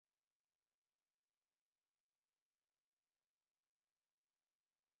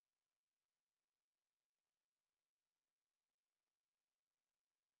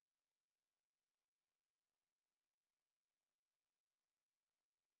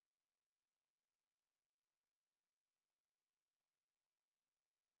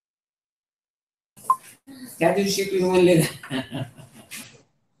त्या दिवशी तुम्ही म्हणले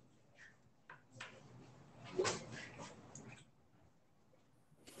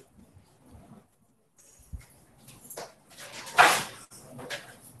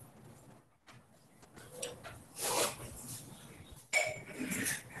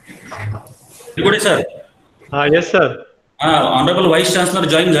good sir. Yes sir. Honourable vice chancellor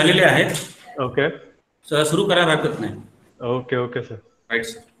join झालेले आहेत. ओके सर सुरू करायला हरकत नाही. Okay okay sir. Right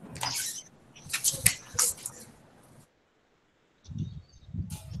sir.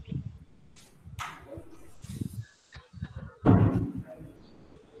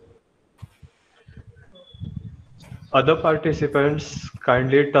 Other participants,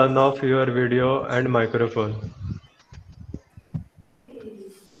 kindly turn off your video and microphone.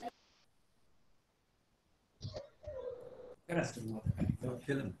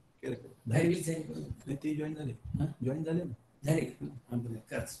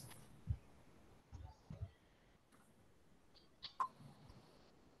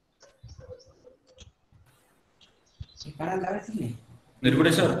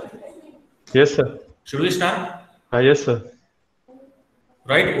 Nirgude sir. Yes sir. Should we start? Yes sir.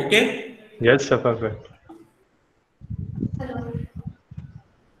 Right, okay? Yes sir, perfect. Hello.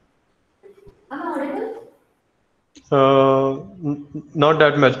 Am I audible? Not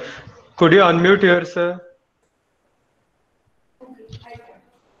that much. Could you unmute here, sir?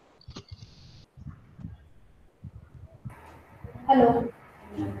 Hello.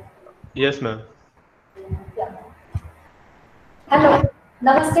 Yes, ma'am. Yeah. Hello.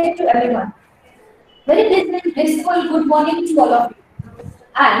 Namaste to everyone. Very blissful good morning to all of you.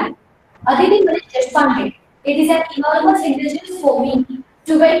 And Aditi Deshpande, it is an enormous indulgence for me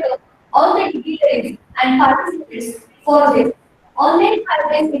to welcome all the dignitaries and participants for this online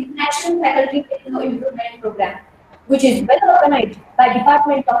 5 days International Faculty Techno-Improvement Program, which is well organized by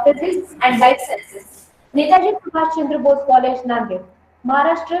Department of Physics and Life Sciences, Netaji Subhashchandra Bose College, Nanded,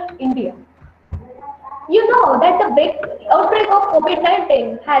 Maharashtra, India. You know that the outbreak of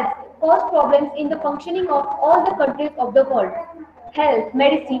COVID-19 has caused problems in the functioning of all the countries of the world. Health,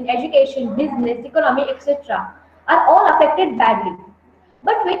 medicine, education, business, economy, etc. are all affected badly.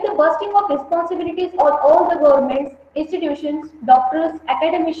 But with the bursting of responsibilities on all the governments, institutions, doctors,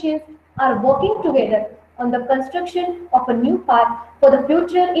 academicians are working together on the construction of a new path for the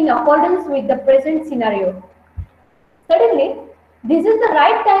future in accordance with the present scenario. Suddenly, this is the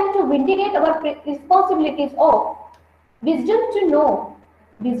right time to vindicate our responsibilities of wisdom to know,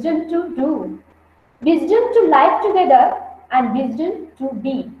 wisdom to do, wisdom to live together, and wisdom to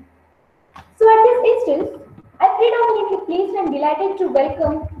be. So at this instance, I am predominantly pleased and delighted to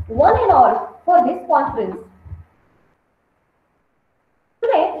welcome one and all for this conference.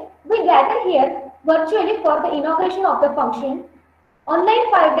 Today, we gather here virtually for the inauguration of the function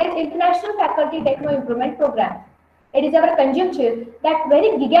Online 5 Days International Faculty Techno-Improvement Program. It is our conjuncture that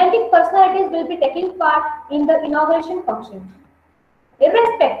very gigantic personalities will be taking part in the inauguration function,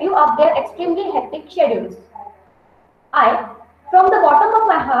 irrespective of their extremely hectic schedules. I, from the bottom of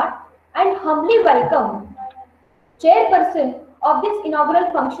my heart, and humbly welcome Chairperson of this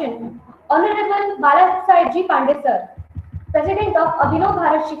inaugural function, Honorable Balasahebji Pandey Sir, President of Abhinav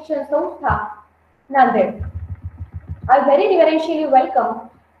Bharat Shikshan Sanstha, Nanded. I very reverentially welcome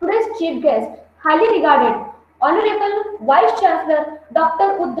today's chief guest, highly regarded Honorable Vice Chancellor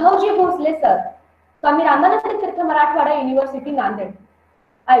Dr. Uddhavji Bhosle Sir, Swami Ramananda Tirtha Marathwada University, Nanded.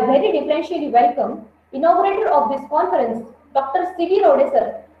 I very deferentially welcome inaugurator of this conference, Dr. C.V. Rode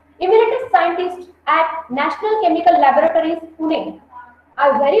Sir, Emeritus Scientist at National Chemical Laboratories, Pune.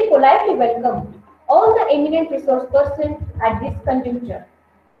 I very politely welcome all the eminent resource persons at this conjuncture.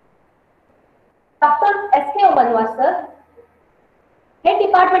 Dr. S.K. Omanwar Sir, Head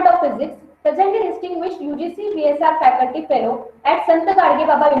Department of Physics, presently distinguished UGC VSR Faculty Fellow at Sant Gadge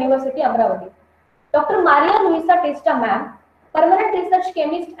Baba University, Amravati. Dr. Maria Luisa Testa Ma'am, Permanent Research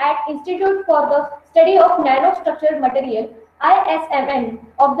Chemist at Institute for the Study of Nanostructured Material, ISMN,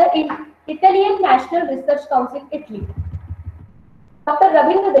 of the Italian National Research Council, Italy. Dr.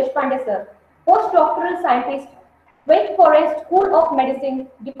 Ravindra Deshpande Sir, Postdoctoral Scientist, Wake Forest School of Medicine,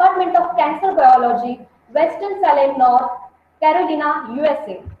 Department of Cancer Biology, Western Salem, North Carolina,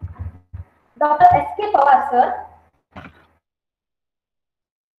 USA. Dr. S.K. Pawar Sir,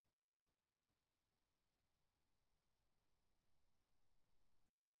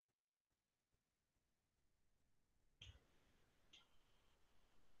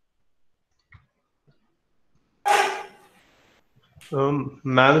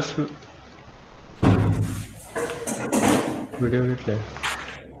 Ma'am's video replay.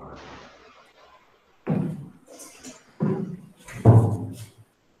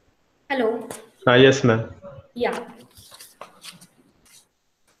 hello. Yes, ma'am. Yeah.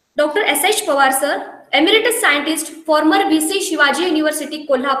 Dr. S.H. Pawar, sir, Emeritus Scientist, former VC Shivaji University,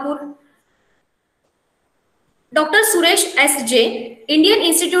 Kolhapur. Dr. Suresh S.J., Indian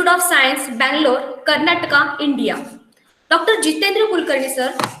Institute of Science, Bangalore, Karnataka, India. Dr. Jitendra Kulkarni,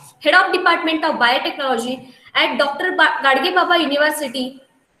 sir, Head of Department of Biotechnology at Dr. Gadge Baba University,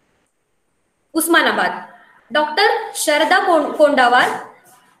 Usmanabad. Dr. Sharada Kondawar,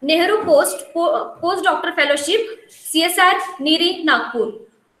 Nehru Postdoctoral Fellowship, CSR, Niri, Nagpur.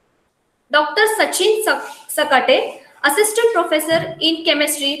 Dr. Sachin Sakate, Assistant Professor in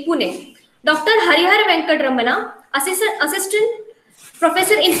Chemistry, Pune. Dr. Harihar Venkatramana, Assistant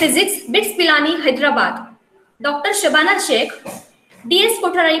Professor in Physics, BITS Pilani, Hyderabad. Dr. Shabana Sheikh, DS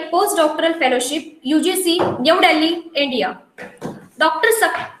Kothari Postdoctoral Fellowship, UGC, New Delhi, India. Dr.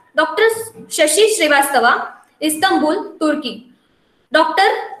 Shashi Srivastava, Istanbul, Turkey. Dr.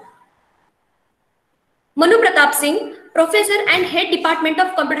 Manu Pratap Singh, Professor and Head Department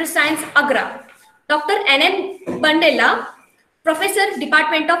of Computer Science, Agra. Dr. N.M. Bandela, Professor,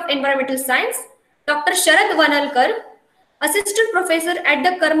 Department of Environmental Science. Dr. Sharad Vanalkar, Assistant Professor at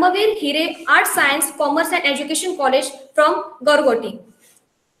the Karmavir Hire Art Science, Commerce and Education College from Gorgoti.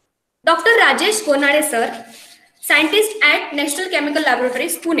 Dr. Rajesh Gonade, sir, Scientist at National Chemical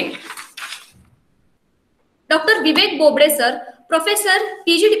Laboratories, Pune. Dr. Vivek Bobre, sir, Professor,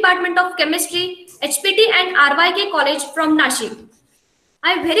 PG Department of Chemistry, HPT and RYK College from Nashik.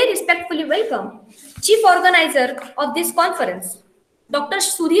 I very respectfully welcome Chief Organizer of this conference, Dr.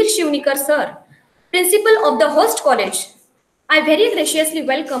 Sudhir Shivnikar, sir, Principal of the host college. I very graciously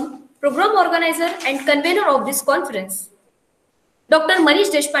welcome Program Organizer and Convener of this conference, Dr.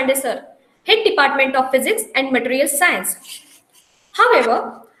 Manish Deshpande, sir, Head Department of Physics and Material Science.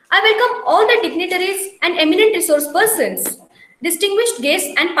 However, I welcome all the dignitaries and eminent resource persons, distinguished guests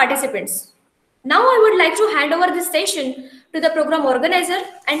and participants. Now I would like to hand over this session to the program organizer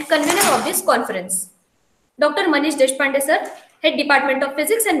and convener of this conference, Dr. Manish Deshpande, sir, Head Department of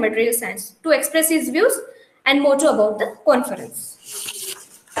Physics and Material Science, to express his views and motto about the conference.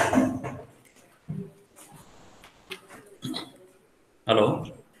 Hello.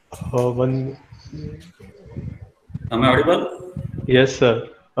 Am I audible? Yes, sir.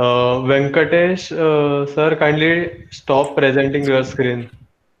 Venkatesh, sir, kindly stop presenting your screen.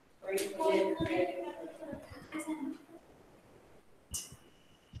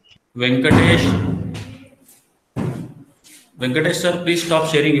 Venkatesh, sir, please stop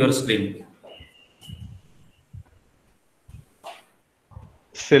sharing your screen.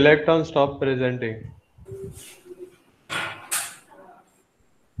 Select on stop presenting.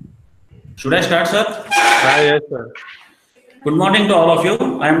 Should I start, sir? Yes, sir. Good morning to all of you.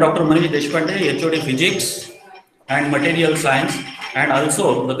 I am Dr. Manish Deshpande, HOD Physics and Material Science, and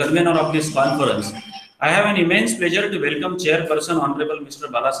also the convener of this conference. I have an immense pleasure to welcome Chairperson Honorable Mr.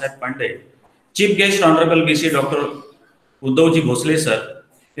 Balasaheb Pandey, Chief Guest Honorable BC Dr. Uddhavji Bhosle, sir,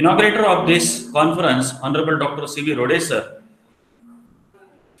 inaugurator of this conference Honorable Dr. C.V. Rode, sir,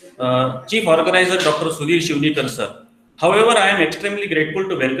 Chief Organizer Dr. Sudhir Shivnikar, sir. However, I am extremely grateful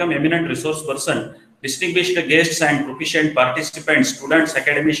to welcome eminent resource person, distinguished guests and proficient participants, students,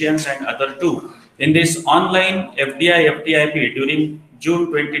 academicians and other too in this online FDI FTIP during June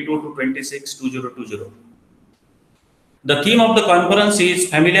 22 to 26, 2020. The theme of the conference is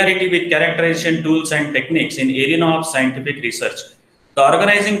familiarity with characterization tools and techniques in arena of scientific research. The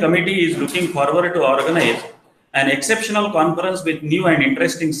organizing committee is looking forward to organize an exceptional conference with new and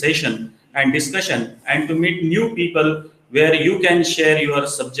interesting session and discussion and to meet new people where you can share your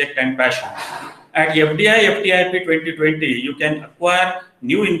subject and passion. At FDI FTIP 2020, you can acquire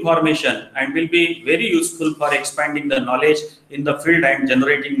new information and will be very useful for expanding the knowledge in the field and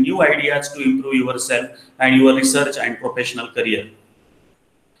generating new ideas to improve yourself and your research and professional career.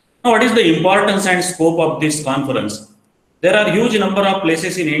 Now, what is the importance and scope of this conference? There are huge number of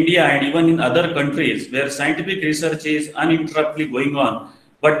places in India and even in other countries where scientific research is uninterruptedly going on,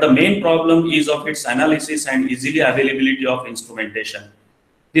 but the main problem is of its analysis and easily availability of instrumentation.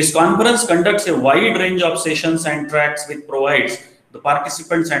 This conference conducts a wide range of sessions and tracks which provides the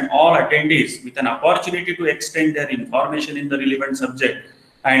participants and all attendees with an opportunity to extend their information in the relevant subject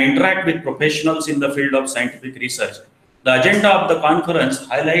and interact with professionals in the field of scientific research. The agenda of the conference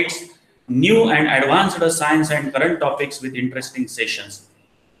highlights new and advanced science and current topics with interesting sessions.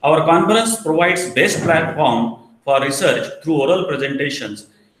 Our conference provides best platform for research through oral presentations,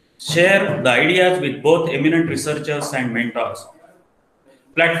 share the ideas with both eminent researchers and mentors.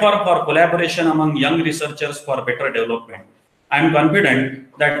 Platform for collaboration among young researchers for better development. I am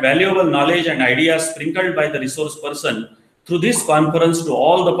confident that valuable knowledge and ideas sprinkled by the resource person Through this conference, to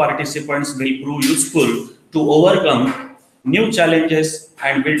all the participants will prove useful to overcome new challenges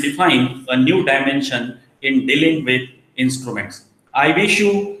and will define a new dimension in dealing with instruments. I wish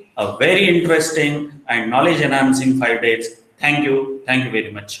you a very interesting and knowledge enhancing 5 days. Thank you. Thank you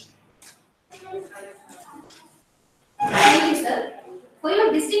very much. Thank you, sir, for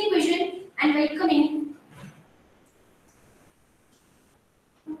your distinct vision and welcoming.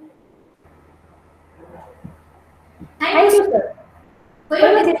 Thank you, sir, for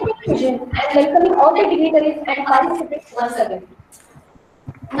your distinct vision and welcoming all the dignitaries and participants once again.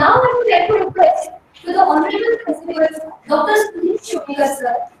 Now I would like to request to the Honorable Principal, Dr. Subhashchandra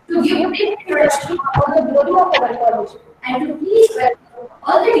sir, to give a brief introduction on the glory of our college and to please welcome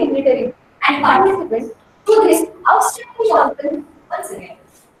all the dignitaries and participants to this outstanding conference once again.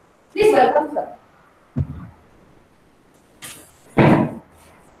 Please welcome, sir.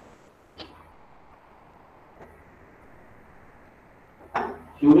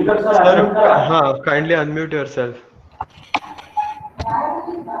 Sir, kindly unmute yourself.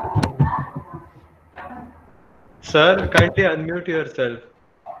 Sir, kindly unmute yourself.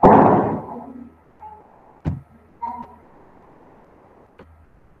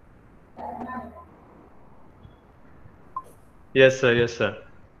 Yes, sir. Yes, sir.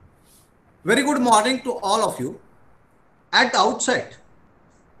 Very good morning to all of you. At the outset,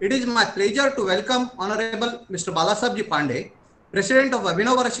 it is my pleasure to welcome Honorable Mr. Balasabji Pandey, President of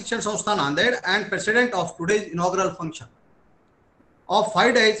Omanwar Shikshan Sanstha Nanded and President of today's inaugural function of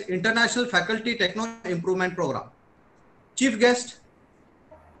 5 days International Faculty Techno-Improvement Program. Chief guest,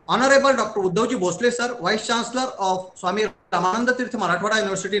 Honorable Dr. Uddhavji Bose sir, Vice Chancellor of Swami Ramananda Tirtha Marathwada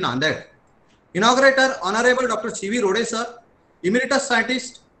University Nanded. Inaugurator, Honorable Dr. C.V. Rode sir, Emeritus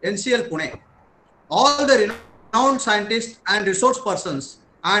Scientist, NCL Pune. All the renowned scientists and resource persons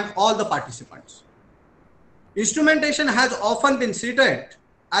and all the participants. Instrumentation has often been cited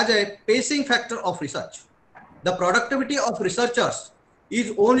as a pacing factor of research. The productivity of researchers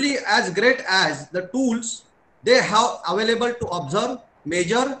is only as great as the tools they have available to observe,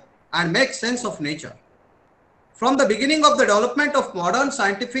 measure, and make sense of nature. From the beginning of the development of modern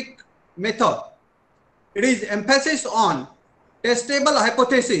scientific method, it is emphasis on testable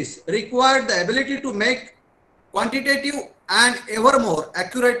hypothesis required the ability to make quantitative and ever more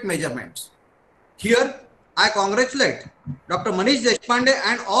accurate measurements. Here, I congratulate Dr. Manish Deshpande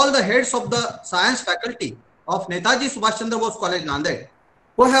and all the heads of the science faculty of Netaji Subhashchandra Bose College Nanded,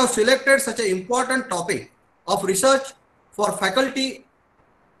 who have selected such an important topic of research for faculty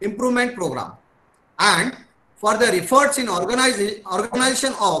improvement program and for their efforts in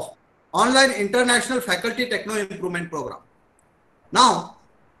organization of online international faculty techno improvement program. Now,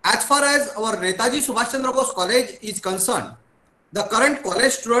 as far as our Netaji Subhashchandra Bose College is concerned, the current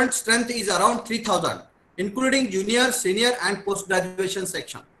college student strength is around 3,000, including junior, senior and post-graduation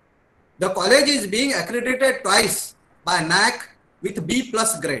section. The college is being accredited twice by NAC with B+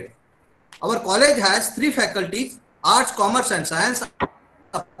 grade. Our college has 3 faculties, arts, commerce and science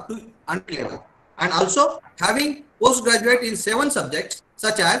up to underlevel, and also having postgraduate in 7 subjects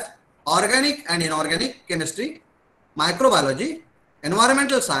such as organic and inorganic chemistry, microbiology,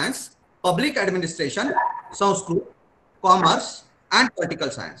 environmental science, public administration, Sanskrit, commerce and political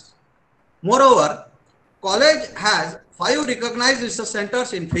science. Moreover, college has 5 recognized research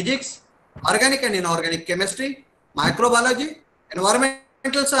centers in physics, organic and inorganic chemistry, microbiology,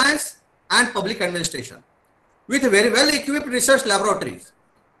 environmental science and public administration, with very well equipped research laboratories.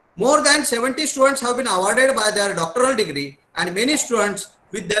 More than 70 students have been awarded by their doctoral degree and many students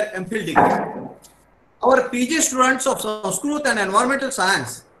with their MPhil degree. Our PG students of Sanskrit and environmental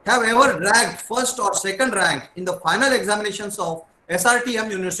science have ever dragged first or second rank in the final examinations of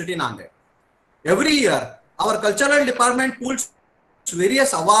SRTM University Nanded. Every year, our cultural department pulls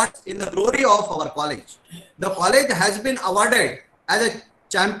various awards in the glory of our college. The college has been awarded as a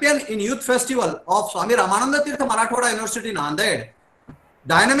champion in Youth Festival of Swami Ramananda Tirtha Marathwada University Nanded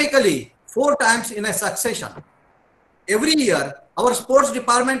dynamically 4 times in a succession. Every year, our sports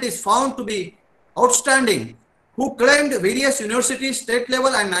department is found to be outstanding, who claimed various university, state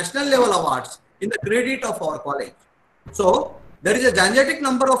level and national level awards in the credit of our college. So, there is a gigantic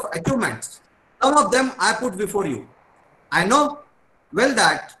number of achievements. Some of them I put before you. I know well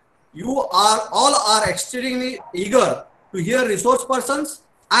that you all are extremely eager to hear resource persons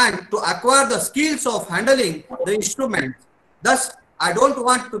and to acquire the skills of handling the instruments. Thus, I don't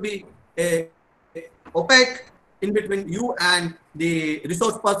want to be opaque in between you and the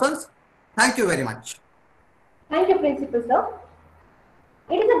resource persons. Thank you very much. Thank you, Principal Sir.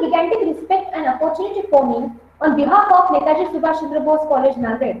 It is a gigantic respect and opportunity for me on behalf of Netaji Subhashchandra Bose College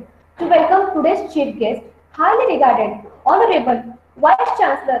Nanded to welcome today's chief guest, highly regarded Honorable Vice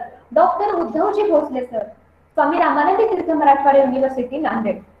Chancellor Dr. Uddhavji Bose sir, Swami Ramanandi Tirth Marathwada University,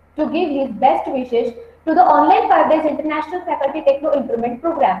 Nanded, to give his best wishes to the online 5 days International Faculty Techno-Improvement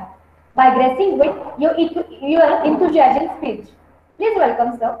Program by gracing with your enthusiasm speech. Please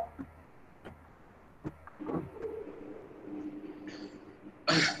welcome, sir.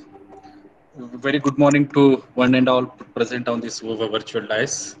 Very good morning to one and all present on this virtual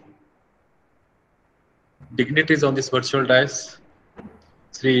dais. Dignitaries on this virtual dais,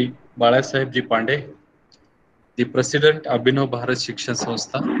 Sri Balasaheb Ji Pandey, the President Abhinav Bharat Shikshan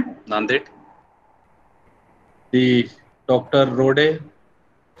Sanstha, Nanded, the Dr. Rode,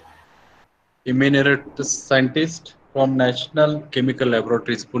 Emeritus Scientist from National Chemical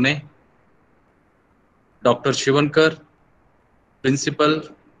Laboratories, Pune, Dr. Shivankar,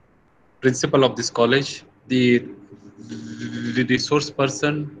 Principal of this college, the resource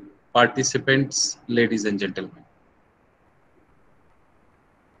person, participants, ladies and gentlemen.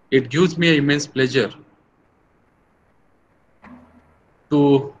 It gives me immense pleasure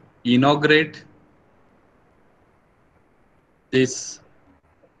to inaugurate this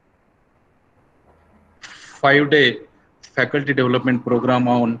 5-day faculty development program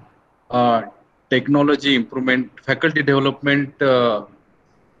on technology improvement, faculty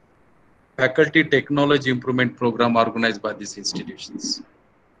technology improvement program organized by these institutions.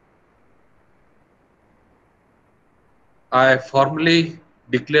 I formally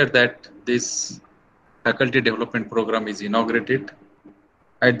declare that this faculty development program is inaugurated.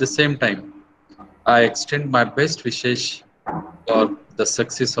 At the same time, I extend my best wishes for the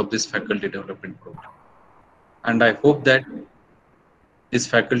success of this faculty development program. And I hope that this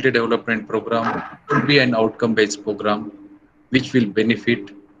faculty development program will be an outcome-based program which will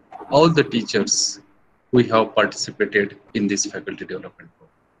benefit all the teachers who have participated in this faculty development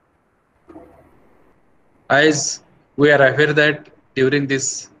program. As we are aware that during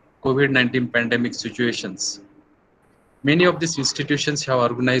this COVID-19 pandemic situations, many of these institutions have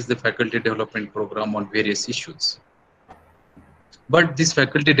organized the faculty development program on various issues. But this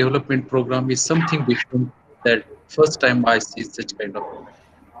faculty development program is something different that first time I see such kind of program.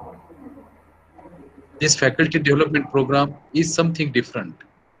 This faculty development program is something different,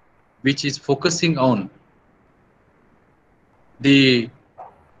 which is focusing on the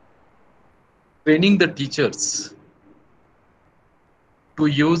training the teachers to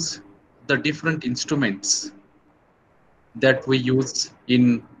use the different instruments that we use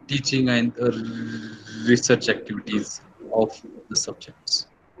in teaching and research activities of the subjects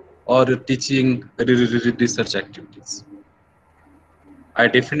or teaching research activities. I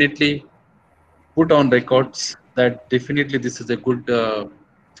definitely put on records that definitely this is a good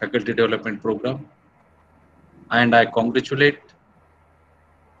faculty development program, and I congratulate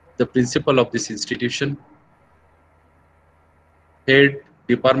the principal of this institution, head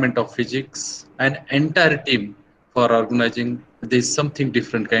Department of Physics, and entire team for organizing this something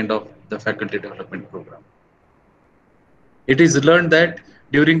different kind of the faculty development program. It is learned that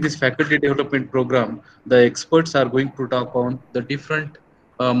during this faculty development program, the experts are going to talk on the different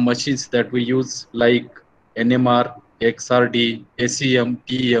machines that we use like NMR, XRD, SEM,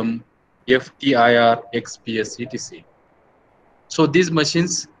 TEM, FTIR, XPS, etc. So these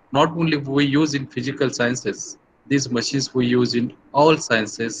machines not only we use in physical sciences, these machines we use in all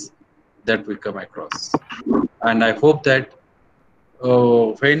sciences that we come across. And I hope that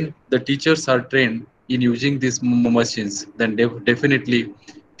when the teachers are trained in using these machines, then definitely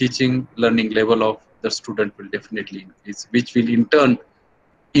teaching learning level of the student will definitely increase, which will in turn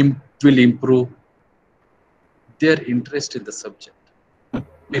will improve their interest in the subject.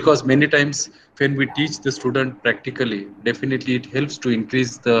 Because many times when we teach the student practically, definitely it helps to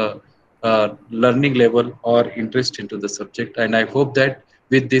increase the learning level or interest into the subject. And I hope that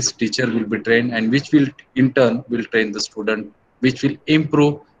with this teacher will be trained, and which will in turn will train the student, which will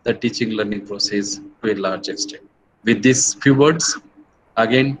improve the teaching learning process to a large extent. With these few words,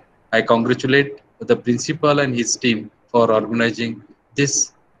 again, I congratulate the principal and his team for organizing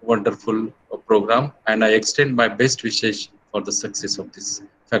this wonderful program, and I extend my best wishes for the success of this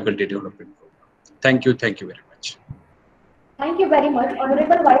faculty development program. Thank you very much. Thank you very much,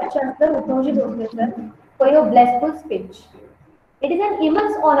 Honorable Vice Chancellor Uddhavji Bose sir, for your blissful speech. It is an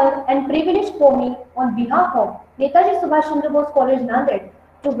immense honor and privilege for me, on behalf of Netaji Subhashchandra Bose College, Nanded,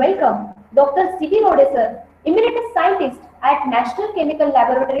 to welcome Dr. C.V. Rode sir, Emeritus Scientist at National Chemical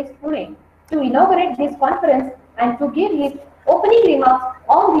Laboratories, Pune, to inaugurate this conference and to give his opening remarks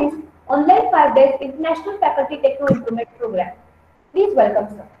on this online 5 days International Faculty Techno-Improvement Program. Please welcome,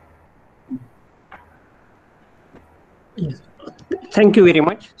 sir. Yes. Thank you very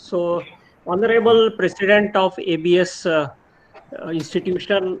much. So, Honorable President of ABS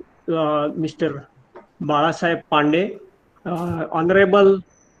institution, Mr. Balasaheb Pandey, Honorable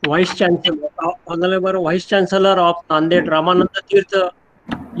Honorable Vice Chancellor of Nanded Ramananda Tirtha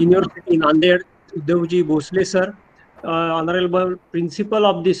University, Nanded, Uddhavji Bosle sir, Honorable Principal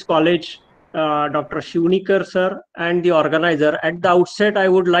of this college, Dr. Shivnikar sir, and the organizer. At the outset, I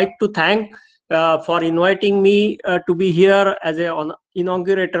would like to thank for inviting me to be here as an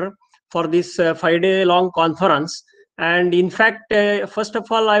inaugurator for this 5-day long conference. And in fact, first of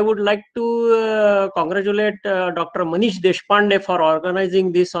all, I would like to congratulate Dr. Manish Deshpande for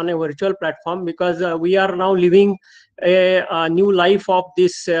organizing this on a virtual platform, because we are now living a new life of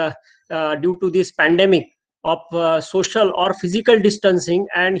this due to this pandemic of social or physical distancing,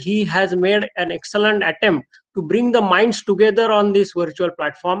 and he has made an excellent attempt to bring the minds together on this virtual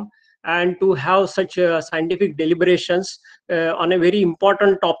platform and to have such scientific deliberations on a very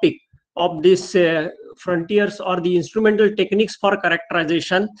important topic of this frontiers or the instrumental techniques for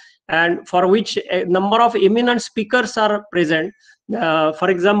characterization, and for which a number of eminent speakers are present, for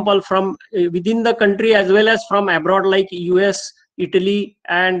example from within the country as well as from abroad like US, Italy,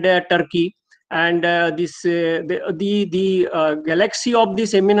 and Turkey. And the galaxy of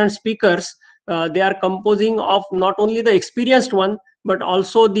these eminent speakers, they are composing of not only the experienced one, but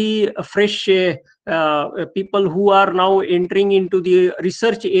also the fresh people who are now entering into the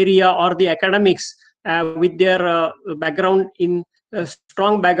research area or the academics with their background in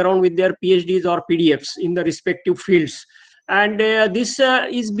strong background with their PhDs or PDFs in the respective fields. And this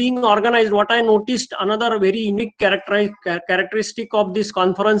is being organized. What I noticed, another very unique characteristic of this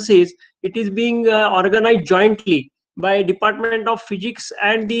conference is it is being organized jointly by Department of Physics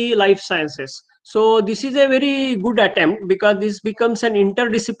and the Life Sciences. So this is a very good attempt, because this becomes an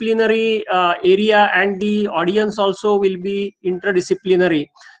interdisciplinary area, and the audience also will be interdisciplinary,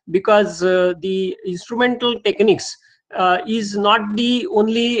 because the instrumental techniques is not the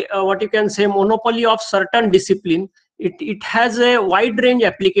only what you can say monopoly of certain discipline. It has a wide range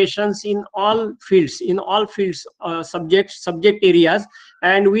applications in all fields, subject areas,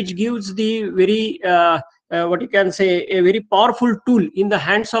 and which gives the very what you can say a very powerful tool in the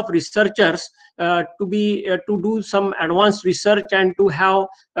hands of researchers to do some advanced research and to have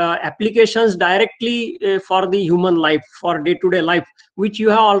applications directly for the human life, for day-to-day life, which you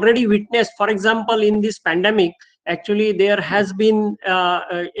have already witnessed. For example, in this pandemic, actually there has been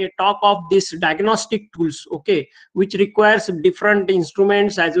a talk of this diagnostic tools, okay, which requires different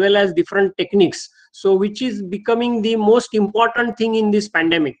instruments as well as different techniques, so which is becoming the most important thing in this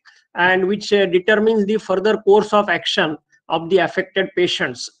pandemic, and which determines the further course of action of the affected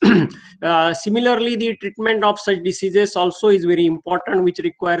patients. Similarly, the treatment of such diseases also is very important, which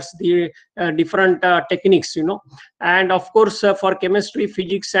requires the different techniques, and of course for chemistry,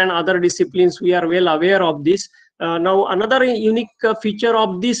 physics, and other disciplines, we are well aware of this. Now another unique feature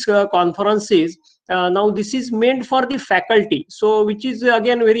of this conference is now this is meant for the faculty, so which is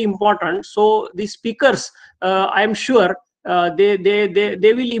again very important. So the speakers, I am sure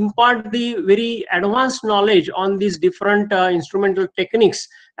they will impart the very advanced knowledge on these different instrumental techniques,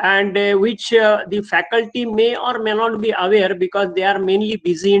 and which the faculty may or may not be aware, because they are mainly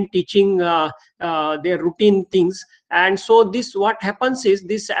busy in teaching their routine things. And so this, what happens is,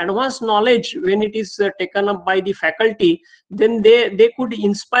 this advanced knowledge, when it is taken up by the faculty, then they could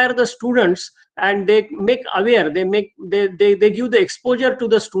inspire the students, and they make aware, they give the exposure to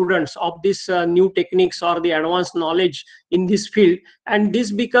the students of this new techniques or the advanced knowledge in this field, and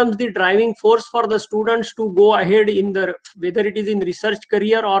this becomes the driving force for the students to go ahead in the, whether it is in research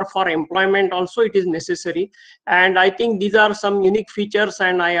career or for employment also it is necessary. And I think these are some unique features,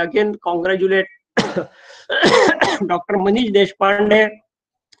 and I again congratulate Dr. Manish Deshpande,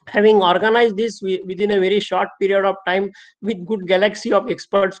 having organized this within a very short period of time with good galaxy of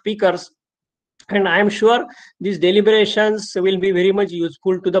expert speakers. And I am sure these deliberations will be very much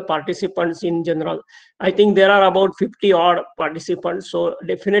useful to the participants in general. I think there are about 50 odd participants, so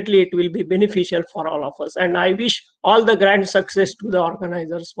definitely it will be beneficial for all of us. And I wish all the grand success to the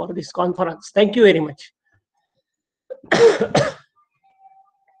organizers for this conference. Thank you very much.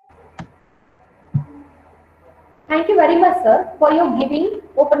 Thank you very much, sir, for your giving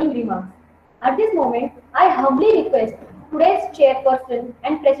opening remarks. At this moment, I humbly request today's chairperson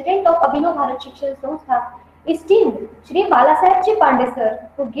and president of Abhinav Bharat Shikshan Sanstha, esteemed Shri Balasaheb Pandey sir,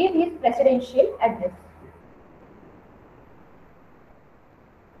 to give his presidential address.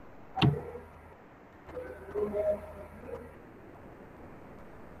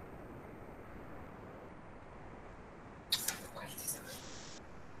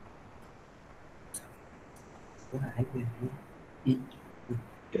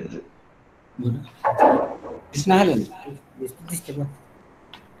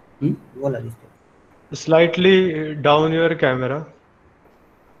 Slightly down your camera.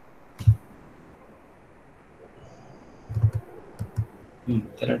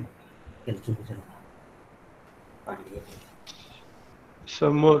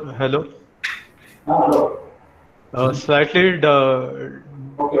 Some more. Hello. Slightly.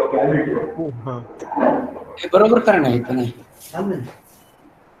 बरोबर करा नाही इथं नाही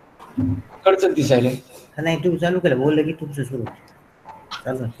कडचं दिसायला नाही तू चालू केलं बोललं की तुमचं सुरू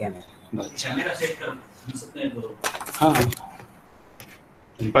चालू कॅमेरा सेट कर दिसत नाही बरोबर. हा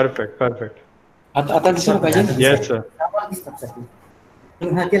Perfect. आता आता दिसलं पाहिजे. Yes, sir.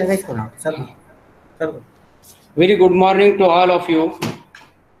 तुम्ही हा केलं काहीच करा चालू चालू. Very good morning to all of you.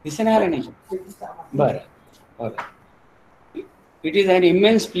 दिसे नाही आलं नाही बरं. It is an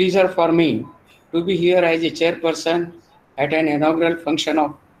immense pleasure for me to be here as a chairperson at an inaugural function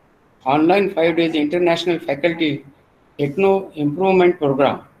of online 5 days international faculty Techno-Improvement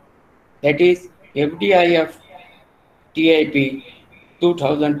program, that is FDIF TIP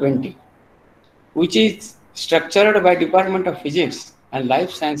 2020, which is structured by Department of Physics and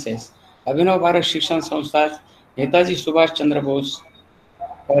Life Sciences, Abhinav Bharat Shikshan Sanstha, Netaji Subhashchandra Bose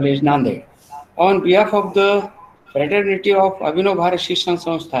College, Nanded. On behalf of the fraternity of Abhinav Bharat Shikshan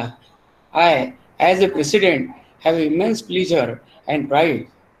Sanstha, I, as a president, have immense pleasure and pride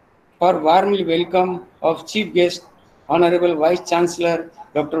for warmly welcome of chief guest, Honorable Vice Chancellor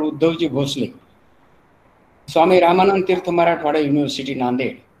Dr. Uddhavji Bhosle, Swami Ramanand Tirth Marathwada University,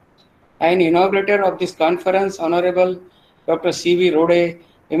 Nanded, and inaugurator of this conference, Honorable Dr. C.V. Rode,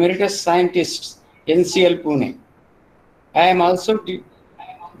 Emeritus Scientist, NCL Pune. I am also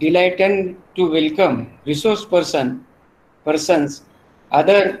delighted to welcome resource persons,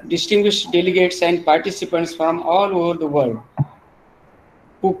 other distinguished delegates and participants from all over the world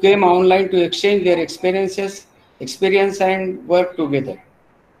who came online to exchange their experience and work together.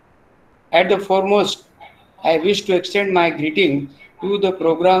 At the foremost, I wish to extend my greeting to the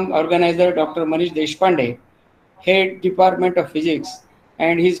program organizer Dr. Manish Deshpande, Head Department of Physics,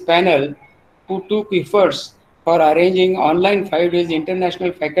 and his panel who took efforts for arranging online 5 days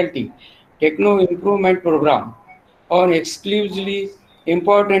international faculty Techno-Improvement program on exclusively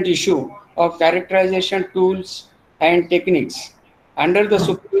important issue of characterization tools and techniques under the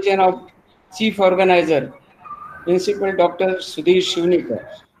supervision of Chief Organizer, Principal Dr. Sudhir Shivnikar.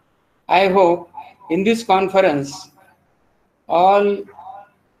 I hope in this conference, all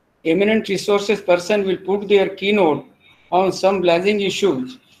eminent resources person will put their keynote on some blazing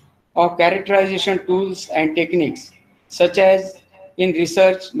issues of characterization tools and techniques, such as in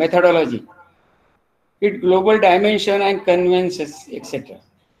research methodology, its global dimension and conveniences, etc.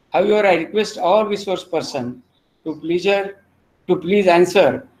 However, I request all resource persons to please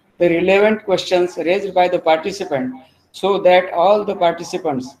answer the relevant questions raised by the participant so that all the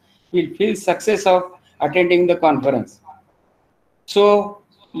participants will feel success of attending the conference. So,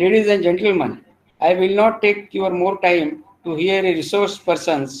 ladies and gentlemen, I will not take your more time to hear a resource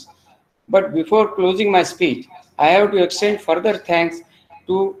persons, but before closing my speech, I have to extend further thanks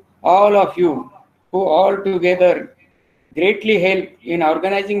to all of you who all together greatly helped in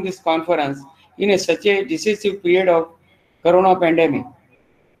organizing this conference in such a decisive period of Corona pandemic.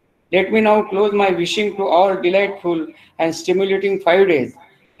 Let me now close my wishing to all delightful and stimulating 5 days.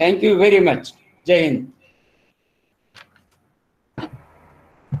 Thank you very much. Jai Hind.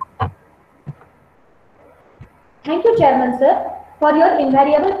 Thank you, Chairman Sir, for your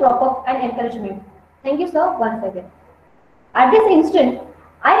invariable prop-up and encouragement. Thank you, sir, once again. At this instant,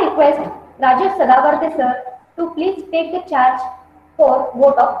 I request Rajesh Sadavarte Sir to please take the charge for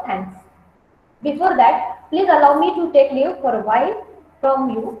vote of thanks. Before that, please allow me to take leave for a while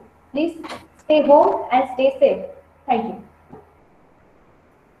from you. Please stay home and stay safe. Thank you.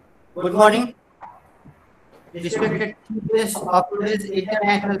 Good morning. Respected students of today's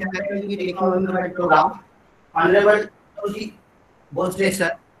International Faculty Techno-Improvement program, Honorable Bose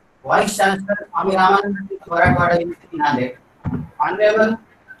Sir, Vice Chancellor Swami Ramanand Tirth Marathwada University, Nanded, Honorable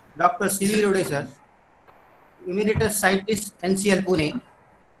Dr. C.V. Rode Sir, Emeritus Scientist, NCL Pune,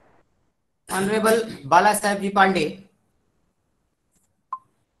 Honorable Balasahebji Pandey,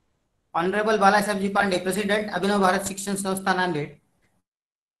 President, Abhinav Bharat Shikshan Sanstha, Nanded,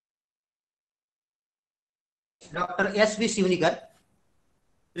 Dr. S.V. Shivnikar,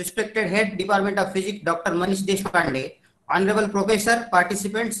 respected Head Department of Physics, Dr. Manish Deshpande, Honorable Professor,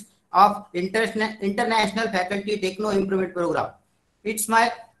 participants of International Faculty Techno-Improvement Program. It's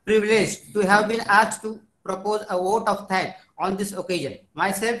my privilege to have been asked to propose a vote of thanks on this occasion.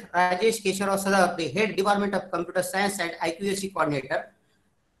 Myself, Rajesh Keshav Sadavarte, Head Department of Computer Science and IQAC Coordinator,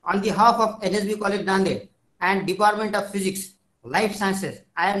 On behalf of NSB College Nanded and Department of Physics, Life Sciences,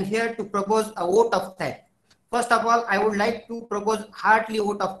 I am here to propose a vote of thanks. First of all, I would like to propose heartily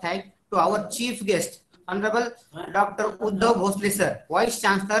vote of thanks to our chief guest, Honorable Dr. Uddhav Bhosle sir, Vice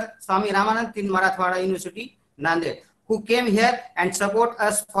Chancellor, Swami Ramanand in Marathwada University, Nanded, who came here and support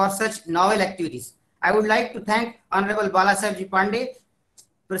us for such novel activities. I would like to thank Honorable Balasahebji Pandey,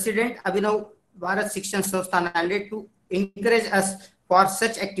 President Abhinav Bharat Shikshan Sansthan Nanded, to encourage us for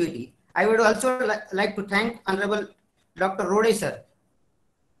such activity. I would also like to thank Honorable Dr. Rode sir,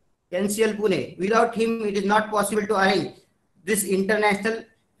 NCL Pune. Without him, it is not possible to arrange this international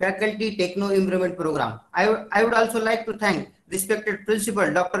faculty Techno-Improvement program. I would also like to thank respected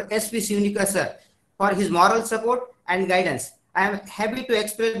Principal Dr. S.V. Sivnika sir for his moral support and guidance. I am happy to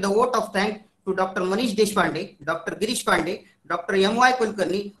express the vote of thanks to Dr. Manish Deshpande, Dr. Girish Pandey, Dr. M.Y.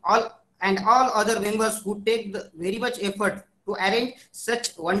 Kulkarni, all other members who take very much effort to arrange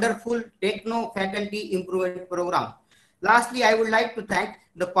such wonderful Techno Faculty Improvement program. Lastly, I would like to thank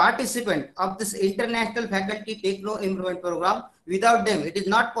the participants of this International Faculty Techno Improvement program. Without them, it is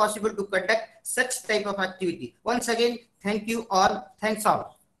not possible to conduct such type of activity. Once again, thank you all. Thanks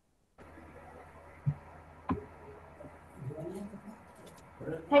all.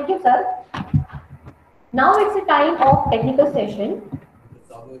 Thank you, sir. Now it's a time of technical session.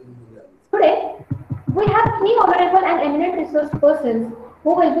 Today, we have three honorable and eminent resource persons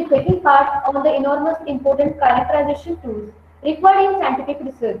who will be taking part on the enormous important characterization tools required in scientific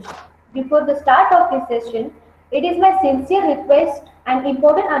research. Before the start of this session, it is my sincere request and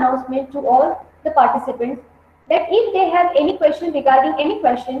important announcement to all the participants that if they have any question regarding any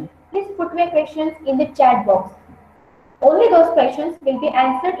question, please put your questions in the chat box. Only those questions will be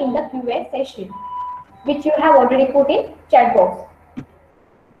answered in the Q&A session, which you have already put in chat box.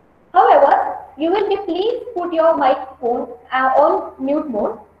 However, you will be please put your microphone on mute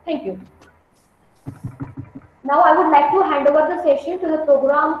mode. Thank you. Now I would like to hand over the session to the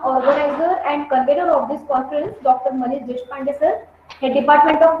program organizer and convener of this conference, Dr. Manish Deshpande sir, Head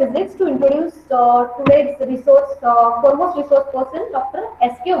Department of Physics, to introduce today's foremost resource person, Dr.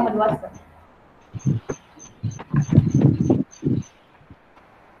 S.K. Omanwar sir.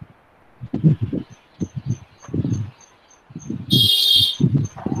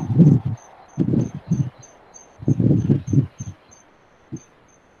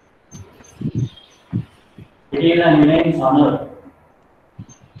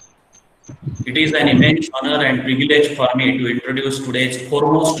 It is an immense honor and privilege for me to introduce today's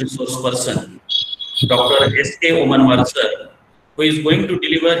foremost resource person, Dr. S.K. Omanwar sir, who is going to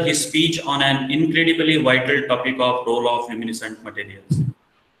deliver his speech on an incredibly vital topic of role of luminescent materials.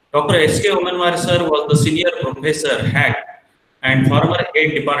 Dr. S.K. Omanwar sir was the senior professor, HAT, and former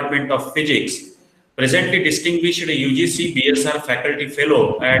head Department of Physics, presently distinguished UGC BSR faculty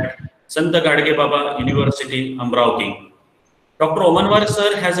fellow at Sant Gadge Baba University, Amravati. Dr. Omanwar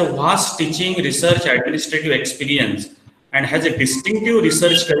sir has a vast teaching, research, administrative experience and has a distinctive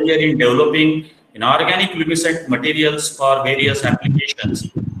research career in developing inorganic luminescent materials for various applications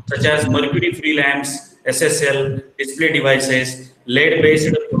such as mercury-free lamps, SSL, display devices,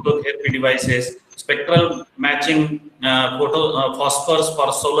 lead-based phototherapy devices, spectral matching phosphors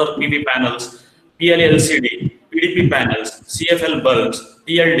for solar PV panels, PLLCD, PDP panels, CFL bulbs,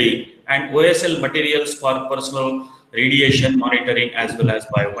 TLD, and OSL materials for personal radiation monitoring as well as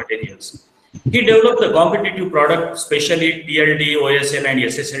biomaterials. He developed the competitive product, especially TLD, OSL, and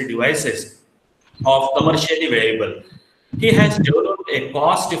SSL devices of commercially viable. He has developed a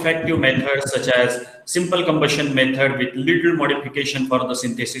cost-effective method such as simple combustion method with little modification for the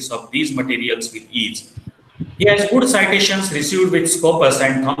synthesis of these materials with ease. He has good citations received with Scopus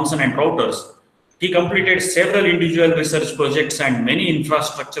and Thomson and Reuters. He completed several individual research projects and many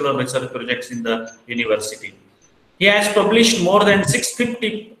infrastructural research projects in the university. He has published more than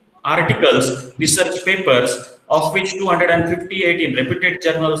 650 articles, research papers, of which 258 in reputed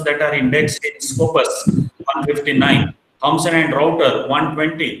journals that are indexed in Scopus 159, Thomson and Reuters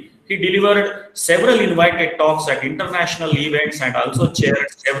 120. He delivered several invited talks at international events and also chaired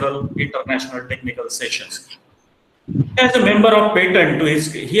several international technical sessions. He has a number of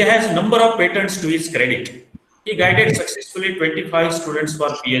patents to his credit. He guided successfully 25 students for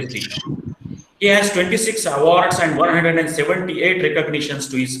PhD. He has 26 awards and 178 recognitions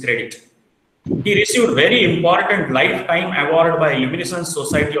to his credit. He received very important lifetime award by Luminescence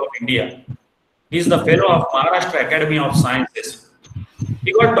Society of India. He is the fellow of Maharashtra Academy of Sciences.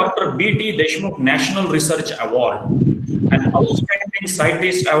 He got Dr. B.T. Deshmukh National Research Award, an outstanding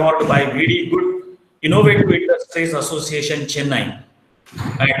scientist award by very good Innovative Industries Association, Chennai.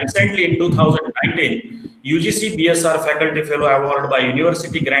 And recently in 2019, UGC BSR Faculty Fellow Award by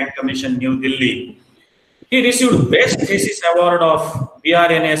University Grant Commission, New Delhi. He received Best Thesis Award of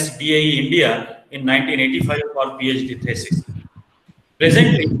BRNS DAE India in 1985 for PhD thesis.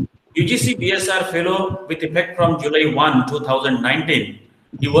 Presently, UGC BSR Fellow with effect from July 1, 2019.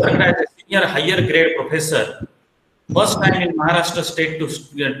 He worked as a senior higher grade professor, first time in Maharashtra state to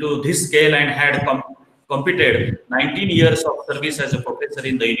this scale, and had completed 19 years of service as a professor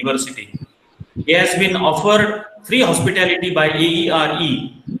in the university. He has been offered free hospitality by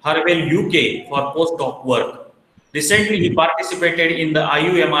AERE, Harwell, UK for postdoc work. Recently, he participated in the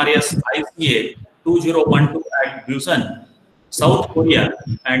IUMRS ICA 2012 at Busan, South Korea,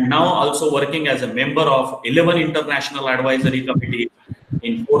 and now also working as a member of 11 international advisory committees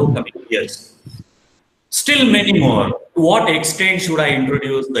in forthcoming years. Still many more. To what extent should I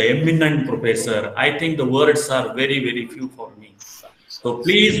introduce the eminent professor? I think the words are very, very few for me. So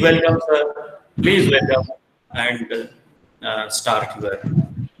please welcome, sir. Please welcome and start your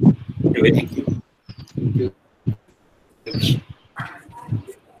activity. Thank you.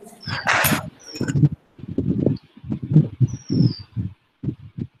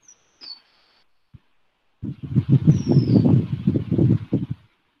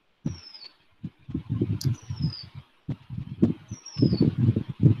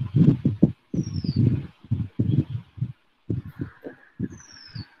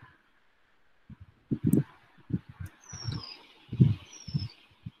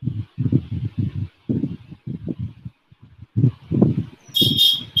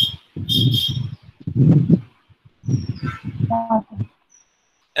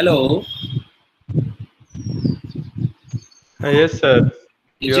 Hello. Yes, sir.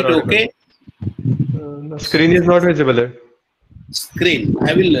 Is You it are audible. okay? The screen is not visible there. Screen.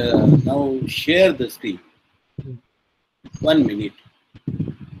 I will now share the screen. 1 minute.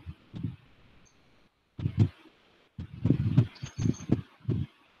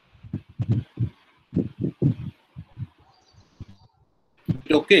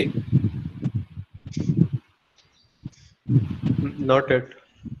 Okay. Not yet.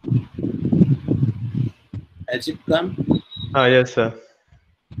 Has it come? Yes, sir.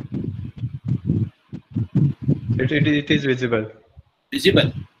 It is visible.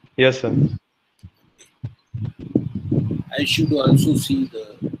 Visible. Yes, sir. I should also see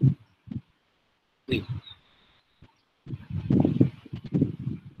the screen.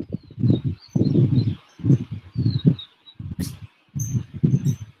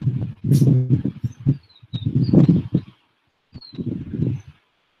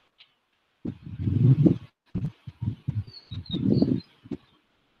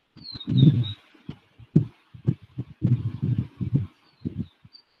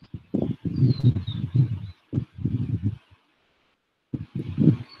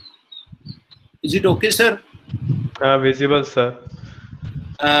 Is it okay, sir? Visible, sir.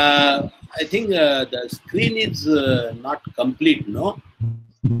 I think the screen is not complete, no?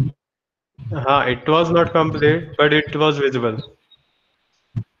 It was not complete, but it was visible.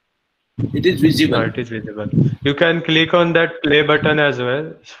 It is visible. It is visible. You can click on that play button as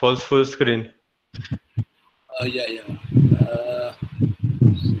well for full screen. Yeah.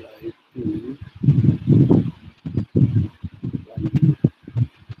 Slide to 1.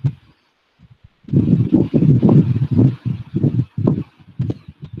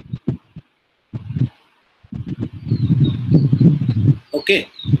 Okay.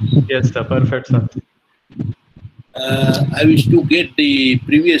 Yes, sir. Perfect, sir. I wish to get the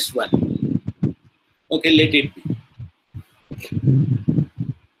previous one. Okay, let it be.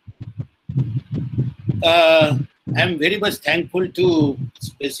 I'm very much thankful to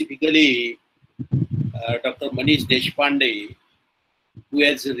specifically Dr. Manish Deshpande, who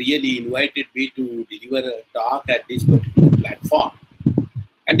has really invited me to deliver a talk at this particular platform.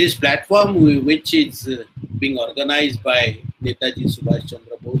 And this platform, which is being organized by Netaji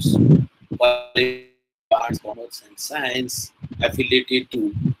Subhashchandra Bose, Arts, Commerce and Science, affiliated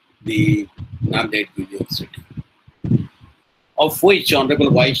to the Nanded University, of which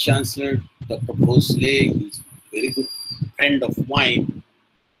Honorable Vice Chancellor Dr. Bose is a very good friend of mine.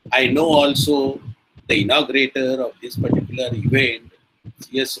 I know also the inaugurator of this particular event,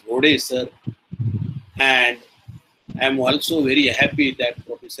 C.S. Rode, sir, and I'm also very happy that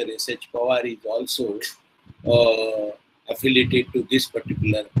Professor S.H. Pawar is also affiliated to this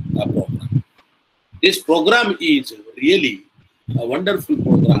particular program. This program is really a wonderful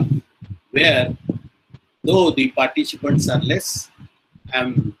program where, though the participants are less,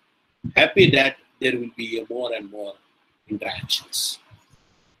 I'm happy that there will be more and more interactions.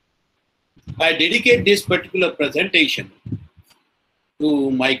 I dedicate this particular presentation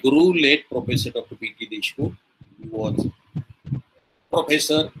to my guru, late Professor Dr. P.T. Deshmukh, who was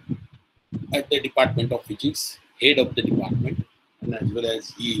professor at the Department of Physics, head of the department, and as well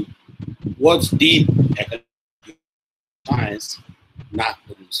as he was Dean Faculty of Science,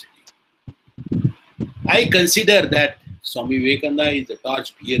 Nagpur University. I consider that Swami Vivekananda is the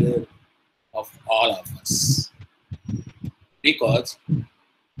torch bearer of all of us, because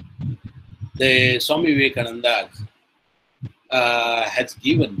the Swami Vivekananda has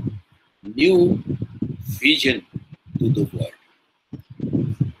given new vision to the world.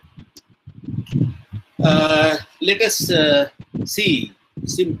 Let us see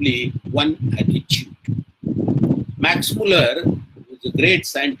simply one attitude. Max Muller, who is a great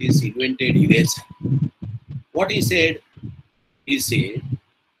scientist, invented eraser. What he said,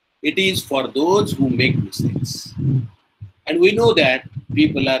 it is for those who make mistakes. And we know that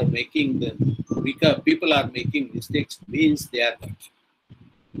people are making mistakes means they are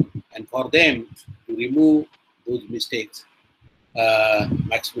working. And for them to remove those mistakes,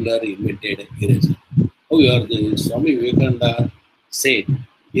 Max Muller invented eraser. However, the Swami Vivekananda said,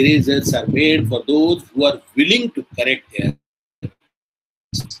 erasers are made for those who are willing to correct their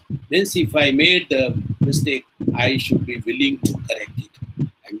mistakes. Means if I made the mistake, I should be willing to correct it.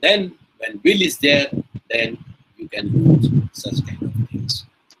 And then when will is there, then you can use such kind of things.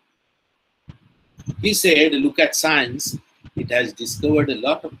 He said, look at science. It has discovered a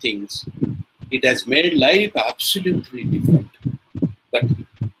lot of things. It has made life absolutely different. But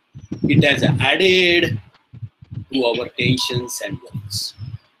it has added to our tensions and worries.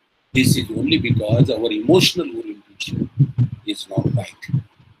 This is only because our emotional orientation is not right.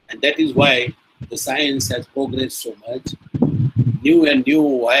 And that is why the science has progressed so much. New and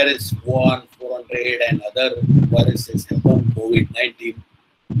new virus 1, 400 and other viruses have come, COVID-19.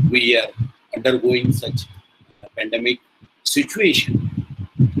 We are undergoing such a pandemic situation.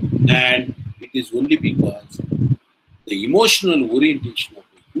 And it is only because the emotional orientation of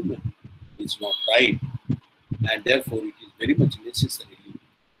the human is not right. And therefore, it is very much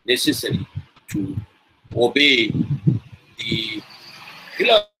necessary to obey the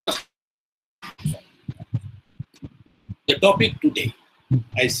philosophy. The topic today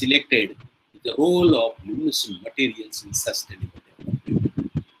I selected is the role of luminescent materials in sustainable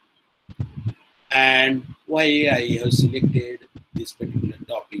development. And why I have selected this particular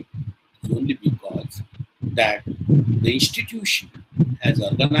topic is only because that the institution has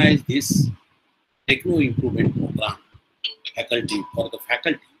organized this Techno-Improvement program for the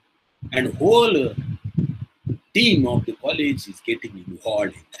faculty, and whole team of the college is getting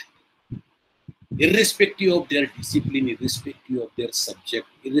involved in that. Irrespective of their discipline, irrespective of their subject,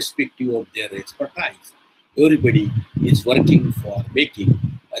 irrespective of their expertise, everybody is working for making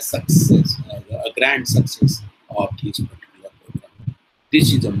a success, a grand success of this particular program.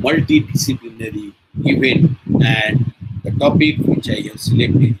 This is a multidisciplinary event, and the topic which I have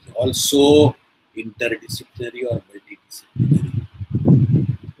selected is also interdisciplinary or multidisciplinary.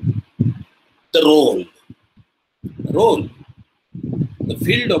 The role. The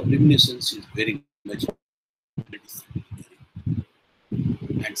field of luminescence is very much multidisciplinary.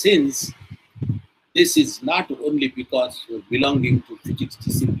 And since this is not only because you're belonging to physics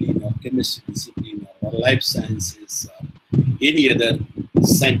discipline or chemistry discipline or life sciences or any other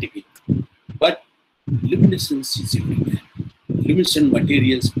scientific, but luminescence is everywhere. Luminescent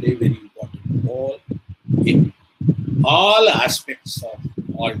materials play very important role in all aspects of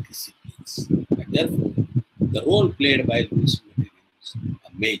all disciplines. And therefore, the role played by luminescent materials is a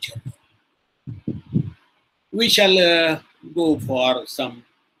major role. We shall go for some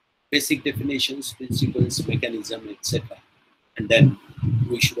basic definitions, principles, mechanism, etc. And then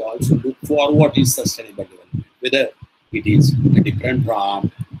we should also look for what is sustainable development, whether it is different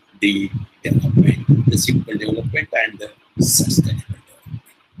from the development, the simple development and the sustainable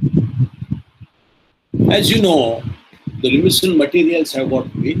development. As you know, the luminescent materials have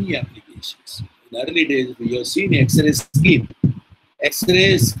got many applications. In early days, we have seen X-ray screen.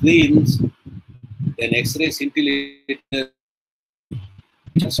 X-ray screens, then X-ray scintillator,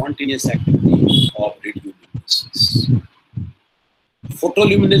 which are spontaneous activity of radioluminescence.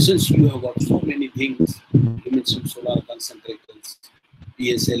 Photoluminescence, you have got so many things. Luminescent solar concentrators,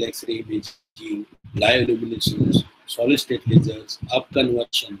 PSL X-ray imaging, bioluminescence, solid-state lasers,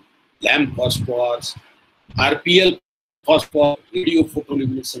 upconversion, lamp phosphors, RPL phosphor, radio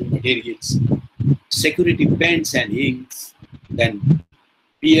photoluminescent materials, security pens and inks, then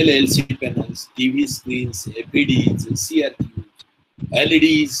PLLCD panels, TV screens, APDs, CRQs,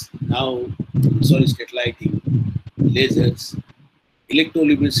 LEDs, now solid-state lighting, lasers,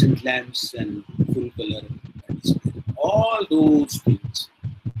 electroluminescent lamps, and full-color display. all those things,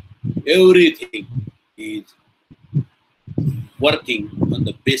 everything is working on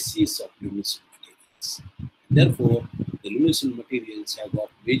the basis of luminescent materials. Therefore, the luminescent materials have got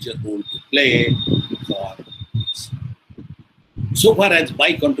major role to play for this. So far as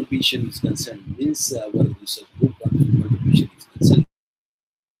my contribution is concerned, means our research group contribution is concerned,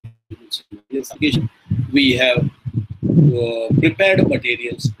 we have prepared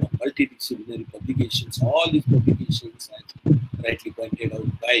materials for multidisciplinary publications. All these publications, as rightly pointed out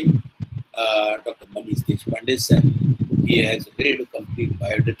by Dr. Manish Deshpande sir, he has made a complete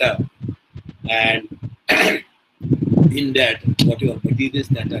biodata, and in that, whatever materials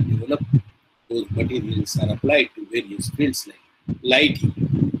that are developed, those materials are applied to various fields like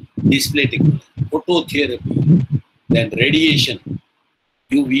lighting, display technology, phototherapy, then radiation,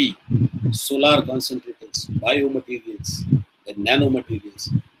 UV, solar concentrators, biomaterials, the nanomaterials,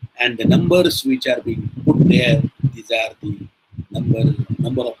 and the numbers which are being put there, these are the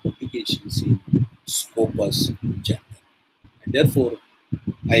number of publications in Scopus chapter. And therefore,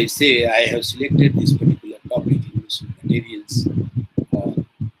 I say I have selected this particular topic, luminescent materials, for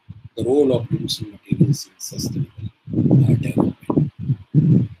the role of luminescent materials in sustainable development.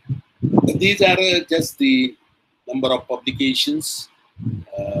 These are just the number of publications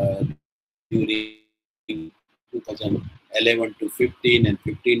during 2011 to 15 and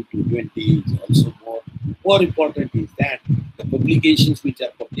 15 to 20 is also more. More important is that the publications which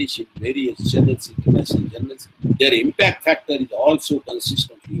are published in various journals, international journals, their impact factor is also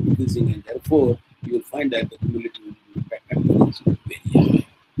consistently increasing, and therefore you will find that the cumulative impact factor is very high.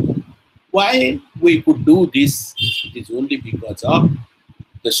 Why we could do this? It is only because of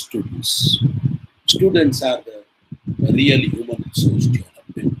the students. Students are the real human resource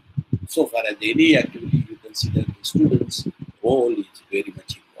development. So far as any activity you consider, the students' role is very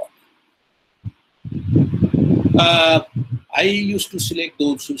much important. I used to select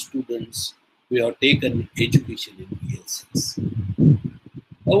those students who have taken education in real sense.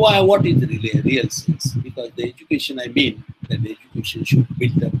 What is the real sense? Because the education, I mean that the education should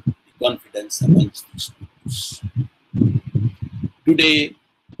build up the confidence amongst the students. Today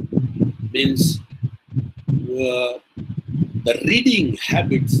means the reading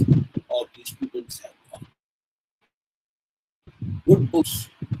habits of the students have gone. Good books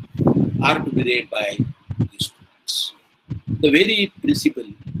are to be read by the students. The very principle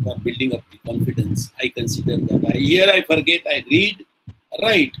for building up the confidence, I consider that here I forget, I read,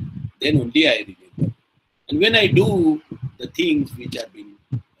 write, then only I remember. And when I do the things which are being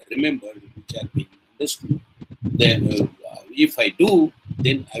remembered, which are being understood, then if I do,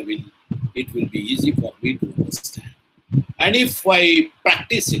 then it will be easy for me to understand. And if I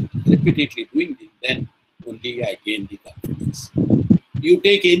practice it, repeatedly doing it, then only I gain the confidence. You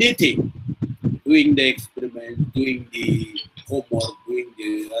take anything, doing the experiment, doing the homework, doing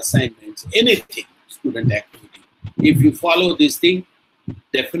the assignments, anything, student activity. If you follow this thing,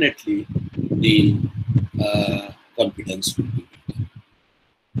 definitely the confidence will be better.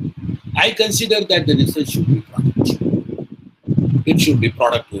 I consider that the research should be product. It should be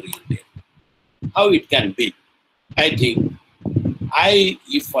product oriented. How it can be? I think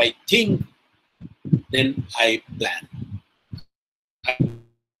if I think, then I plan.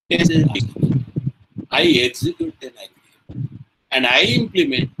 I execute, then I create. And I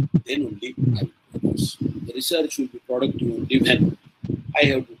implement, then only I will produce. The research should be productive only when I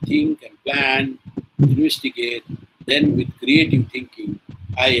have to think and plan, investigate, then with creative thinking,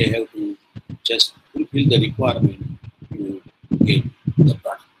 I have to just fulfill the requirement to get the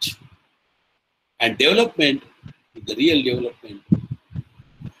product. And development, the real development,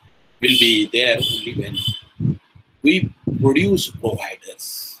 will be there only when we produce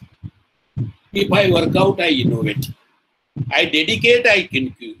providers. If I work out, I innovate. I dedicate, I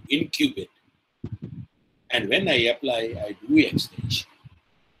incubate. And when I apply, I do extension.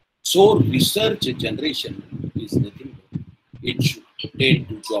 So research generation is nothing but it should pertain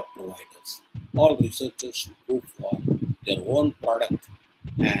to job providers. All researchers should go for their own product,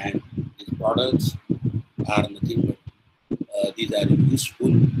 and these products are nothing but these are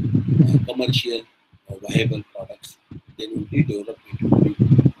useful, commercial, viable products. Then only development will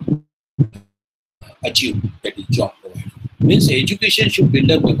be achieved, that is job provider. Means education should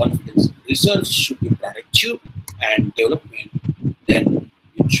build up the confidence, research should be productive, and development then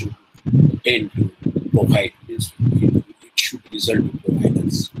it should tend to provide. Means it should result in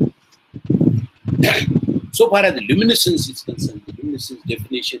providers. So far as the luminescence is concerned, the luminescence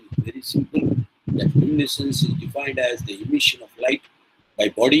definition is very simple. That luminescence is defined as the emission of light by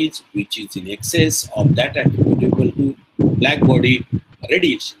bodies which is in excess of that attributable to black body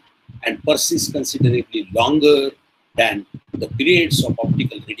radiation and persists considerably longer than the periods of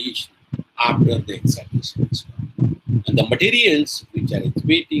optical radiation after the excitation is gone. And the materials which are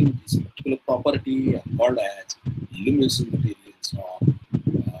exhibiting this particular property are called as luminescent materials or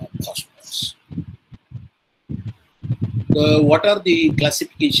phosphors. What are the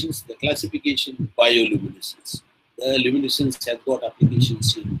classifications? The classification bioluminescence. The luminescence has got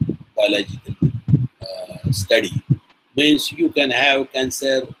applications in biological study. Means you can have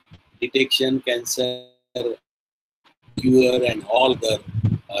cancer detection, cancer cure, and all the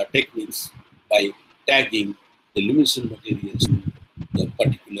techniques by tagging the luminescent materials to the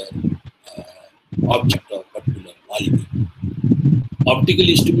particular object or particular molecule.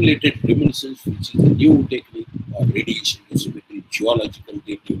 Optically stimulated luminescence, which is a new technique, or radiation dosimetry, geological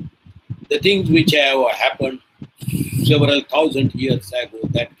dating. The things which have happened several thousand years ago,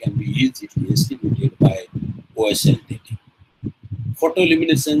 that can be easily estimated by OSL dating.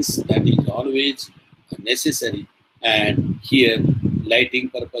 Photoluminescence, that is always necessary, and here lighting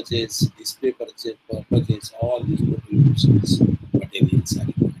purposes, display purposes, all these photoluminescence materials are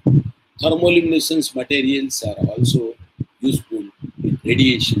required. Thermoluminescence materials are also useful in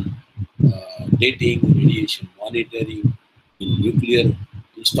radiation dating, radiation monitoring, in nuclear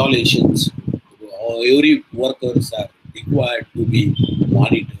installations. Every workers are required to be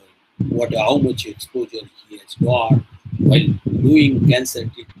monitored how much exposure he has got while doing cancer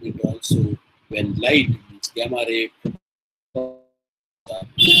treatment. Also, when light means gamma ray on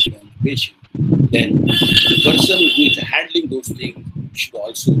patient, then the person who is handling those things should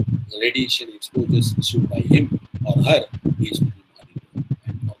also, the radiation exposures issued by him or her is to be monitored.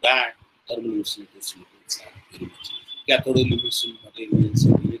 And for that, thermoluminescent materials are very much. Cathodoluminescent materials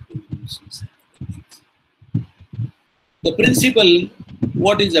and electroluminescence. The principle,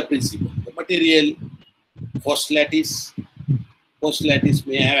 what is the principle? The material first lattice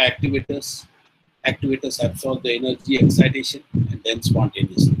may have activators. Activators absorb the energy excitation and then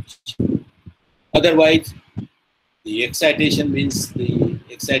spontaneous emission. Otherwise, the excitation means the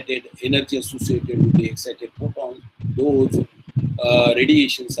excited energy associated with the excited photons. Those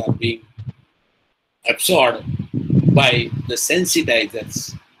radiations are being absorbed by the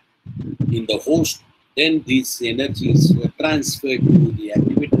sensitizers in the host. Then these energies are transferred to the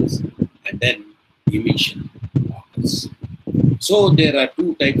activators and then emission occurs. So there are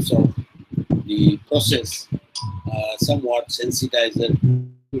two types of the process, somewhat sensitizer.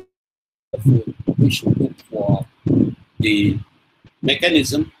 We should look for the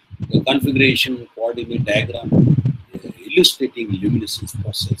mechanism, the configuration, coordinate diagram, illustrating luminescence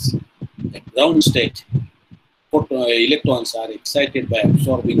process. At ground state, electrons are excited by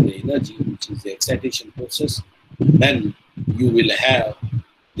absorbing the energy, which is the excitation process. Then you will have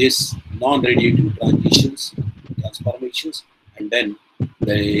this non-radiative transitions, transformations, and then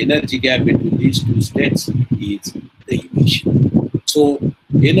the energy gap between these two states is the emission. So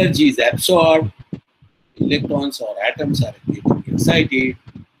energy is absorbed, electrons or atoms are getting excited,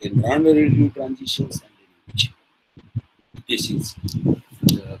 then non-radiative transitions and then emission. This is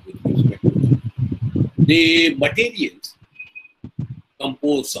with respect to the materials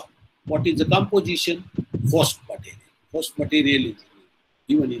composed of. What is the composition? First material. First material is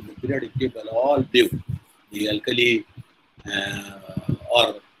given in the periodic table, all div, the alkali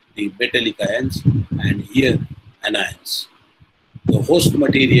or the metallic ions, and here anions. The host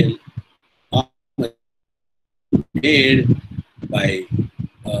material are made by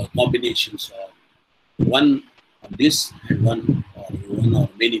combinations of one of this and one or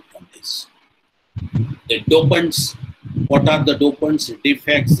many from this. The dopants, what are the dopants,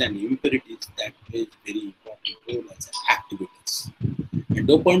 defects and impurities that plays very important role as activators. And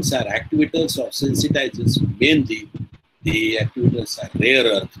dopants are activators or sensitizers. Mainly the activators are rare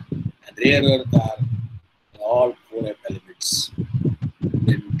earth, and rare earth are all 4F elements.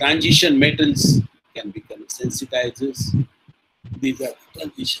 Then transition metals can become sensitizers. These are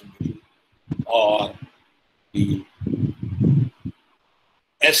transition metals, or the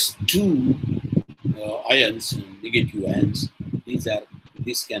S2 ions, negative ions.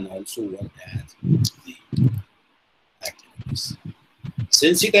 This can also work as the activators.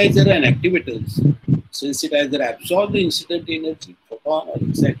 Sensitizer and activators. Sensitizer absorb the incident energy, photon or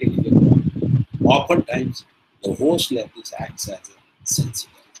excited electron. Oftentimes, the host lattice acts as a sensitizer.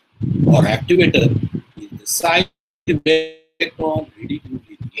 Or activator is the site where electron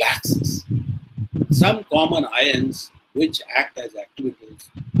relatively relaxes. Some common ions which act as activators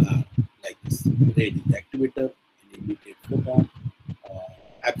are like this. Red is activator, an emitted photon,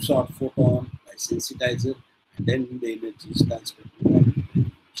 absorbed photon by sensitizer, and then the energy is transferred to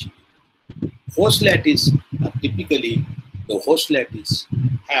the host lattice are typically, the host lattice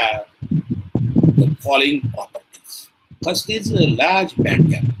have the following properties. First is a large band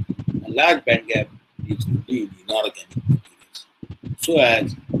gap. A large band gap is only in inorganic materials, so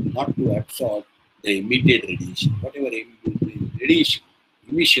as not to absorb the emitted radiation. Whatever radiation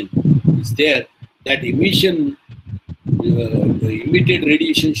emission is there, that emission, the emitted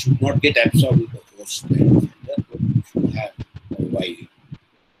radiation should not get absorbed with the force band. Therefore, you should have a wire.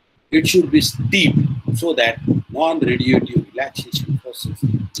 It should be steep so that non-radiative relaxation process,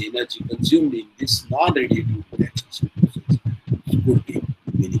 the energy consumed in this non-radiative relaxation process could be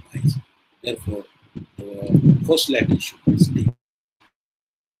minimized. Therefore, the first lattice should be steep.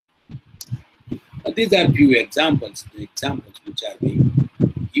 These are few examples, the examples which are being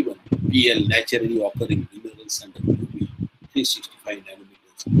given. PL, naturally occurring minerals under UV 365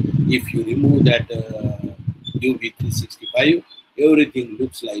 nanometers. If you remove that UV 365, everything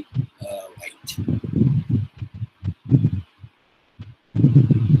looks like white.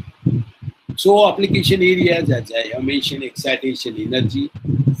 So application areas, as I mentioned, excitation, energy,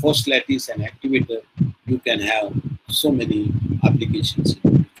 first lattice and activator, you can have so many applications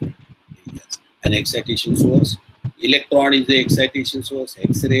in different areas. An excitation source, electron is the excitation source,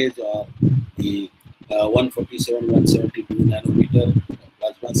 X-rays or the 147, 172 nanometer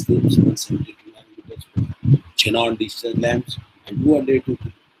plasma streams, 172 nanometers for xenon discharge lamps, and 200 to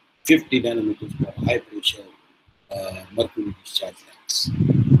 50 nanometers for high pressure mercury discharge lamps.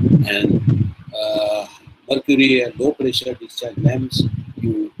 And mercury and low pressure discharge lamps,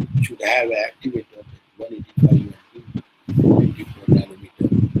 you should have an activator at 185 and 224 nanometer.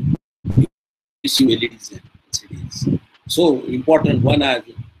 LEDs and LCDs. So important one are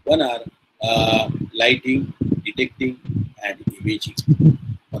lighting, detecting, and imaging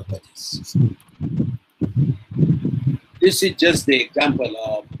purposes. This is just the example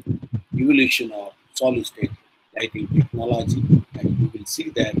of evolution of solid state lighting technology, and you will see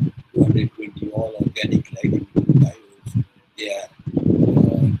that 220 all organic lighting diodes, they are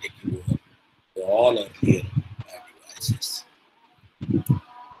taking over. They all are here devices.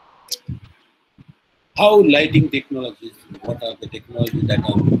 How lighting technologies, what are the technologies that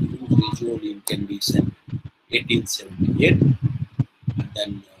are used visually in condition 1878, and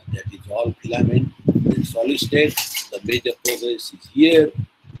then that is all filament, the solid state, the major progress is here,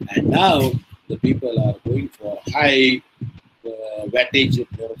 and now the people are going for high wattage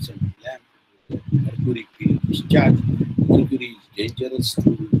fluorescent lamp, mercury free discharge. Mercury is dangerous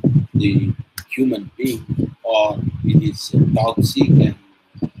to the human being, or it is toxic and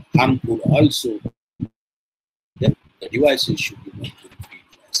harmful also. Then the devices should be mercury free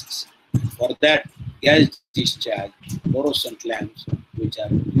devices. For that, gas discharge fluorescent lamps, which are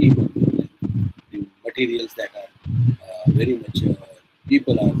the materials that are very much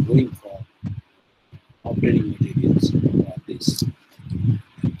people are going for operating materials for this.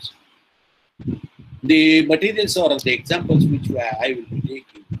 The materials or the examples which I will be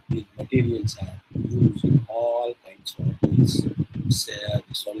taking, these materials are used in all kinds of these, the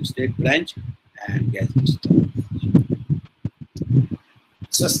solid state branch and gas discharge.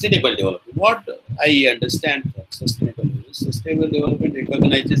 Sustainable development. What I understand from sustainable development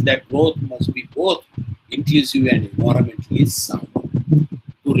recognizes that growth must be both inclusive and environmentally sound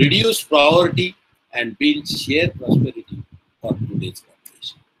to reduce poverty and build shared prosperity for today's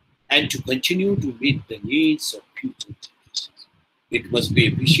population, and to continue to meet the needs of future generations. It must be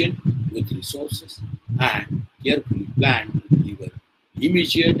efficient with resources and carefully planned to deliver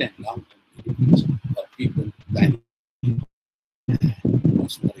immediate and long-term benefits for people, planet, and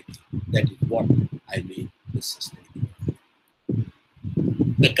prosperity. That is what I mean with sustainable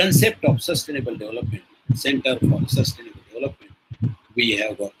development. The concept of sustainable development, Center for Sustainable Development, we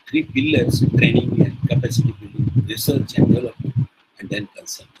have got three pillars: training and capacity building, research and development, and then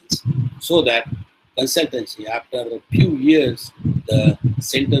consultancy. So that consultancy, after a few years, the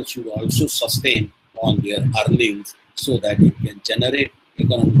center should also sustain on their earnings so that it can generate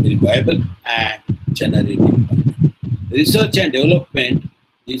economically viable and generate employment. Research and development,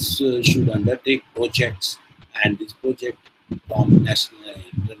 this should undertake projects, and this project from national and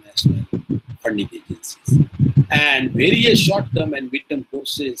international funding agencies. And various short-term and mid-term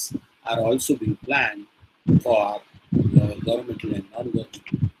courses are also being planned for governmental and non-governmental,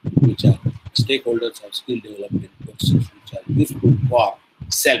 which are stakeholders of skill development courses, which are useful for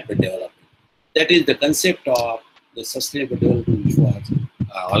self-development. That is the concept of the sustainable development, which was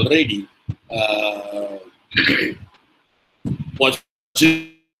already was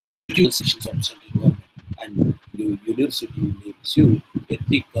decisions of central government, and the university may receive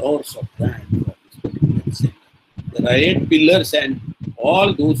 80 crores of grant for this particular center. There are 8 pillars, and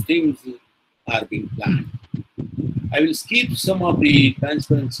all those things are being planned. I will skip some of the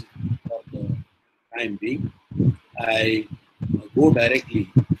transparency for the time being. I go directly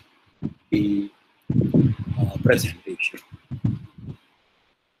to the presentation.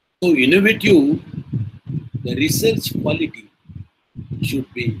 So innovative, the research quality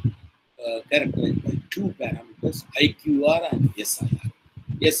should be characterized by two parameters, IQR and SIR.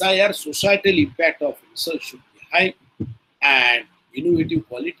 SIR, societal impact of research should be high, and innovative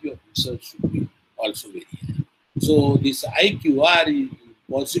quality of research should be also very high. So this IQR is in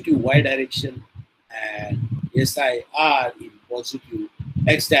positive Y direction and SIR in positive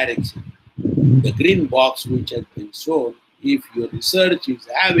X direction. The green box which has been shown, if your research is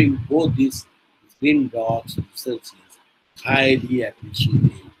having both these green box, research is highly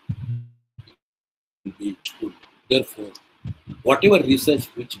appreciated. Be good. Therefore, whatever research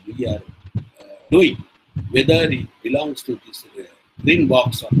which we are doing, whether it belongs to this green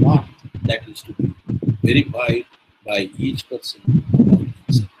box or not, that is to be verified by each person about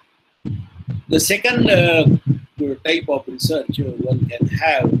himself. The second type of research one can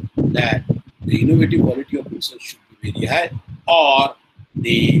have, that the innovative quality of research should be very high, or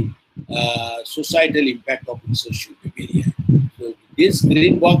the societal impact of research should be very high. So this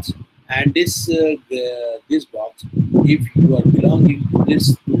green box and this box, if you are belonging to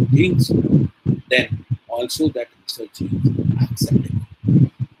these two things, then also that research is acceptable.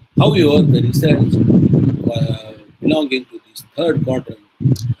 However, the research belonging to this third quadrant,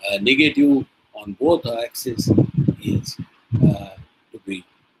 negative on both axes, is to be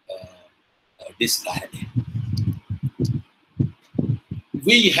discarded.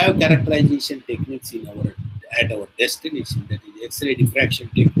 We have characterization techniques at our destination, that is X-ray diffraction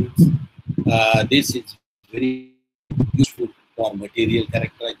techniques. This is very useful for material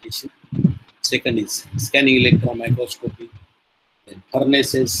characterization. Second is scanning electron microscopy, then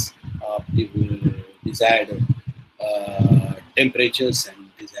furnaces of the desired temperatures and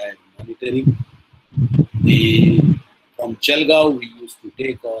desired monitoring. From Chelgaon, we used to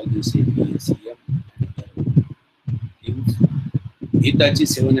take all this APSEM and other things. Netaji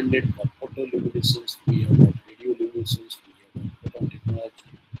 700 for photoluminescence, we have got radioluminescence, we have got photon technology.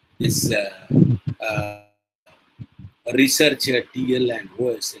 This research TL and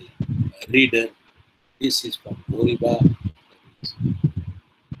OSL reader, this is from Boriba.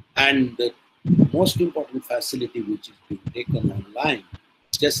 And the most important facility which is being taken online,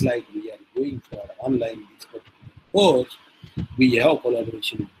 just like we are going for online this particular course, we have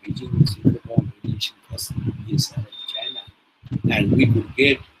collaboration with Beijing Synchrotron Radiation Facility, China, and we could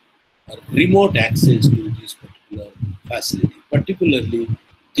get a remote access to this particular facility, particularly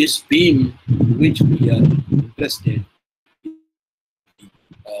this beam which we are interested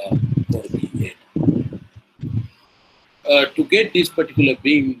for the to get this particular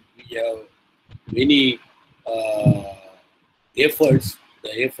beam, we have many efforts.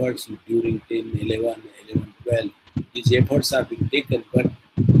 The efforts during 10, 11, 12, these efforts are being taken, but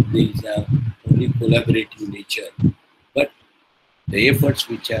these are only collaborative nature. But the efforts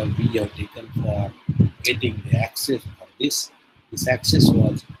which we have taken for getting the access for this access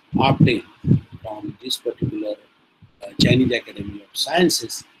was obtained from this particular Chinese Academy of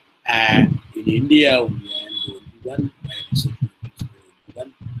Sciences, and in India we are the only one,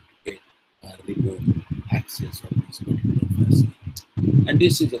 to get remote access of this particular facility. And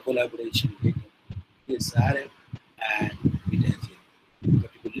this is a collaboration with SRF, and it has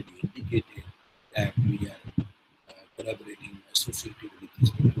particularly indicated that we are collaborating, associated with this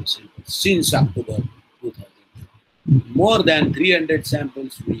particular sample since October 2000. More than 300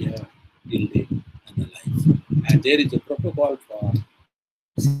 samples we have till date analyzed, and there is a protocol for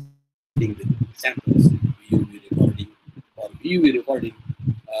the samples, VUV recording, or VUV recording,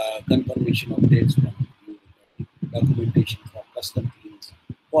 confirmation of dates from VUV recording, documentation for custom fields.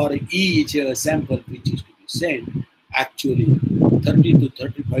 For each sample which is to be sent, actually 30 to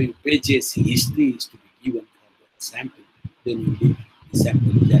 35 pages history is to be given for the sample. Then only the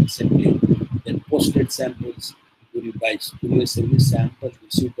sample is accepted. Then posted samples by courier service, samples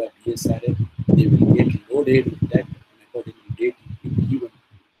received by DSRF, they will get loaded with that, and accordingly date will be given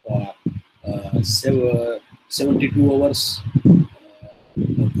for 72 hours,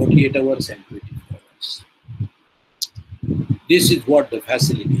 48 hours, and 24 hours. This is what the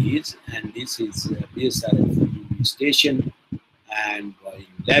facility is, and this is BSRF station. And by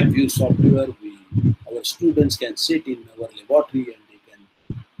LabVIEW software, our students can sit in our laboratory and they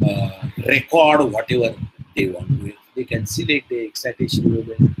can record whatever they want to. They can select the excitation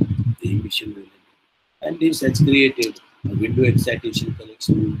level, the emission level, and this has created a window excitation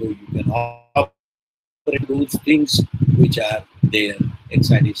collection window. You can operate those things which are there,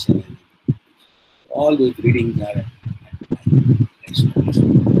 excitation, and all those readings are.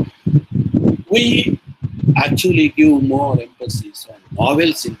 We actually give more emphasis on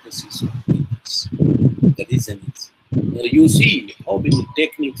novel synthesis of methods. The reason is, you see how many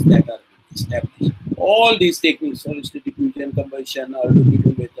techniques that are established. All these techniques, solid state diffusion, combustion,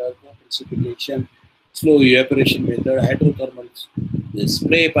 albedo method, precipitation, slow evaporation method, hydrothermal, the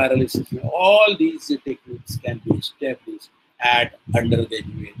spray pyrolysis, all these techniques can be established at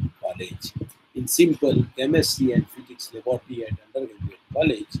undergraduate college. In simple chemistry and physics laboratory at undergraduate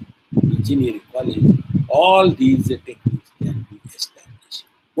college, engineering college, all these techniques can be established.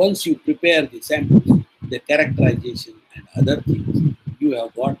 Once you prepare the samples, the characterization and other things, you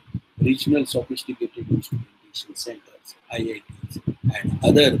have got regional sophisticated instrumentation centers, IITs, and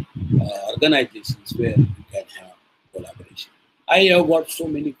other organizations where you can have collaboration. I have got so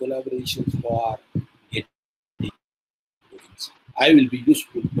many collaborations for getting things. I will be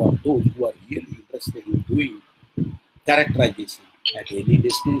useful for those who are really interested in doing characterization at any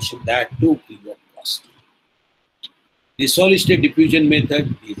destination, that too free of cost. The solid state diffusion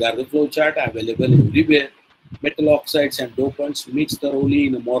method, these are the flowchart available everywhere. Metal oxides and dopants mixed thoroughly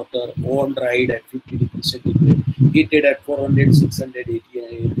in a mortar, on dried at 50 degrees centigrade, heated at 400, 600,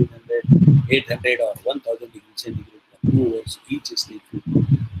 1800, 800 or 1000 degrees centigrade for 2 hours. Each stage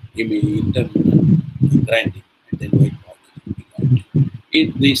internal grinding and then white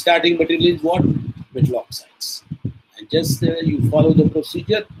powder. The starting material is what? Metal oxides. And just you follow the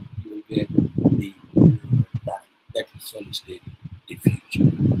procedure, you will get the product, that is solid state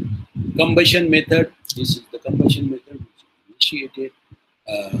diffusion. Combustion method, this is the combustion method which is initiated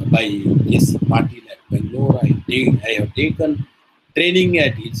by S. Patil at Bangalore. I have taken training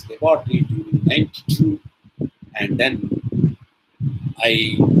at his laboratory during 92, and then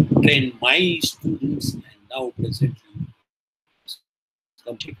I trained my students, and now presently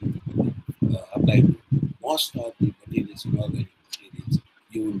applied to most of the materials in organic materials.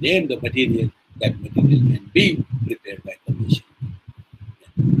 You name the material, that material can be prepared by combustion.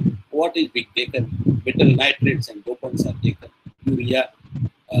 What is being taken? Metal nitrates and dopants are taken. Urea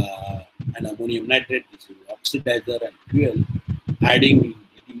and ammonium nitrate, this is oxidizer and fuel. Adding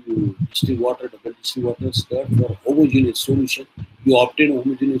distilled water, double distilled water, stirred for homogeneous solution. You obtain a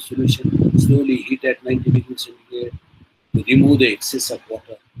homogeneous solution, slowly heat at 90 degrees centigrade to remove the excess of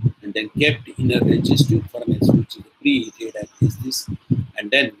water, and then kept in a resistive furnace, which is preheated at this,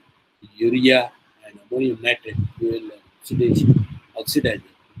 and then urea and ammonium nitrate fuel and oxidizer.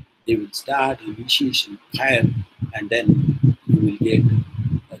 They will start initiation fire, and then you will get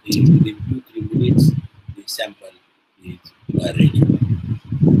within 2-3 minutes the sample is ready.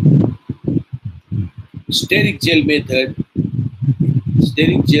 Steric gel method.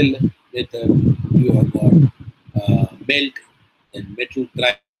 Steric gel method, you have got melt and metal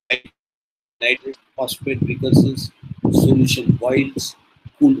nitrate, phosphate precursors, solution boils,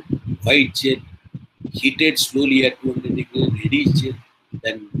 cool white gel, heated slowly at 200 degrees, ready gel,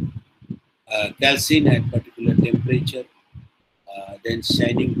 then calcine at particular temperature, then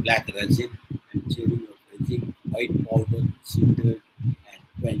shining black resin and shading of resin, white powder, sintered and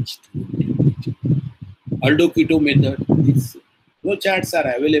quenched to temperature. Aldo-keto method, these flowcharts are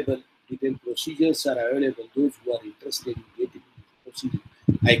available, detailed procedures are available. Those who are interested in getting procedure,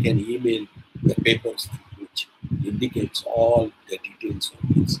 I can email the papers which indicates all the details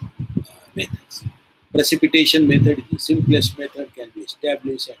of these methods. Precipitation method is the simplest method, can be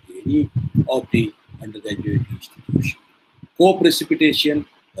established at any of the undergraduate institution. Co-precipitation,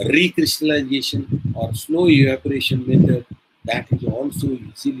 recrystallization or slow evaporation method, that is also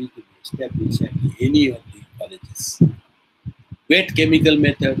easily to be established at any of the colleges. Wet chemical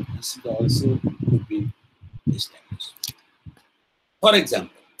method, this is also could be established. For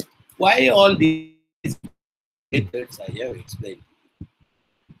example, why all these methods I have explained,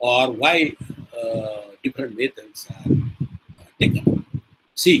 or why different methods are taken.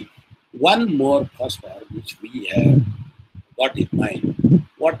 See, one more phosphor which we have got in mind.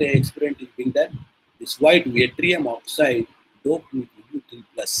 What experiment is being done? This white yttrium oxide doped with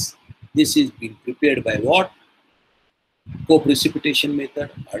U3+. This is being prepared by what? Co-precipitation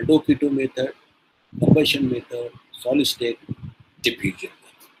method, Aldo-keto method, combustion method, solid state diffusion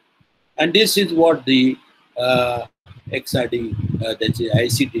method. And this is what the XRD, that's the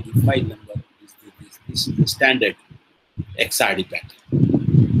ICD file number, this is the standard XRD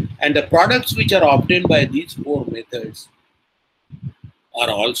pattern. And the products which are obtained by these 4 methods are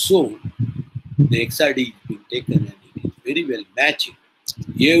also, the XRD is being taken and it is very well matching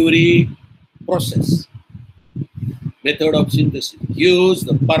every process. Method of synthesis gives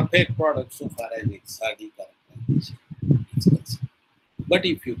the perfect product so far as XRD characterization is concerned. But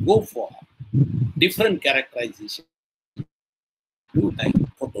if you go for different characterization, do like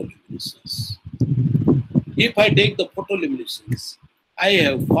photoluminescence. If I take the photoluminescence, I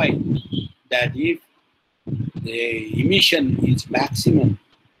have find that if the emission is maximum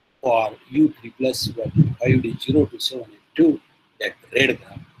for U3 plus 5D 0 to 7 and 2, that red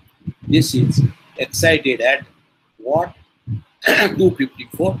graph, this is excited at what?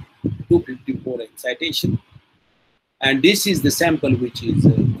 254 excitation, and this is the sample which is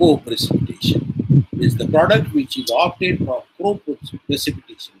co-precipitation. Is the product which is obtained from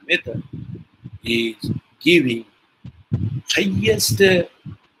co-precipitation method is giving highest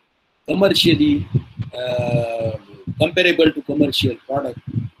commercially comparable to commercial product,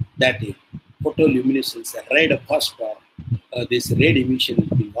 that is photoluminescence, red phosphor. This red emission is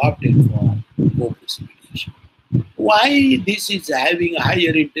being obtained for co-precipitation. Why this is having a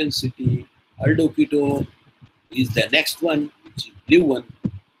higher intensity? Aldoketo is the next one, which is blue one.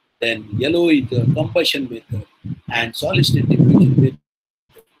 Then yellow is the combustion method, and solid state diffusion method.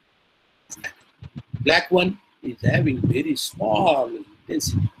 Black one is having very small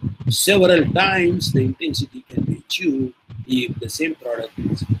intensity. Several times the intensity can be achieved if the same product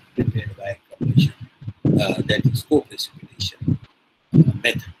is prepared by combustion, that is co-precipitation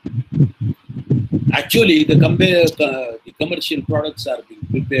method. Actually, the commercial products are being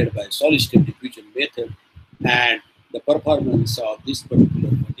prepared by solid state diffusion method, and the performance of this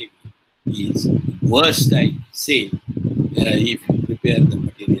particular material is worst, I say, if you prepare the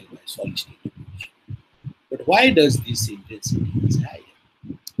material by solid state diffusion. But why does this intensity is higher?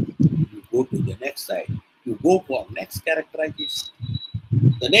 You go to the next slide. You go for next characterization.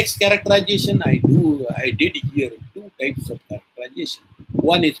 The next characterization I did here two types of characterization.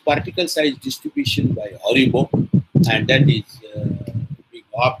 One is particle size distribution by Haribo, and that is being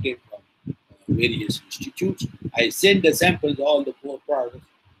obtained from various institutes. I sent the samples, all the 4 products.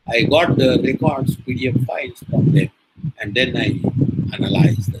 I got the records, PDF files from them, and then I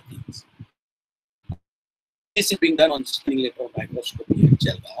analyzed the things. This is being done on scanning electron microscopy at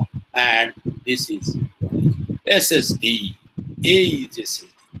Jalgaon, and this is SSD. A is SSD.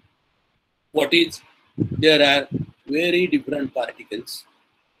 What is? There are very different particles,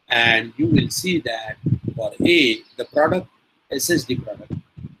 and you will see that for A, the product, SSD product,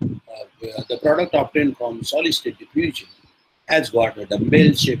 the product obtained from solid state diffusion has got a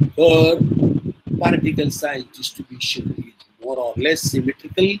dumbbell-shaped curve. Particle size distribution is more or less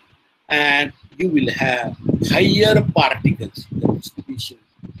symmetrical, and you will have higher particles. The distribution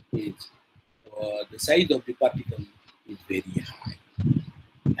is, the size of the particle is very high.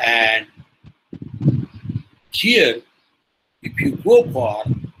 And here, if you go for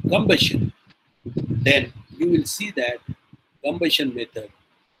combustion, then you will see that combustion method,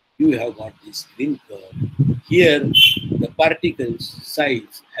 you have got this green curve. Here, the particle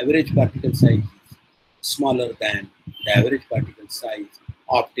size, average particle size is smaller than the average particle size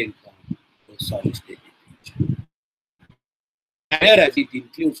obtained from the solid state diffusion. Whereas it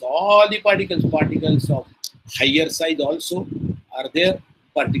includes all the particles of higher size also are there,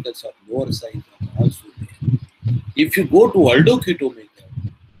 particles of lower size are also there. If you go to Aldo-Keto method,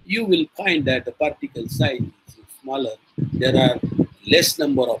 you will find that the particle size is smaller. There are less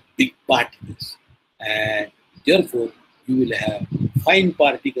number of big particles, and therefore you will have fine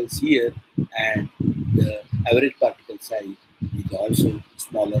particles here, and the average particle size is also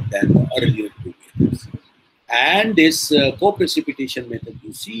smaller than the earlier 2 methods. And this co-precipitation method,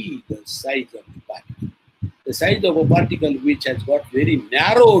 you see the size of the particle. The size of a particle which has got very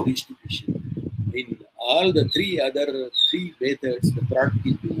narrow distribution. In all the 3 other 3 methods, the product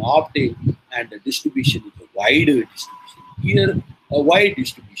is being obtained and the distribution is a wider distribution. Here, a wide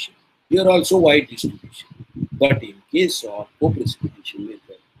distribution. Here also wide distribution. But in case of co-precipitation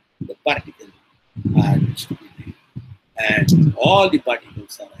method, the particles are distributed, and all the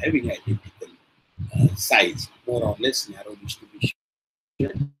particles are having identical size, more or less narrow distribution,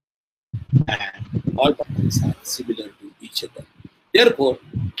 and all particles are similar to each other. Therefore,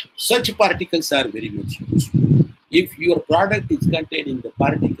 such particles are very much useful. If your product is containing the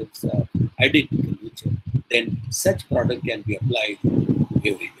particles of identical nature, then such product can be applied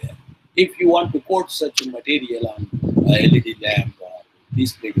everywhere. If you want to coat such a material on a LED lamp or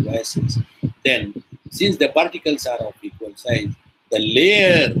display devices, then since the particles are of equal size, the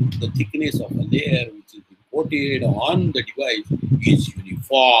layer, the thickness of a layer which is coated on the device is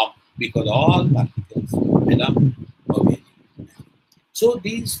uniform, because all particles belong together. So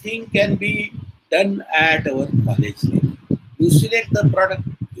these things can be done at our college level. You select the product,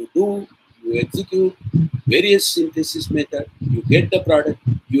 you execute various synthesis method, you get the product,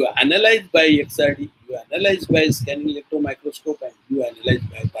 you analyze by XRD, you analyze by scanning electron microscope, and you analyze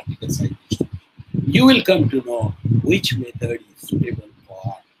by particle size distribution. You will come to know which method is suitable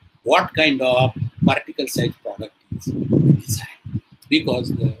for what kind of particle size product is desired, because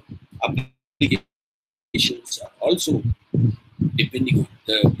the applications are also depending on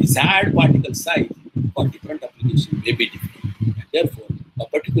the desired particle size for different applications may be different. And therefore, a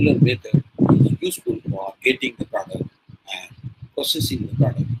particular method is useful for getting the product and processing the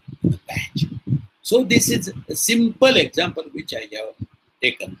product in the batch. So this is a simple example which I have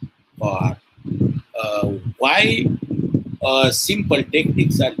taken for why simple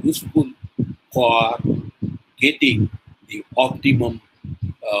techniques are useful for getting the optimum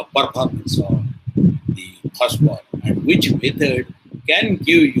performance of the phosphor, and which method can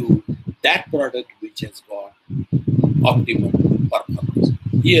give you that product which has got optimum performance.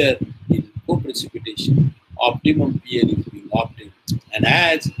 Here in co-precipitation, optimum PL is being opted, and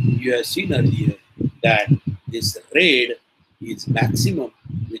as you have seen earlier that this red is maximum,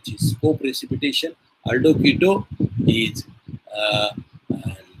 which is co-precipitation. Aldo-keto is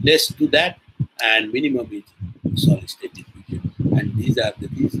less to that, and minimum is solid state diffusion. And these are the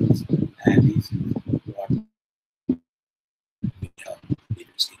reasons, and this is what we have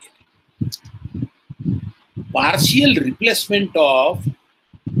investigated. Partial replacement of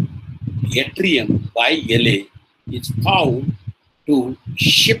yttrium by La is found to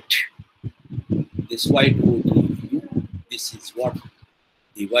shift this Y2O3U. This is what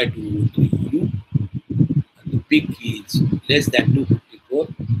the Y2O3U, and the peak is less than 254,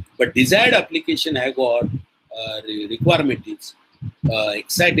 but desired application I got requirement is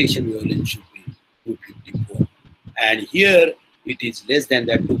excitation wavelength should be 254, and here it is less than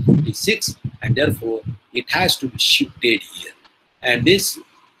that 256, and therefore it has to be shifted here. And this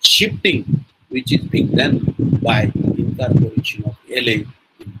shifting, which is being done by incorporation of La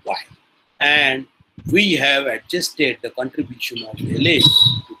in Y, and we have adjusted the contribution of La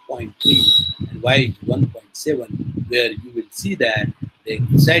to 0.3 and Y is 1.7, where you will see that the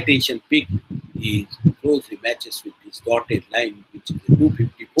excitation peak is closely matches with this dotted line, which is the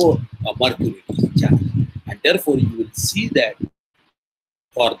 254 of mercury charge. And therefore, you will see that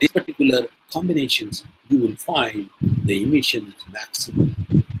for this particular combinations, you will find the emission is maximum.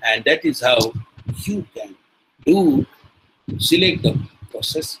 And that is how you can select the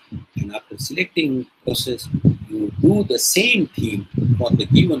process, and after selecting process, you do the same thing for the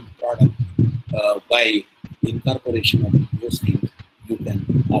given product by incorporation of those things. You can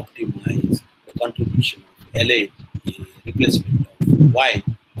optimize the contribution of La, the replacement of Y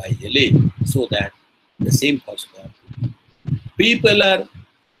by La, so that the same cost. People are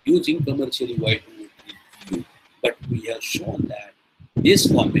using commercially Y2O3U, but we have shown that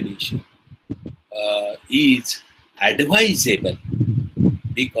this combination is advisable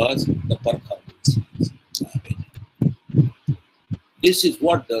because the performance is better. This is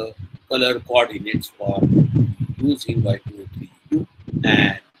what the color coordinates for using Y2O3U,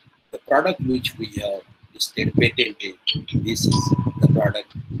 and the product which we have listed patented, this is the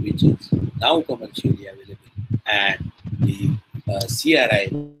product which is now commercially available, and the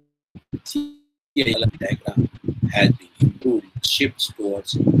CRI diagram has been improved, shifts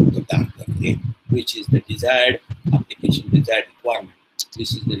towards the darker gray, which is the desired application, desired requirement.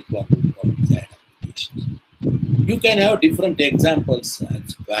 This is the requirement for desired applications. You can have different examples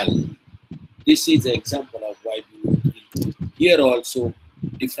as well. This is an example of Y2O3. Here also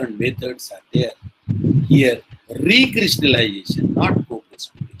different methods are there. Here recrystallization, not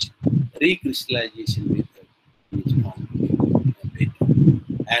co-precipitation. Recrystallization method is found better.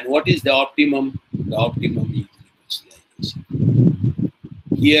 And what is the optimum? The optimum is recrystallization.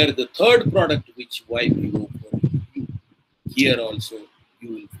 Here the third product which YPO4U, here also you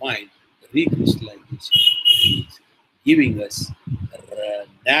will find the recrystallization is giving us a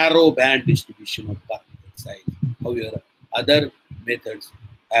narrow band distribution of particle size. However, other methods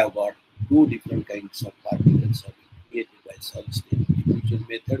have got two different kinds of particles created by solid state diffusion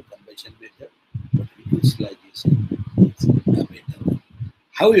method, combustion method, but recrystallization is a better one.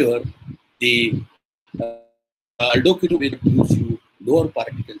 However, the aldo-keto method gives you lower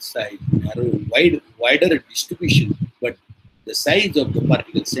particle size, narrow, wider distribution, but the size of the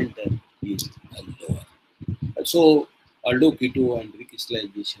particle center is lower. So, aldo-keto and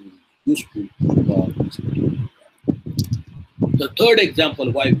recrystallization is useful for this particular product. The third example,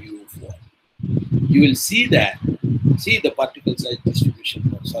 YPO4, you will see that, see the particle size distribution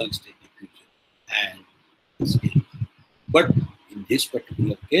for solid state diffusion and scale. But in this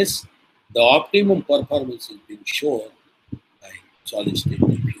particular case, the optimum performance is being shown by solid state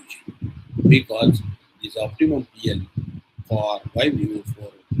diffusion, because this optimum PL for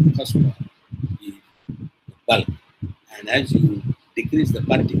YPO4 first one is bulk, and as you decrease the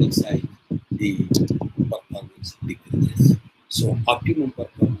particle size, the performance decreases. So optimum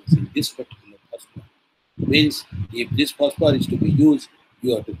performance in this particular first Means if this phosphor is to be used,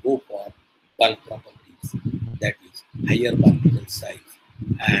 you have to go for bulk properties, that is higher particle size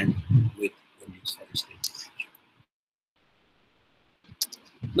and with units for state.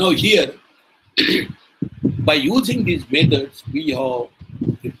 Now here, by using these methods, we have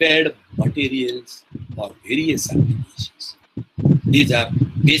prepared materials for various applications. These are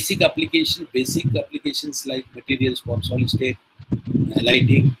basic applications like materials for solid state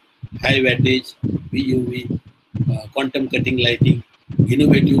lighting, high wattage, VUV, quantum cutting lighting,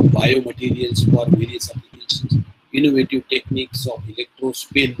 innovative biomaterials for various applications, innovative techniques of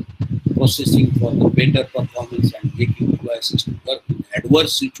electrospin processing for the better performance and making devices to work in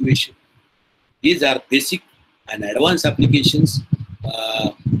adverse situations. These are basic and advanced applications.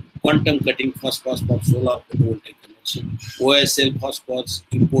 Quantum cutting phosphors for solar photovoltaic conversion, OSL phosphors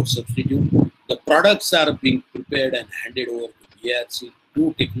import substitute. The products are being prepared and handed over to BRC.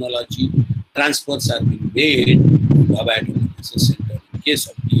 Two technology transfers are being made to Baba Atomic Research Center in case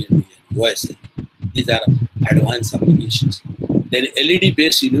of DLD and OSL. These are advanced applications. Then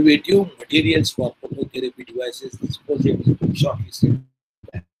LED-based innovative materials for phototherapy devices. This project is being shortlisted.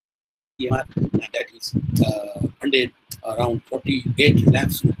 And that is funded around 48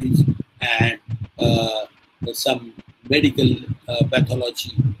 lakhs rupees, and some medical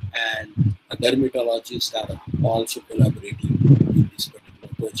pathology and dermatologists are also collaborating in this particular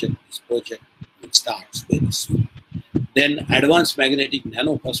project. This project will start very soon. Then advanced magnetic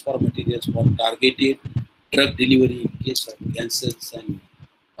nanophosphor materials for targeted drug delivery in case of cancers and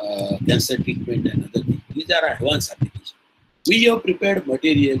cancer treatment and other things. These are advanced applications. We have prepared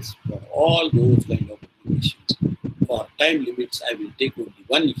materials for all those kind of applications. For time limits, I will take only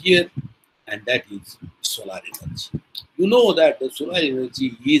one here, and that is solar energy. You know that the solar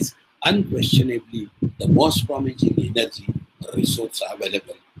energy is unquestionably the most promising energy resource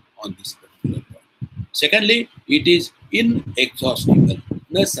available on this particular point. Secondly, it is inexhaustible.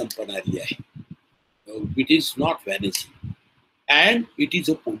 Na sampanariya hai. It is not vanishing, and it is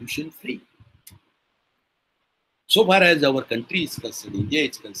a pollution free. So far as our country is concerned, India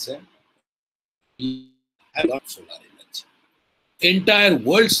is concerned, we have got solar energy. Entire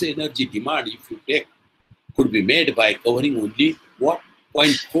world's energy demand, if you take, could be made by covering only what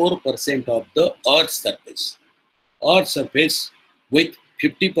 0.4% of the Earth's surface. Earth's surface with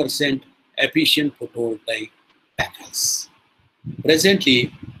 50% efficient photovoltaic panels.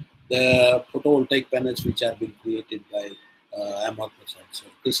 Presently, the photovoltaic panels which are being created by amorphous, so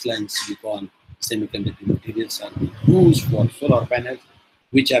crystalline silicon semiconductor materials are used for solar panels,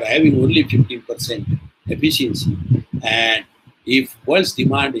 which are having only 15% efficiency. And if world's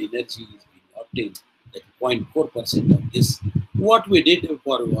demand energy is being obtained at 0.4% of this, what we did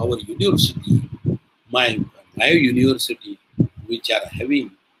for our university, my university, which are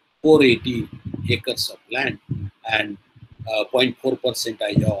having 480 acres of land, and 0.4%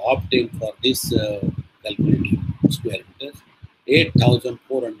 I have obtained for this calculating square meters,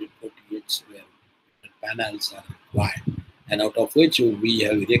 8,448 square meter panels are required, and out of which we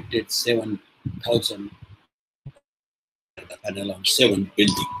have erected 7,000 panel on 7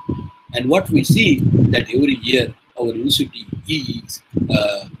 buildings. And what we see that every year our university is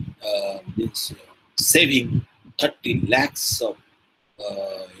saving 30 lakhs of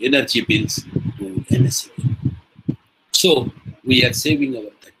energy bills to NSCB. So we are saving our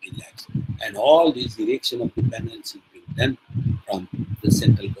 30 lakhs, and all this erection of the panels is being done from the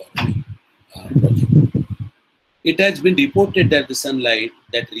central government project. It has been reported that the sunlight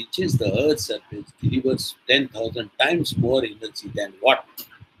that reaches the Earth's surface delivers 10,000 times more energy than what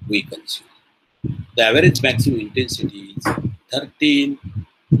we consume. The average maximum intensity is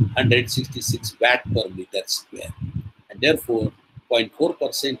 1,366 watt per meter square, and therefore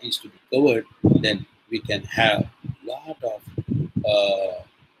 0.4% is to be covered. Then we can have a lot of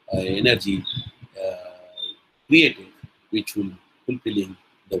energy created, which will fulfilling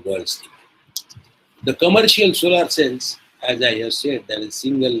the world's demand. The commercial solar cells, as I have said, there is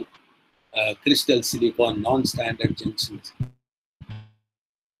single crystal silicon non-standard junctions.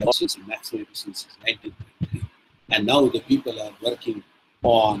 Maximum efficiency is 19.3. And now the people are working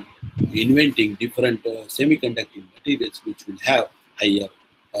on inventing different semiconducting materials which will have higher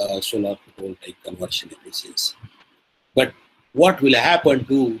solar photovoltaic conversion efficiency. But what will happen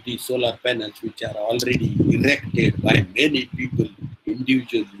to the solar panels which are already erected by many people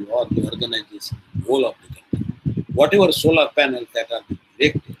individually or the organization, whole of the country? Whatever solar panels that are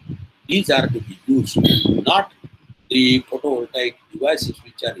erected, these are to be used, not the photovoltaic devices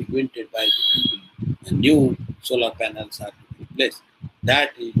which are invented by the people. The new solar panels are to be placed.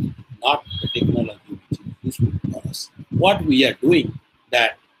 That is not the technology which is useful for us. What we are doing,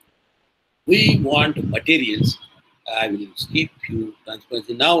 that we want materials. I will skip few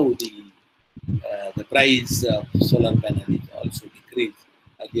transparency. Now the price of solar panel is also decreased.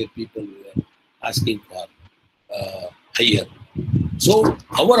 Earlier people were asking for higher. So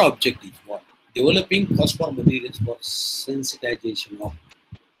our object is what? Developing phosphor materials for sensitization of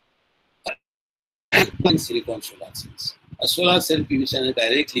silicon solar cells. A solar cell PV channel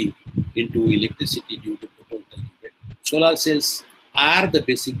directly into electricity due to photovoltaic effect. Solar cells are the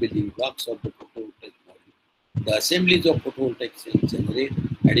basic building blocks of the photovoltaic module. The assemblies of photovoltaic cells generate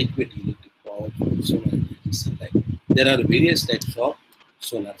adequate electric power from solar energy sunlight. There are various types of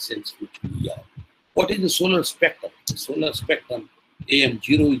solar cells which we have. What is the solar spectrum? The solar spectrum,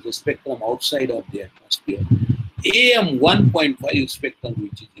 AM0 is the spectrum outside of the atmosphere. AM 1.5 spectrum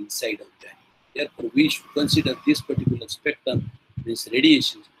which is inside of that. Therefore, we should consider this particular spectrum, this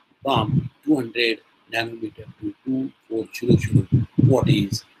radiation from 200 nanometer to 2400. What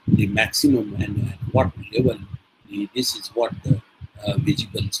is the maximum and at what level? This is what the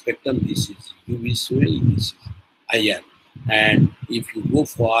visible spectrum. This is UV solar, this is IR. And if you go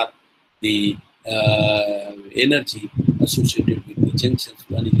for the energy associated with the junctions,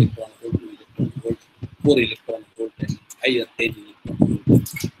 1 electron volt, 2 electron volt, 4 electron volt, and higher 10 electron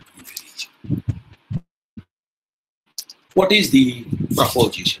volt. What is the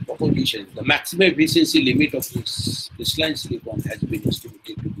proposition? Proposition: the maximum efficiency limit of this crystalline silicon has been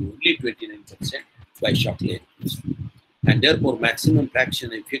estimated to be only 29% by Shockley, and therefore maximum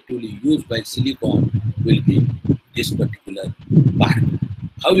fraction effectively used by silicon will be this particular part.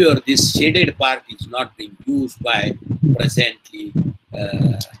 However, this shaded part is not being used by presently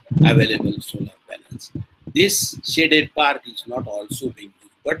available solar panels. This shaded part is not also being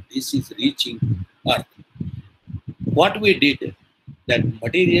used, but this is reaching Earth. What we did, that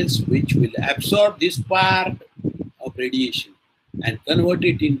materials which will absorb this part of radiation and convert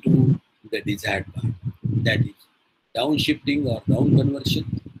it into the desired part, that is downshifting or down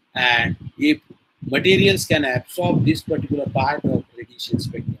conversion. And if materials can absorb this particular part of radiation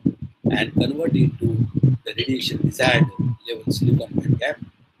spectrum and convert it to the radiation desired level silicon band gap,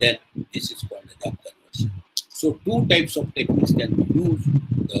 then this is called a down conversion. So two types of techniques can be used.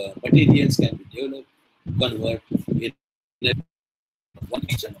 The materials can be developed, convert in one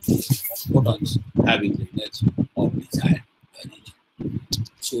region of photons having the energy of desired region.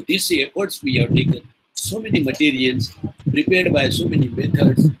 So these efforts we have taken, so many materials prepared by so many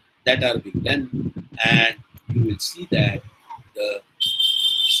methods that are being done, and you will see that the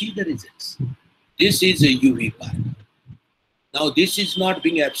results. This is a UV part. Now this is not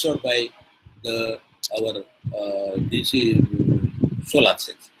being absorbed by this is solar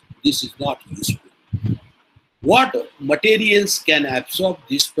cells. This is not useful. What materials can absorb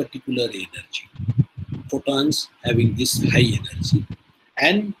this particular energy? Photons having this high energy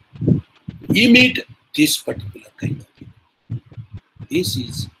and emit this particular kind of energy. This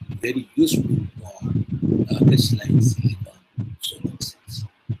is very useful for crystalline silicon solar cells.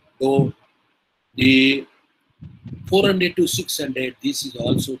 So the 400 to 600, this is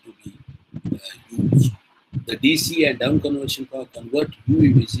also to be used. The DC and down conversion power convert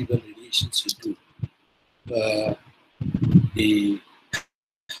UV visible radiations into the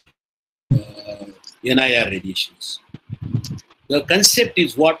NIR radiations. The concept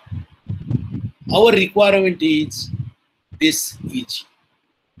is what? Our requirement is this EG.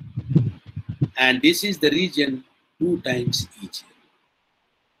 And this is the region 2 times EG.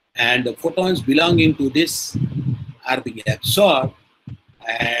 And the photons belonging to this are being absorbed,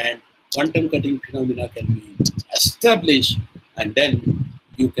 and quantum cutting phenomena can be established, and then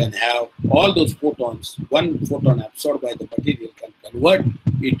you can have all those photons. One photon absorbed by the material can convert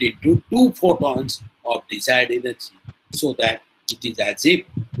it into 2 photons of desired energy, so that it is as if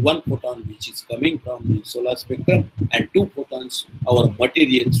 1 photon which is coming from the solar spectrum and 2 photons, our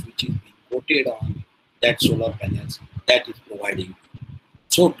materials which is being coated on that solar panels, that is providing.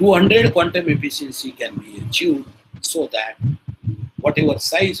 So 200 quantum efficiency can be achieved, so that whatever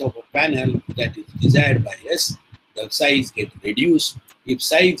size of a panel that is desired by us, the size gets reduced. If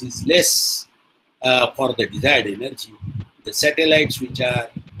size is less for the desired energy, the satellites which are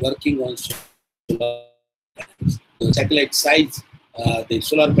working on solar panels, the satellite size, the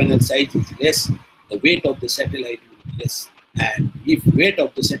solar panel size is less, the weight of the satellite will be less. And if weight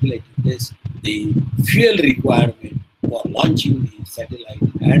of the satellite is less, the fuel requirement for launching the satellite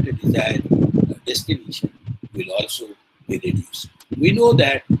at a desired destination will also be reduced. We know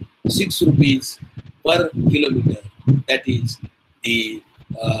that 6 rupees per kilometer, that is the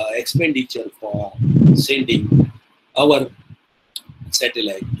expenditure for sending our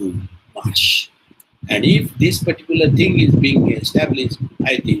satellite to Mars. And if this particular thing is being established,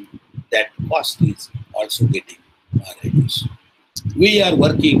 I think that cost is also getting reduced. We are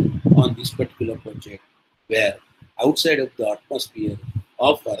working on this particular project where outside of the atmosphere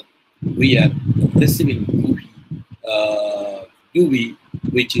of Earth, we are receiving UV,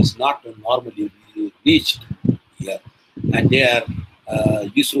 which is not normally reached here. And they are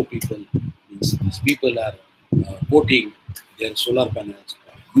ISRO people, these people are coating their solar panels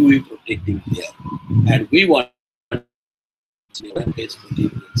UV protecting layer. And we want based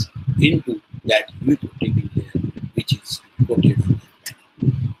materials into that UV protecting layer, which is coated on the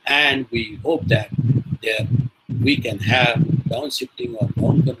panel. And we hope that there we can have downshifting or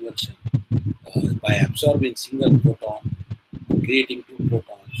down conversion by absorbing single photon, creating two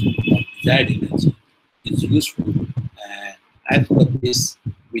photons of desired energy is useful. And as for this,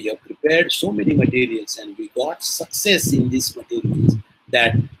 we have prepared so many materials and we got success in these materials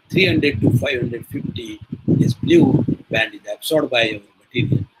that 300 to 550 is blue band is absorbed by our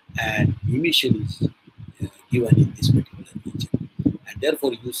material and emission is given in this particular region. And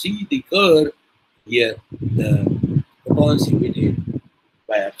therefore, you see the curve here, the photons emitted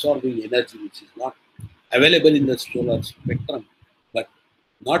by absorbing energy which is not available in the solar spectrum, but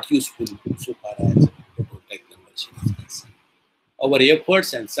not useful so far as photovoltaic conversion is concerned. Our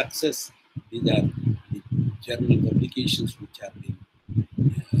efforts and success, these are the journal publications which have been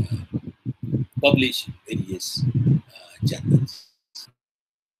published in various journals.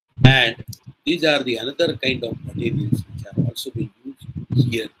 And these are the another kind of materials which are also being used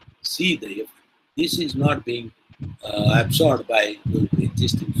here. See the effect. This is not being absorbed by the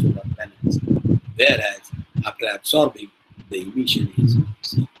existing solar panels, whereas after absorbing, the emission is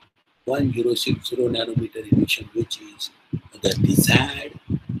 1060 nanometer emission, which is the desired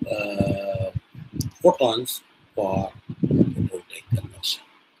photons for photovoltaic conversion.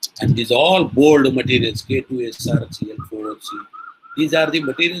 And these all bold materials, K2SR, Cl4C. These are the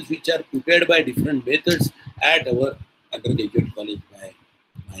materials which are prepared by different methods at our undergraduate college by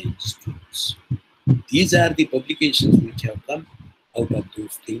my students. These are the publications which have come out of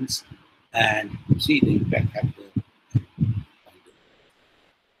those things, and see the impact factor.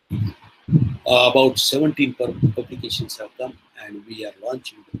 About 17 publications have come, and we are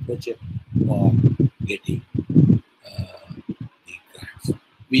launching the project for getting the grants.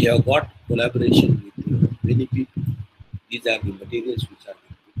 We have got collaboration with many people. These are the materials which are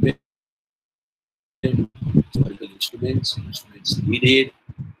being prepared. Instruments needed.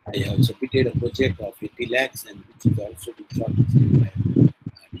 I have submitted a project of 80 lakhs and which is also been shortlisted by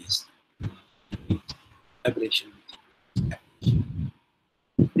this collaboration.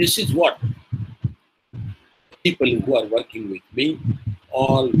 This is what people who are working with me,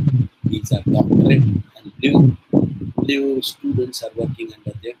 all these are doctorate and new students are working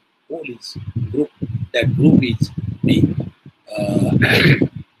under them. All is group. That group is being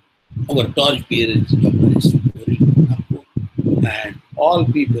our torch bearer is Dr. And all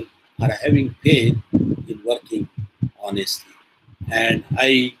people are having faith in working honestly. And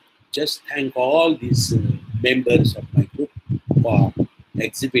I just thank all these members of my group for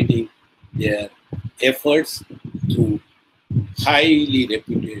exhibiting their efforts through highly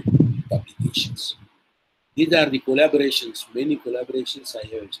reputed publications. These are the collaborations, many collaborations I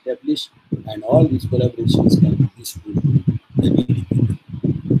have established, and all these collaborations can be useful to the needy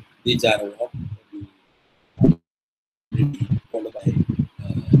people. These are what followed by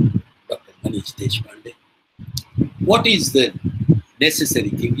Dr. Manish Deshpande. What is the necessary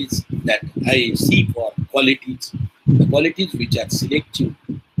thing is that I see for qualities, the qualities which are selective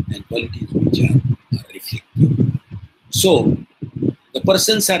and qualities which are reflective. So the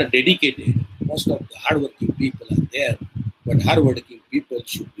persons are dedicated. Most of the hardworking people are there, but hardworking people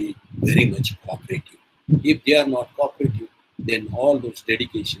should be very much cooperative. If they are not cooperative, then all those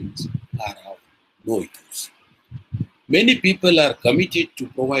dedications are of no use. Many people are committed to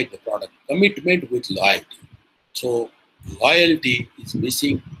provide the product, commitment with loyalty. So loyalty is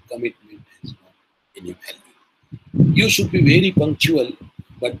missing, commitment has not any value. You should be very punctual,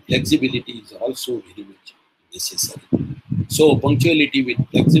 but flexibility is also very much necessary. So punctuality with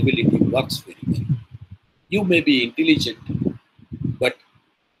flexibility works very well. You may be intelligent, but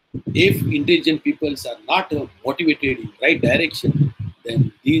if intelligent people are not motivated in right direction,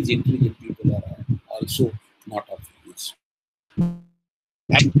 then these intelligent people are also not of use.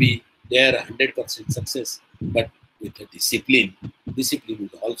 That should be there 100% success, but with a discipline. Discipline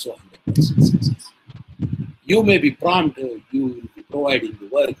is also 100% success. You may be prompt, you will be providing the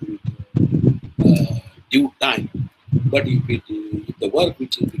work with due time, but if the work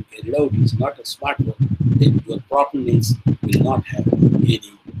which is being carried out is not a smart work, then your promptness will not have any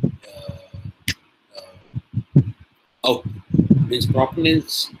output. Means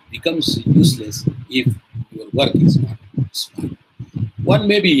promptness becomes useless if your work is not smart. One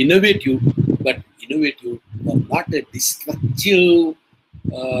may be innovative, but innovative for not a destructive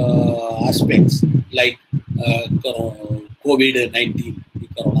aspects like COVID-19, the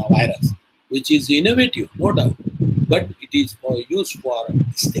coronavirus, which is innovative, no doubt, but it is for use for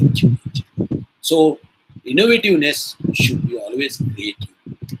destructive nature. So innovativeness should be always creative,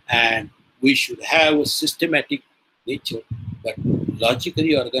 and we should have a systematic nature, but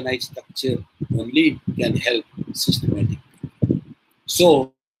logically organized structure only can help systematic.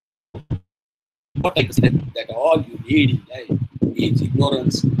 So what I consider that all you need in life is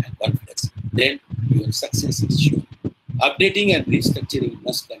ignorance and confidence. Then your success is sure. Updating and restructuring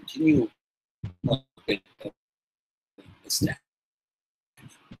must continue for better understanding.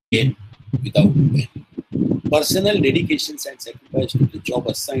 Again, without pain. Personal dedications and sacrifice to the job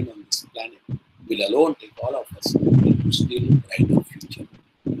assigned on this planet will alone take all of us into still brighter future.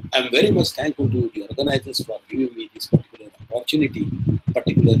 I am very much thankful to the organizers for giving me this particular opportunity,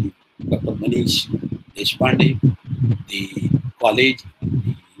 particularly Dr. Manish Deshpande, the college,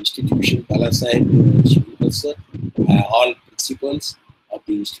 the institution, Balasaheb Shivnikar sir, all principals of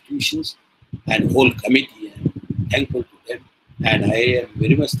the institutions and whole committee. I am thankful to them, and I am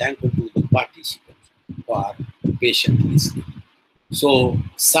very much thankful to the participants for patient listening. So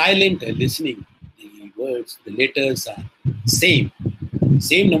silent listening, the words, the letters are same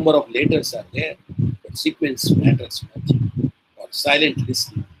number of letters are there, but sequence matters much. For silent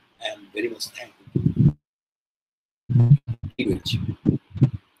listening, I am very much thankful. Language.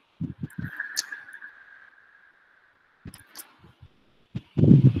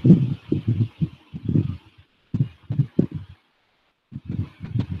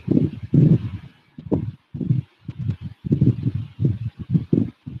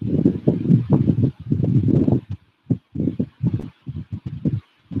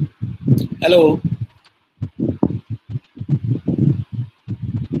 Hello.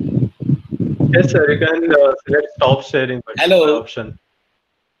 Yes, sir. You can select stop sharing Hello. option.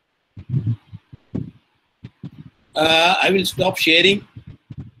 I will stop sharing.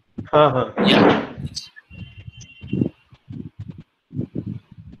 Yeah.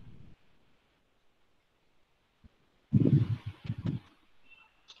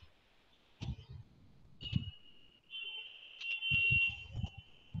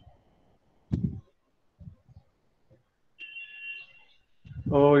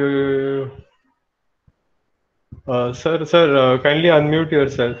 Oh, sir, kindly unmute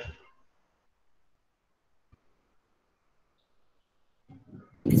yourself.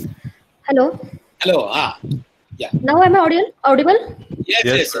 Hello. Hello. Yeah. Now am I audible?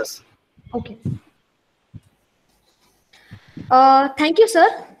 Yes. Okay. Thank you, sir.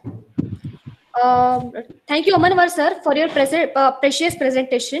 Thank you, Omanwar sir, for your precious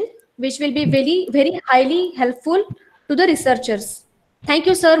presentation, which will be very, very highly helpful to the researchers. Thank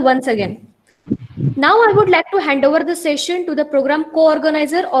you, sir, once again. Now I would like to hand over the session to the program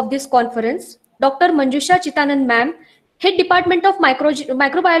co-organizer of this conference, Dr. Manjusha Chitanand ma'am, Head Department of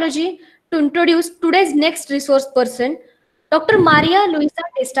Microbiology, to introduce today's next resource person, Dr. Maria Luisa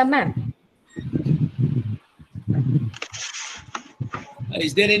Testa ma'am.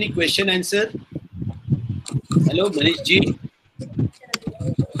 Is there any question answer? Hello, Manish ji.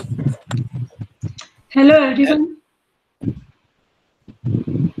 Hello, everyone.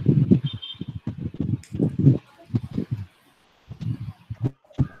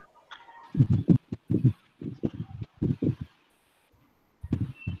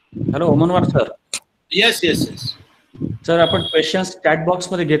 Hello ओमनवार sir. Yes. Sir आपण questions chat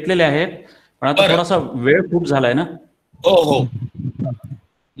box मध्ये घेतलेले आहेत, पण आता थोडासा वेळ खूप झालाय ना. हो.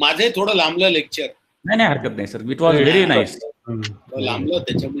 माझे थोडं लांबलं लेक्चर. नाही हरकत नाही sir. It was very nice. लांबलं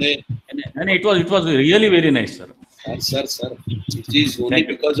त्याच्यामुळे. नाही it was really very nice sir. Sir it is only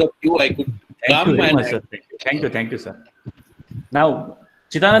because of you I could come. Thank you sir. Now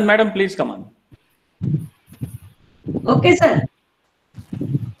Chidanand madam please come on. Okay, sir.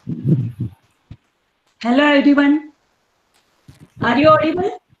 Hello, everyone. Are you audible?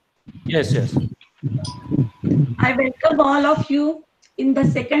 Yes. I welcome all of you in the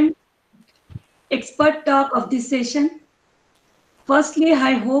second expert talk of this session. Firstly,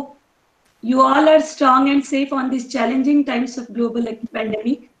 I hope you all are strong and safe on these challenging times of global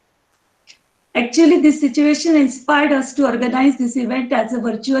pandemic. Actually, this situation inspired us to organize this event as a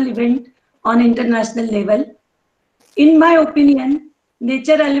virtual event on international level. In my opinion,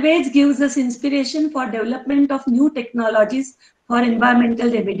 nature always gives us inspiration for development of new technologies for environmental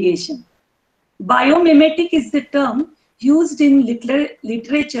remediation. Biomimetic is the term used in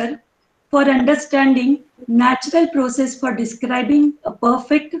literature for understanding natural process for describing a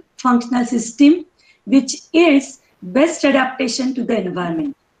perfect functional system, which is best adaptation to the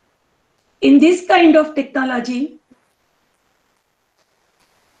environment. In this kind of technology,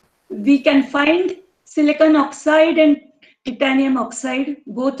 we can find silicon oxide and titanium oxide.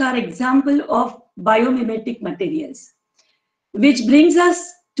 Both are example of biomimetic materials, which brings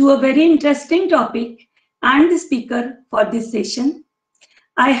us to a very interesting topic and the speaker for this session.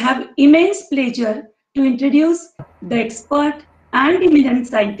 I have immense pleasure to introduce the expert and eminent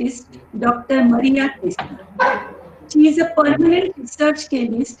scientist, Dr. Maria Testa. She is a permanent research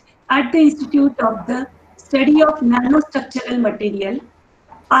chemist at the Institute of the Study of Nanostructural Material,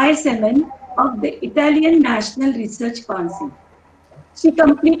 ISMN, of the Italian National Research Council. She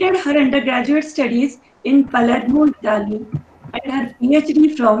completed her undergraduate studies in Palermo, Italy, and her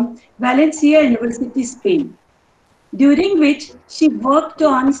PhD from Valencia University, Spain, during which she worked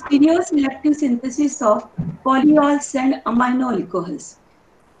on stereoselective synthesis of polyols and amino alcohols.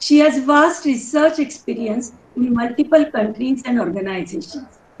 She has vast research experience in multiple countries and organizations,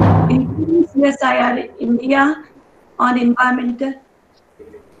 including CSIR India on environmental.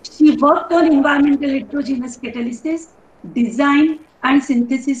 She worked on environmental heterogeneous catalysis, design and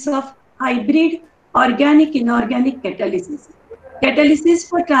synthesis of hybrid organic inorganic catalysis, catalysis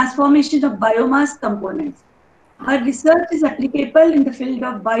for transformation of biomass components. Her research is applicable in the field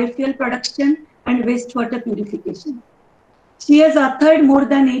of biofuel production and wastewater purification. She has authored more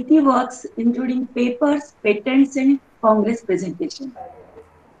than 80 works, including papers, patents, and Congress presentations.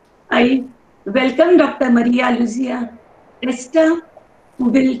 I welcome Dr. Maria Luisa Testa, who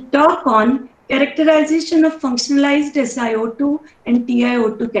will talk on characterization of functionalized SiO2 and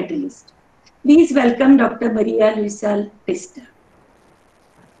TiO2 catalyst. Please welcome Dr. Maria Luisa Testa.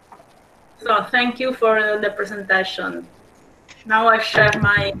 So thank you for the presentation. Now I share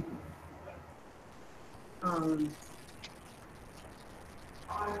my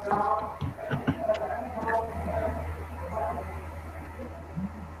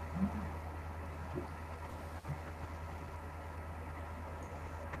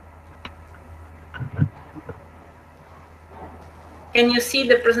Can you see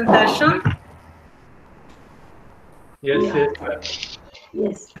the presentation? Yes.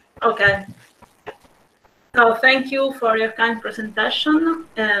 Yes. Okay. So thank you for your kind presentation.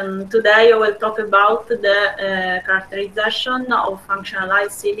 Today I will talk about the characterization of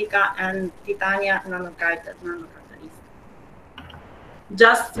functionalized silica and titanium nanocatalysts.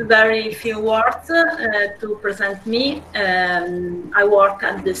 Just very few words to present me. I work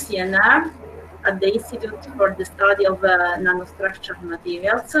at the CNR, at the Institute for the Study of Nanostructured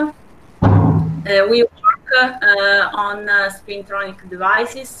Materials. We work on spintronic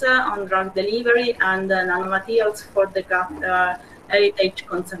devices, on drug delivery, and nanomaterials for the heritage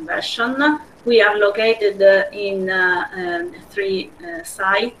conservation. We are located in 3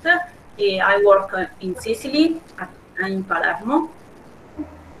 sites. I work in Sicily, in Palermo.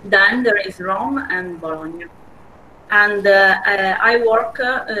 Then there is Rome and Bologna. And I work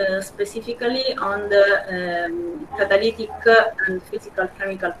specifically on the catalytic and physical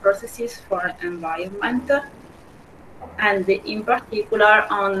chemical processes for environment, and in particular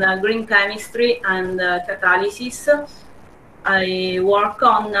on green chemistry and catalysis. I work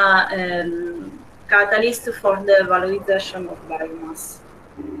on catalysts for the valorization of biomass.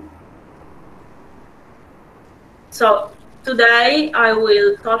 So today I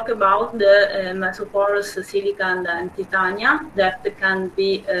will talk about the mesoporous silica and titania that can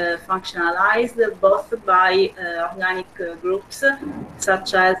be functionalized both by organic groups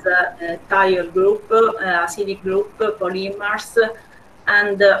such as thiol group, acidic group, polymers,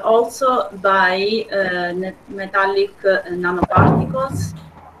 and also by metallic nanoparticles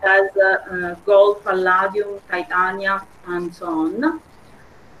as gold, palladium, titanium, and so on.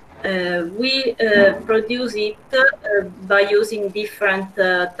 We produce it by using different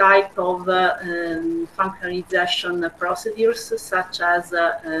type of functionalization procedures, such as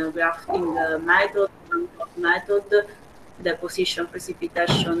grafting method, deposition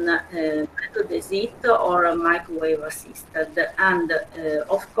precipitation method, exit, or microwave assisted. And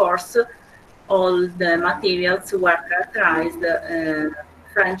of course, all the materials were characterized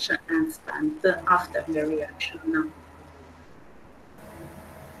French and spent after the reaction.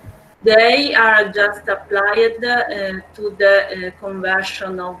 They are just applied to the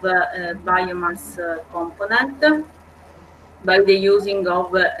conversion of biomass component by the using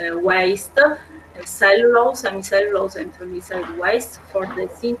of waste, cellulose, semicellulose, and triglyceride waste for the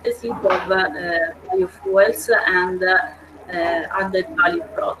synthesis of biofuels and added value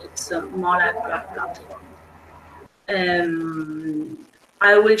products, molecular platform.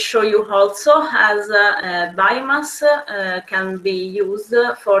 I will show you also as biomass can be used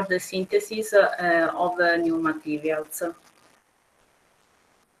for the synthesis of new materials.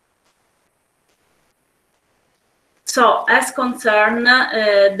 So, as concern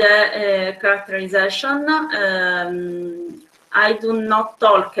the characterization, I do not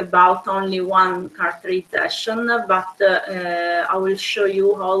talk about only one characterization, but I will show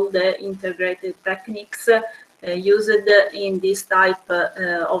you all the integrated techniques used in this type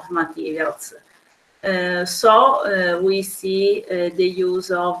of materials. So we see the use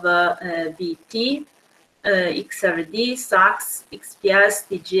of BT, XRD, SAX, XPS,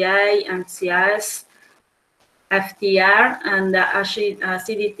 TGA, MCS, FTR, and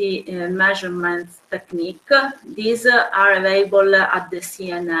acidity measurement technique. These are available at the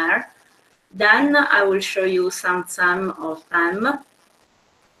CNR. Then I will show you some of them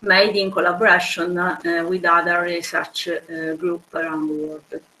made in collaboration with other research groups around the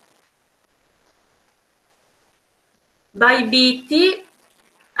world. By BT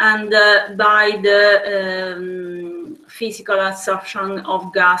and by the physical absorption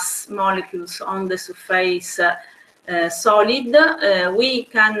of gas molecules on the surface solid, we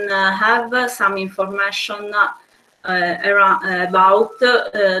can have some information about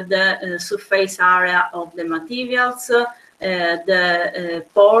the surface area of the materials, the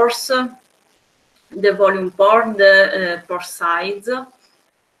pores, the volume pore, the pore size,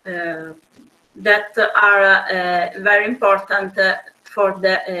 that are very important for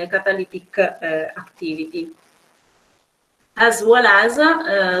the catalytic activity, as well as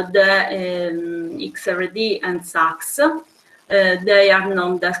the XRD and SAX. They are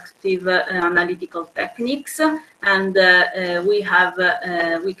non-destructive analytical techniques, and we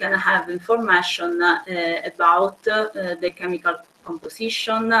can have information about the chemical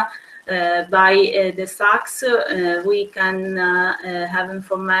composition. By the SAX, we can have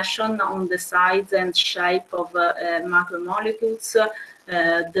information on the size and shape of macromolecules.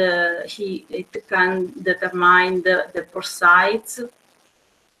 It can determine the pore size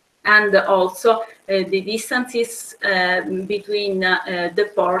and also the distances between the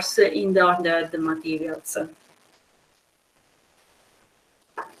pores in the ordered materials.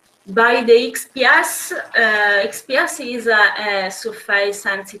 By the XPS, XPS is a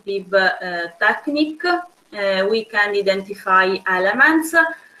surface-sensitive technique. We can identify elements,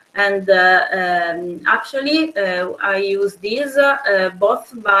 and actually I use this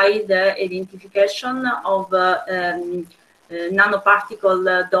both by the identification of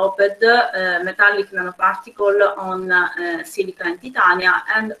nanoparticle doped metallic nanoparticle on silica and titania,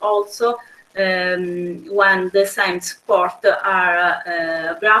 and also when the same support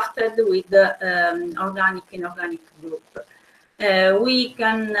are grafted with organic inorganic group. We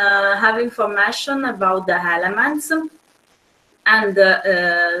can have information about the elements and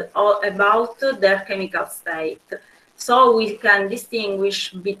about their chemical state. So we can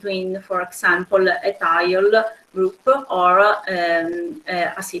distinguish between, for example, ethyl group or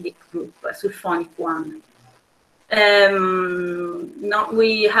acidic group, sulfonic one.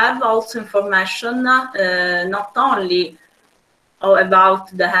 We have also information not only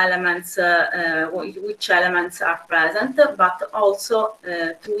about the elements, which elements are present, but also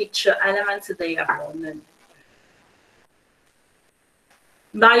to which elements they are bonded.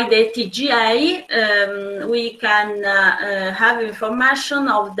 By the TGA, we can have information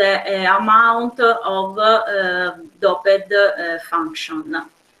of the amount of doped function.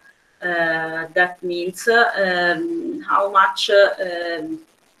 That means how much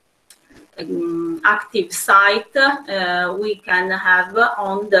active site we can have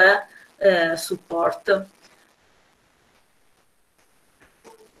on the support.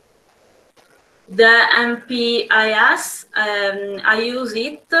 The MPIS, I use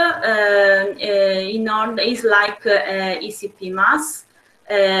it in order, is like ECP mass,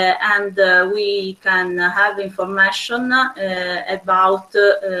 and we can have information about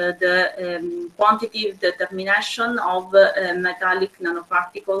the quantitative determination of metallic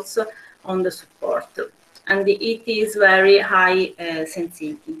nanoparticles on the support, and it is very high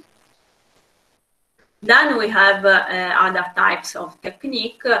sensitivity. Then we have other types of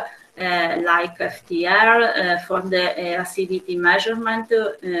technique, like FTR for the acidity measurement.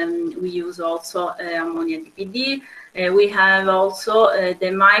 We use also ammonia TPD. We have also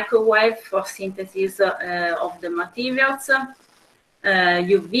the microwave for synthesis of the materials,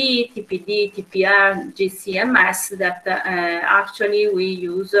 UV, TPD, TPR, GCMS, that actually we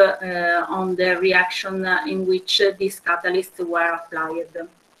use on the reaction in which these catalysts were applied.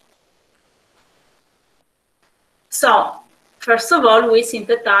 So, First of all, we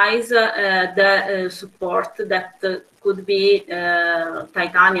synthesize the support that could be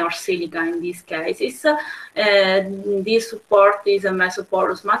titanium or silica in these cases. This support is a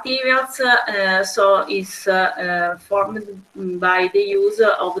mesoporous materials, so is formed by the use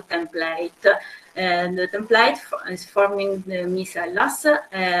of a template. The template is forming the micellas,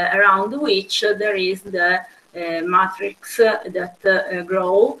 around which there is the matrix that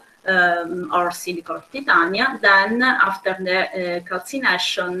grow or silica or titania. Then after the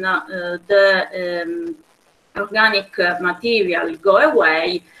calcination, the organic material go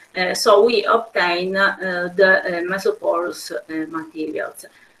away, so we obtain the mesoporous materials.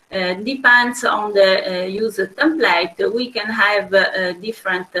 Depends on the used template, we can have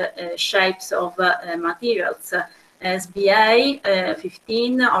different shapes of materials. SBA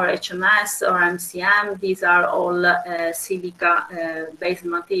 15 or HMS or MCM, these are all silica based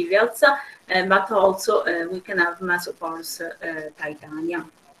materials, but also we can have mesoporous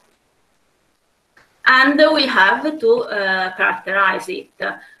titanium. And we have to characterize it.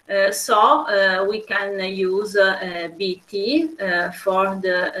 So we can use BT for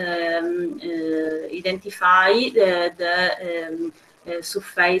the identify the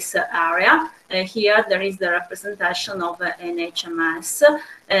surface area. Here there is the representation of an HMS.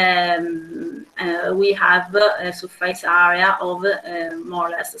 We have a surface area of more or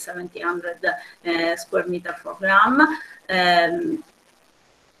less 1700 square meter per gram.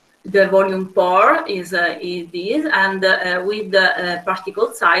 The volume pore is this, and with the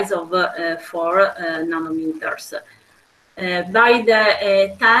particle size of 4 nanometers. By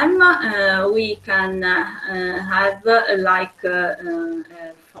the time we can have like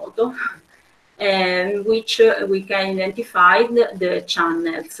a photo in which we can identify the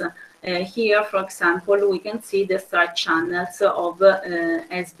channels. Here, for example, we can see the straight channels of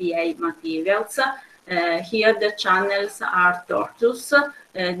SBA materials. Here the channels are tortuous.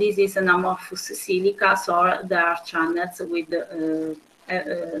 This is an amorphous silica, so there are channels with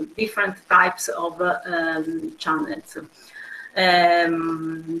different types of channels.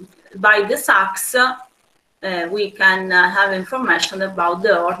 By the SACS, we can have information about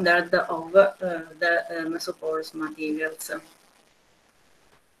the order of the mesoporous materials.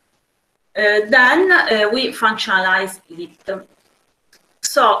 Then we functionalize it.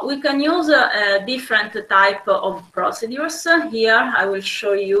 So we can use different type of procedures. Here I will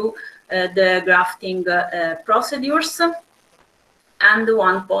show you the grafting procedures and the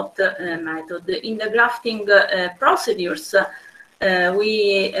one-pot method. In the grafting procedures,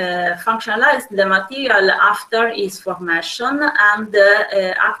 we functionalize the material after its formation, and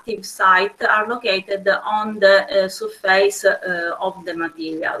the active site are located on the surface of the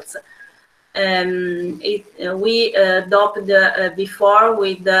materials. We doped before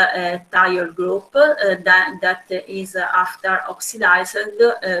with the tire group that is after oxidized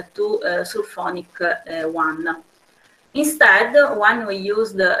to sulfonic 1. Instead, when we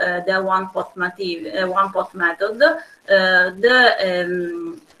use the one-pot method, the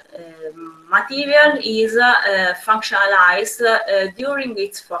material is functionalized during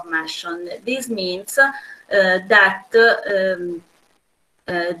its formation. This means that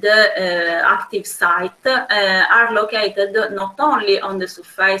the active sites are located not only on the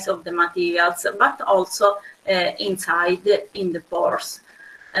surface of the materials, but also inside in the pores.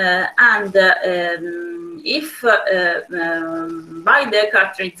 And if by the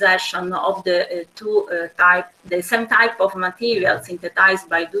characterization of the the same type of material synthesized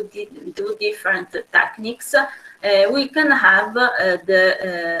by two different techniques, we can have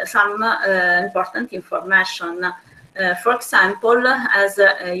some important information. For example, as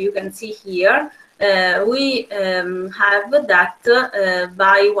you can see here, we have that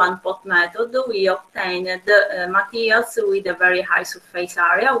by one-pot method we obtained materials with a very high surface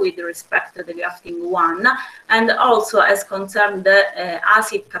area with respect to the grafting 1, and also as concerned the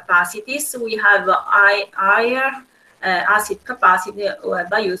acid capacities, we have higher acid capacity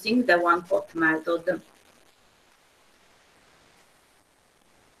by using the one-pot method.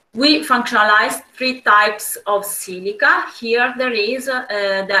 We functionalized 3 types of silica. Here there is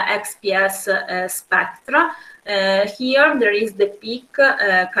the XPS spectra. Here there is the peak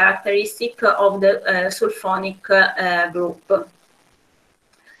characteristic of the sulfonic group.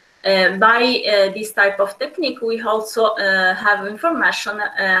 By this type of technique, we also have information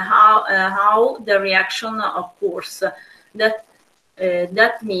how the reaction occurs.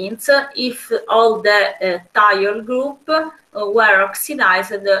 That means if all the thiol group were oxidized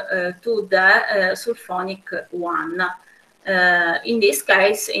to the sulfonic 1. In this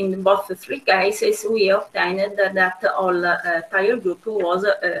case, in both the 3 cases, we obtained that all thiol group was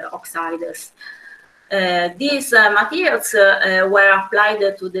oxidized. These materials were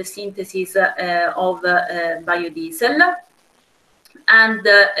applied to the synthesis of biodiesel. And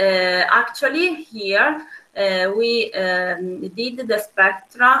actually here we did the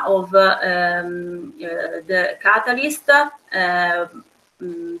spectra of the catalyst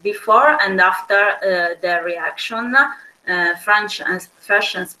before and after the reaction, fresh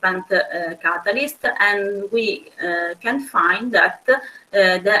and spent catalyst, and we can find that the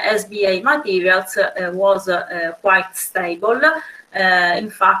SBA materials was quite stable. In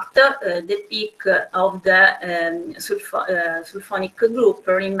fact, the peak of the sulfonic group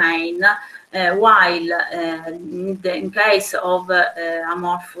remain, while in case of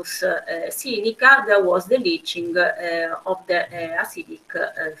amorphous silica, there was the leaching of the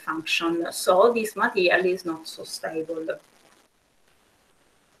acidic function. So this material is not so stable.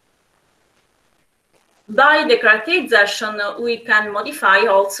 By the characterization, we can modify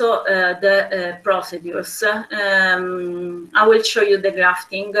also the procedures. I will show you the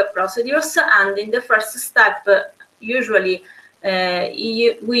grafting procedures, and in the first step, usually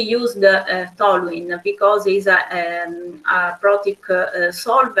we use the toluene because it's a protic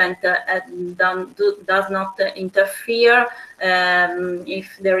solvent and does not interfere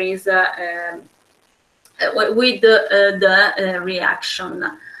if there is with the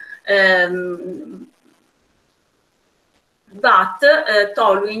reaction. But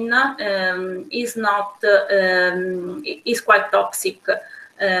toluene is quite toxic.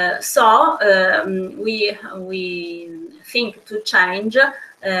 So we think to change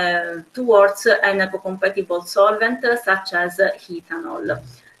towards an eco-compatible solvent such as ethanol.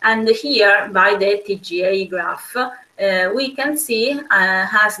 And here, by the TGA graph, we can see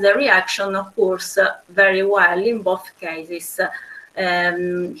as the reaction occurs very well in both cases.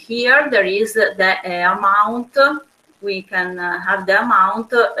 Here there is the amount. We can have the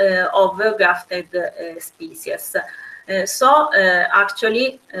amount of grafted species. So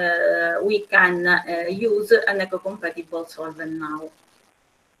actually we can use an eco-compatible solvent now.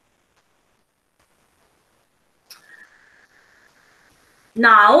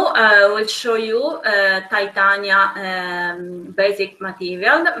 Now I will show you titania basic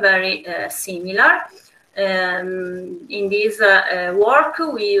material, very similar. In this work,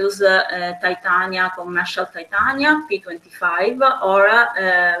 we use titania, commercial titania, P25, or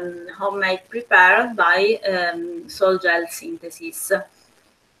homemade prepared by salt gel synthesis.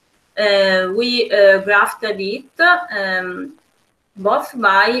 We grafted it both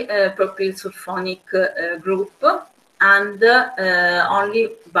by propyl sulfonic group and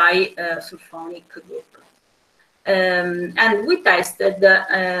only by sulfonic group. And we tested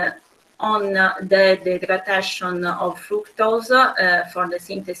on the degradation of fructose for the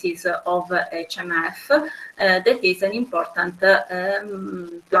synthesis of HMF, that is an important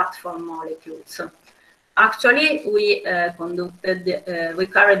platform molecule. Actually, we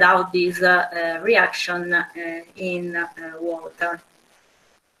carried out this reaction in water.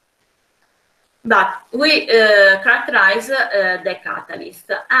 But we characterize the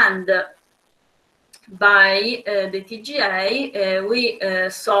catalyst, and by the TGA, we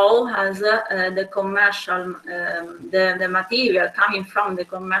saw as the commercial, the material coming from the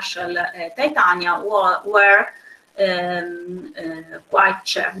commercial titania were quite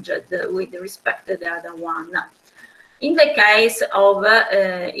charged with respect to the other one. In the case of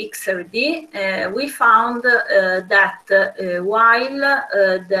XRD, we found that while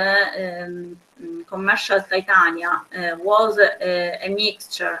the commercial titania was a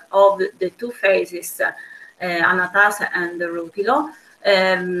mixture of the two phases, anatase and rutilo,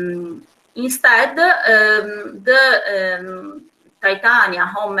 instead the titania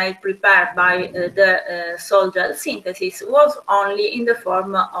homemade prepared by the salt gel synthesis was only in the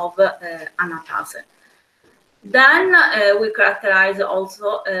form of anatase. Then we characterize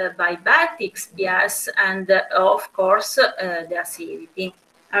also by bad XPS and of course the acidity.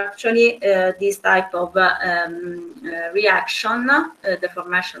 Actually, this type of reaction, the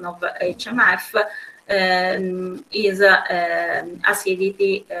formation of HMF, is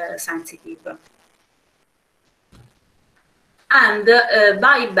acidity sensitive. And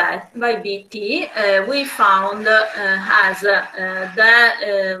by BT, we found as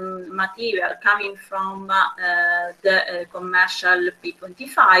the material coming from the commercial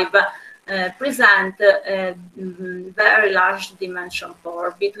P25 present very large dimension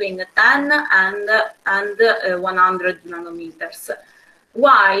pore between 10 and 100 nanometers,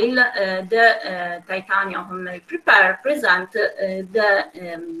 while the titanium homemade prepare present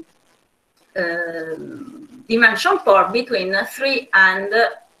the dimension pore between 3 and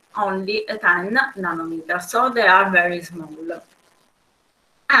only 10 nanometers, so they are very small.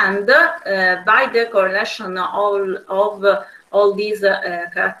 And by the correlation of all these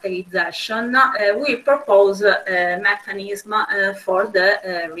characterization, we propose a mechanism for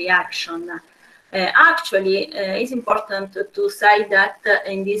the reaction. Actually, it's important to say that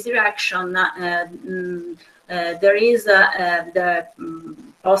in this reaction there is the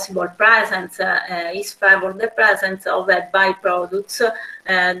possible presence, is favored the presence of a byproduct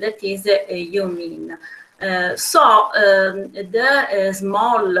that is humine. The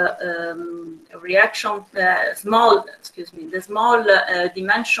small reaction, the small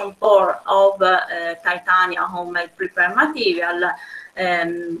dimension pore of titanium homemade prepared material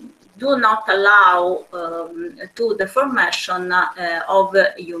do not allow to the formation of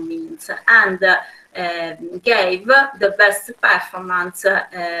humines, and gave the best performance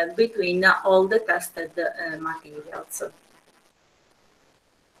between all the tested materials.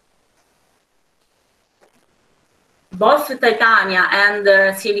 Both titanium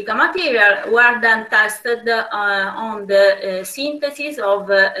and silica material were then tested on the synthesis of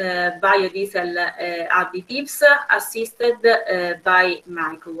biodiesel additives assisted by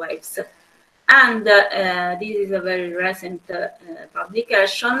microwaves. And this is a very recent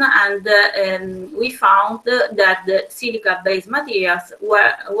publication, and we found that the silica-based materials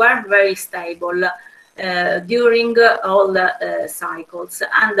were very stable during all cycles,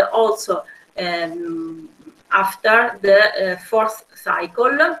 and also after the fourth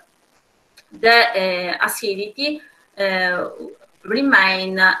cycle, the acidity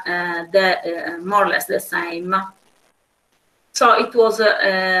remained more or less the same. So it was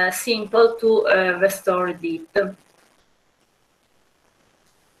simple to restore it.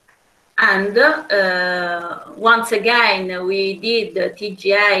 And once again, we did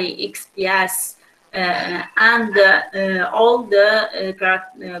TGA, XPS, and all the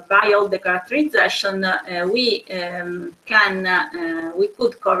by all the characterization, we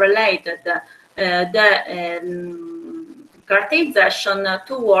could correlate the characterization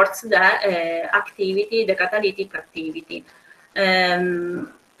towards the activity, the catalytic activity, and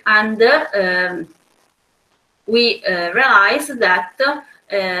we realized that the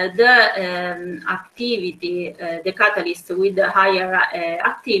activity, the catalyst with the higher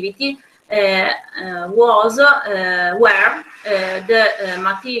activity was where the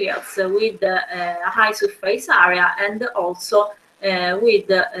materials with high surface area and also with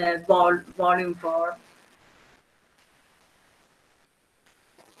volume pore.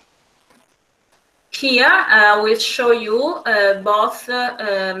 Here we'll show you both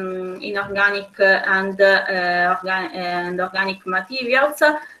inorganic and organic materials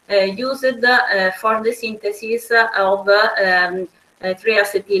used for the synthesis of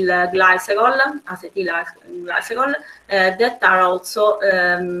 3-acetyl glycerol that are also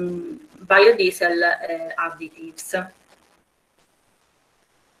biodiesel additives.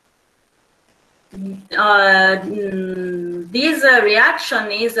 This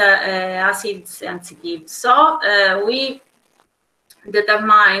reaction is acid sensitive, so we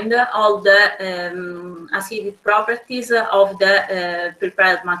determined all the acidic properties of the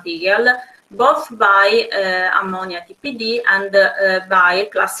prepared material, both by ammonia TPD and by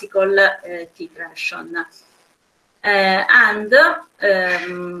classical titration. And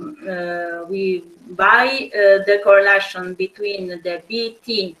by the correlation between the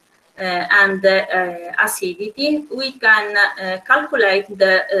BT and the acidity, we can calculate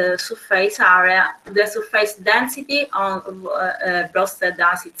the surface area, the surface density on roasted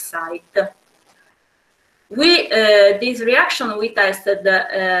acid site. This reaction, we tested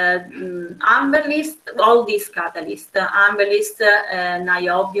amber list, all these catalysts, amber list,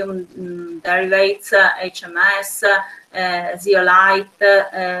 niobium derivatives, HMS, zeolite,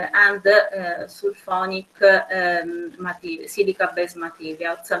 and sulfonic silica-based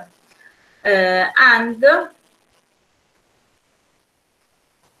materials. And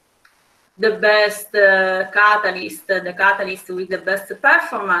the best catalyst, the catalyst with the best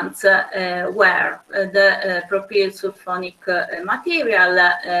performance were the propyl sulfonic material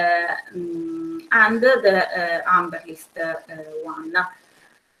and the amber list one.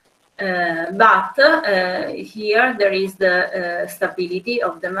 But here there is the stability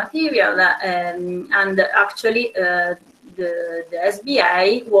of the material, and actually the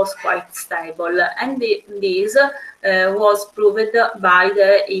SBA was quite stable, and this was proved by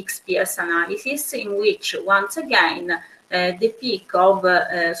the XPS analysis, in which once again the peak of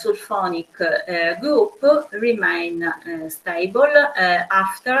sulfonic group remained stable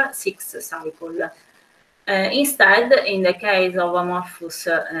after 6 cycles. Instead, in the case of amorphous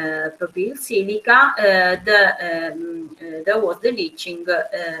propyl silica, there was the leaching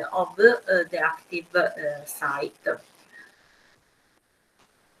of the active site.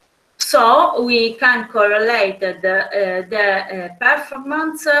 So we can correlate the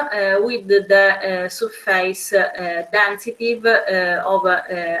performance with the surface density of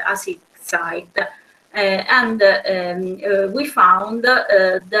acid site. We found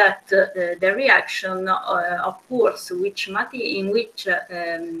that the reaction occurs in which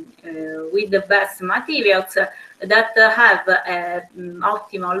with the best materials that have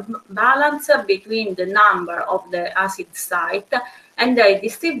optimal balance between the number of the acid site and the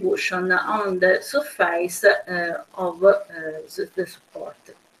distribution on the surface of the support.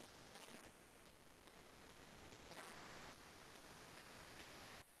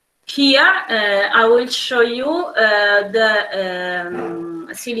 Here, I will show you the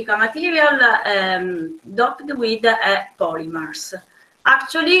silica material doped with polymers.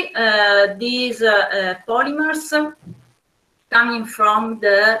 Actually, these polymers coming from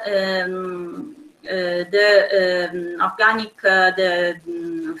the organic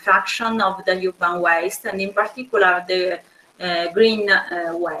fraction of the urban waste, and in particular the green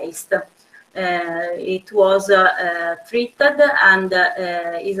waste. It was treated and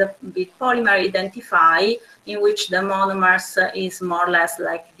is a big polymer identify in which the monomers is more or less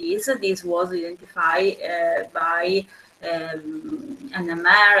like this. This was identified by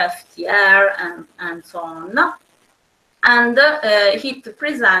NMR, FTR, and so on. And it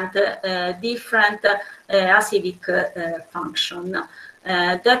presents different acidic function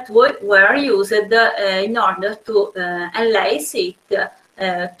that were used in order to enlace it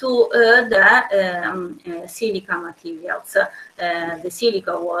to the silica materials. The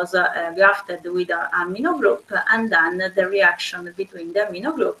silica was grafted with an amino group, and then the reaction between the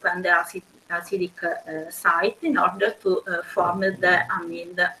amino group and the acidic site in order to form the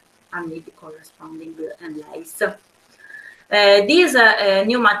amide corresponding enlace. These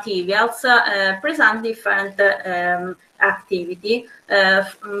new materials present different activity,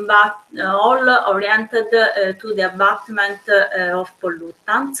 but all oriented to the abatement of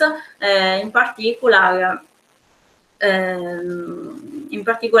pollutants, in particular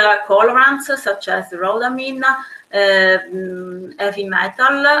colorants such as rhodamine, heavy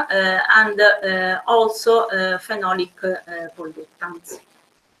metal, and also phenolic pollutants.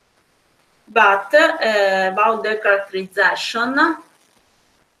 But about the characterization,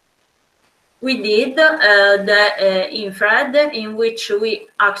 we did the infrared, in which we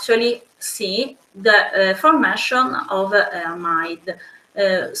actually see the formation of amide.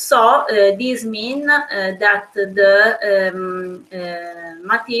 So this means that the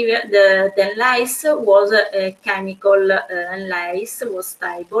material, the enlace was a chemical enlace, was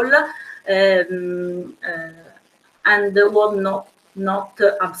stable, and was not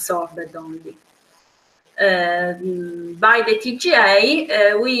absorbed only. By the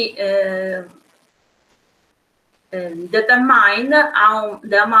TGA, we determine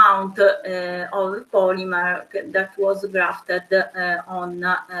the amount of polymer that was grafted on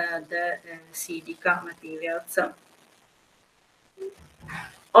the silica materials.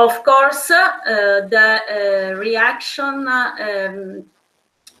 Of course, the reaction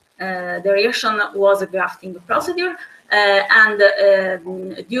was a grafting procedure, and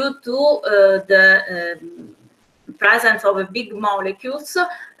due to the presence of big molecules,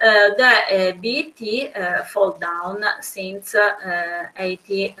 the BET fall down since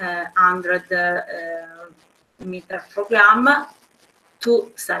 800 meter per gram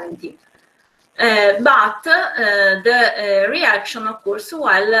to 70. But the reaction occurs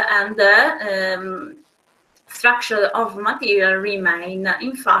well, and the structure of material remain.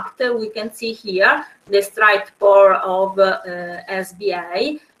 In fact, we can see here the straight pore of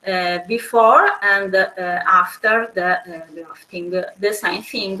SBA before and after the grafting. The same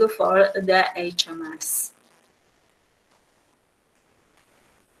thing for the HMS.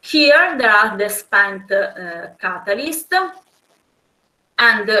 Here there are the spent catalysts,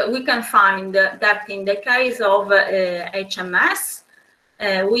 and we can find that in the case of HMS,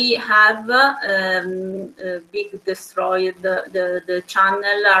 we have big destroyed, the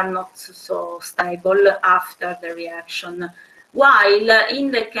channel are not so stable after the reaction, while in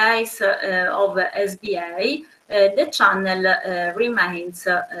the case of SBA, the channel remains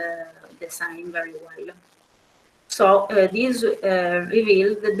the same very well. So this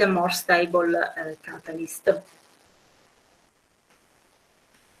revealed the more stable catalyst.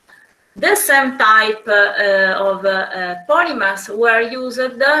 The same type of polymers were used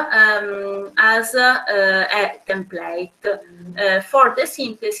as a template for the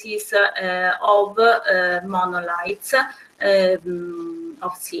synthesis of monolites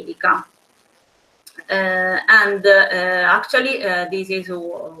of silica. Actually, this is a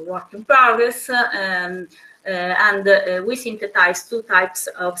work in progress, and we synthesized 2 types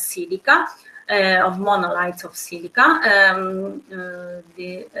of silica, of monolites of silica,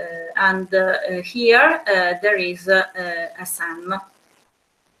 here there is SM.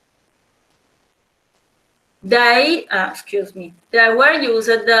 They were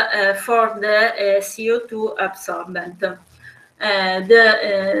used for the CO2 absorbent.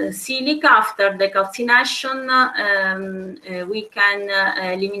 The silica, after the calcination, we can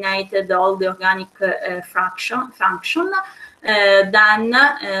eliminate all the organic function. Then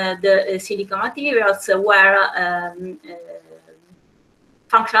the silica materials were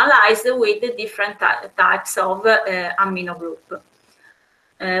functionalized with the different types of amino group.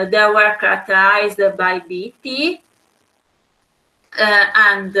 They were characterized by BT,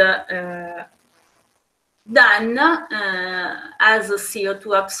 and then, as a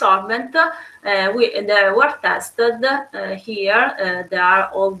CO2 absorbent, they were tested. Here, there are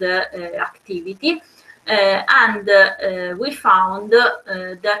all the activity, and we found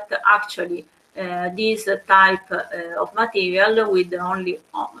that actually this type of material with only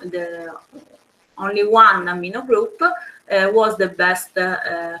one amino group was the best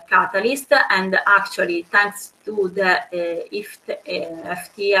catalyst, and actually, thanks to the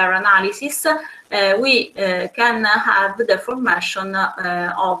FTR analysis, we can have the formation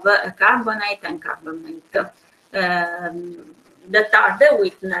of carbonate and carbonate that are the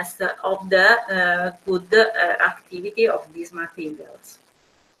witness of the good activity of these materials.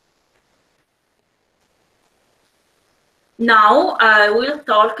 Now I will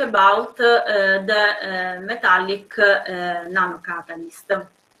talk about the metallic nanocatalyst,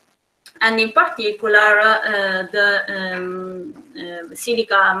 and in particular the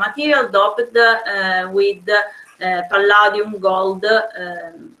silica material doped with palladium gold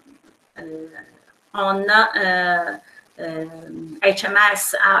on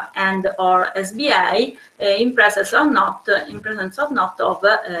HMS and or SBA in presence of not of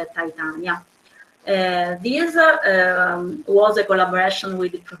titania. This was a collaboration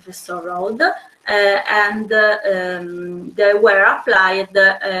with Professor Rode, and they were applied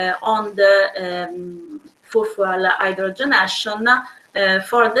on the full hydrogenation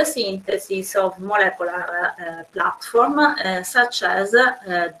for the synthesis of molecular platform such as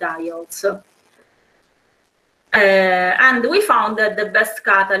diodes. And we found that the best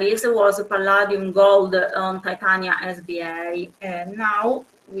catalyst was palladium gold on titania SBA. Now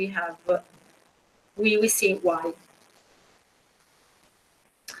we have we see why.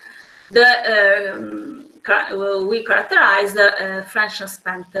 We characterized French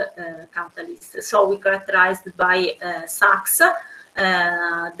spent catalyst. So we characterized by Sachs the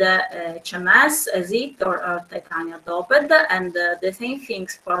HMS as it or titania doped, and the same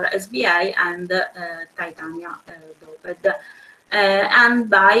things for SBA and titania doped. And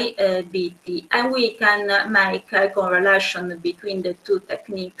by BT, and we can make a correlation between the two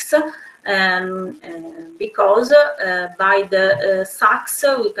techniques. Because by the Sachs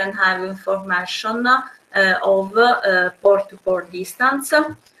we can have information of pore-to-pore distance,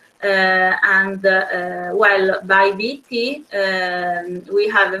 and well, by BT we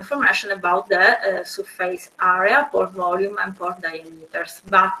have information about the surface area, pore volume and pore diameters.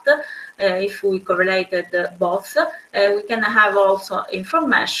 But if we correlated both, we can have also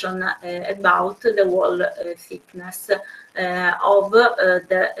information about the wall thickness of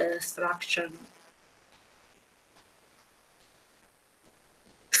the structure.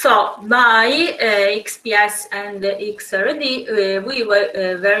 So by XPS and XRD, we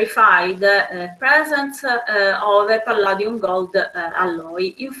verified the presence of a palladium gold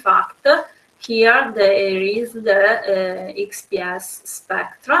alloy. In fact, here there is the XPS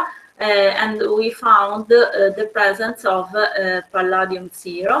spectra, and we found the presence of palladium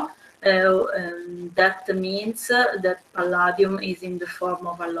 0. That means that palladium is in the form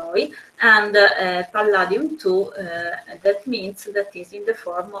of alloy, and palladium 2, that means that is in the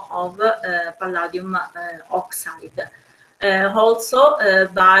form of palladium oxide. Also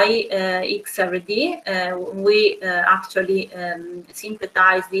by XRD, we actually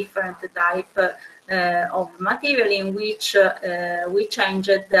synthesize different type of material in which we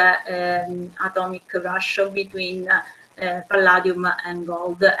changed the atomic ratio between palladium and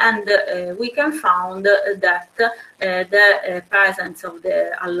gold, and we can find that the presence of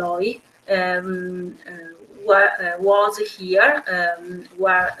the alloy was here,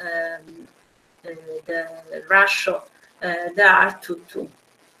 where the ratio there are 2:2.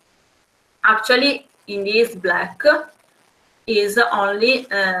 Actually, in this black is only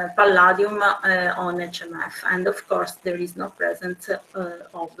palladium on HMF, and of course there is no presence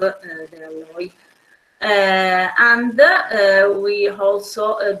of the alloy. And we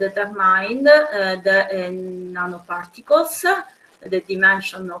also determined the nanoparticles, the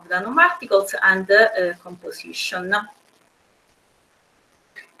dimension of nanoparticles, and the composition.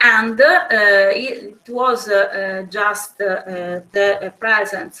 And it was just the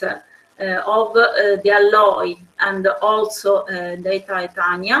presence of the alloy and also the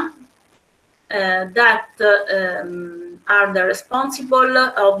titanium that are the responsible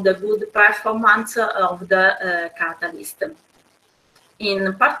of the good performance of the catalyst.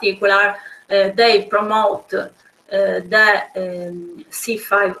 In particular, they promote the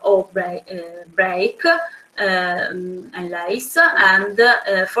C5O break and lace, and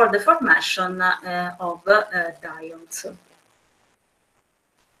for the formation of dions.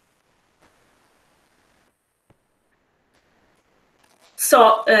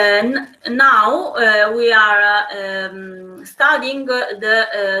 So now we are studying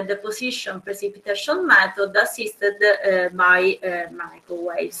the deposition precipitation method assisted by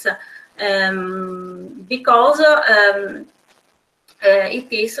microwaves, because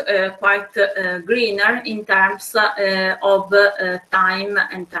it is quite greener in terms of time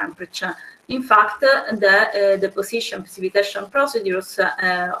and temperature. In fact, the deposition precipitation procedures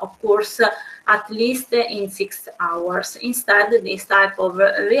occurs at least in 6 hours. Instead, this type of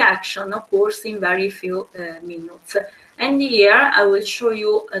reaction occurs in very few minutes. And here I will show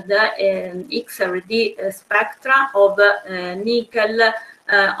you the XRD spectra of nickel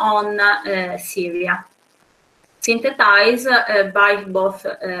on Syria, synthesized by both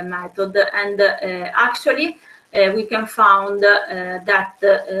methods. And actually, we can find that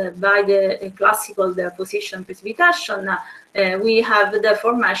by the classical deposition precipitation, we have the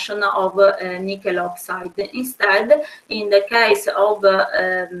formation of nickel oxide. Instead, in the case of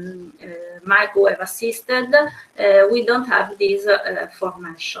microwave assisted, we don't have this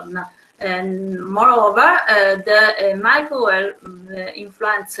formation. And moreover, the microwave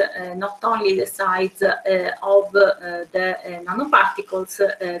influence not only the size of the nanoparticles,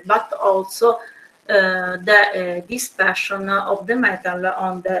 but also the dispersion of the metal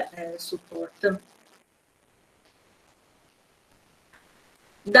on the support.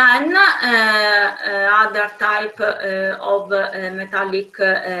 Then other type of metallic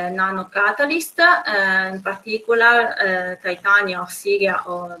nanocatalyst, in particular titanium, Syria,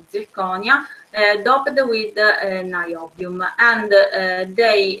 or zirconia, doped with niobium, and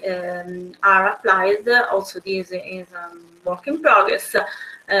they are applied. Also, this is work in progress.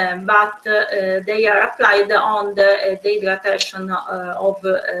 But they are applied on the dehydration of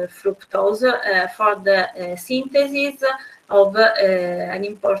fructose for the synthesis of an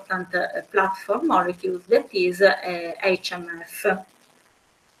important platform molecule, that is HMF.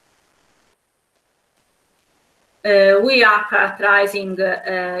 We are characterizing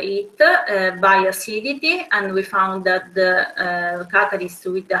it by acidity, and we found that the catalyst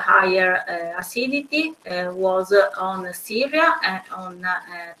with the higher acidity was on Syria and on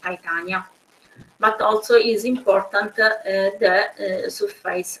titanium. But also is important the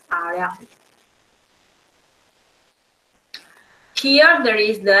surface area. Here there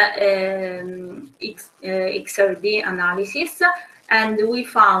is the XRD analysis, and we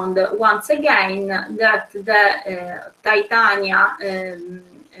found once again that the titanium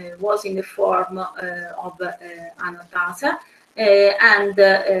was in the form of anatase, and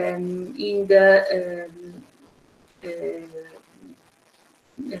in the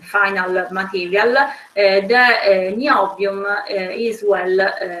final material, the niobium is well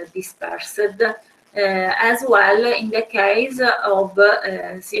dispersed. As well in the case of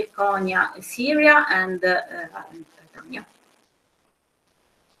zirconia, Syria, and titanium.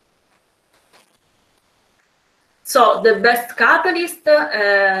 So the best catalyst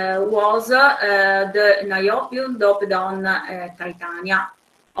was the niobium doped on titanium,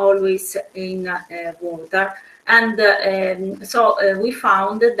 always in water. And so we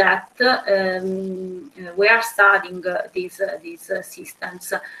found that we are studying these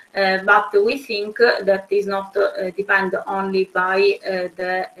systems, but we think that is not depend only by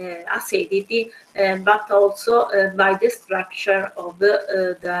the acidity, but also by the structure of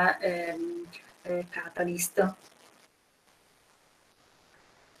the catalyst.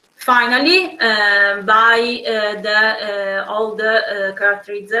 Finally, by all the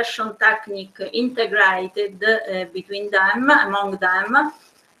characterization technique integrated between them, among them,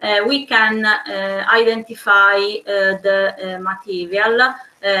 we can identify the material,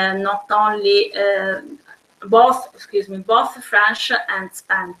 not only both fresh and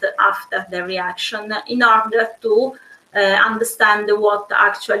spent after the reaction, in order to understand what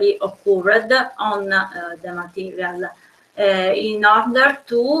actually occurred on the material. In order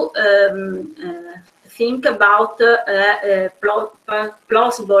to think about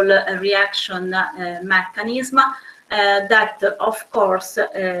plausible reaction mechanism that, of course,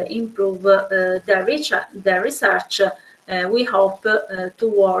 improve the research, we hope,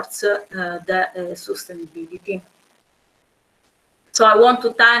 towards the sustainability. So I want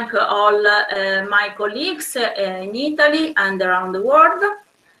to thank all my colleagues in Italy and around the world.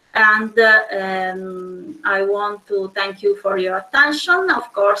 And I want to thank you for your attention. Of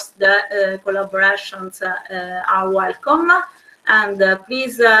course, the collaborations are welcome. And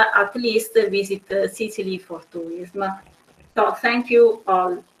please at least visit Sicily for tourism. So thank you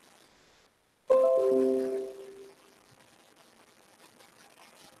all.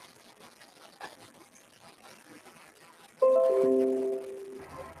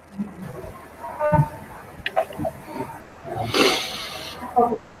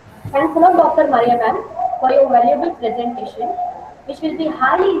 Thanks a lot, Dr. Maria ma'am, for your valuable presentation, which will be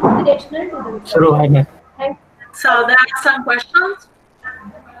highly inspirational to the researchers. Thanks. So there are some questions.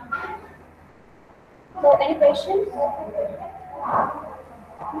 So any questions?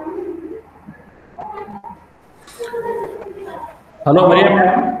 Hello, Maria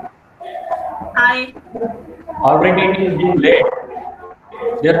ma'am. Hi. Already it is being late.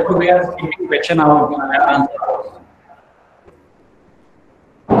 Therefore, we are skipping question answer.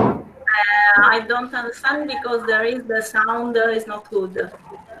 I don't understand because the sound is not good.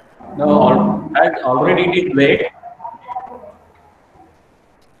 No, as already it is late.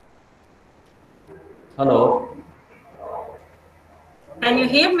 Hello. Can you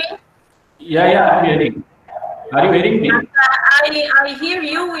hear me? Yeah, I'm hearing. Are you hearing me? I hear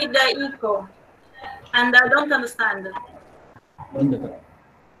you with the echo, and I don't understand.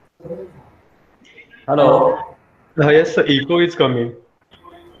 Hello. Yes, the echo is coming.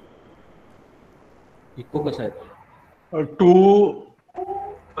 Echo कसा है? Two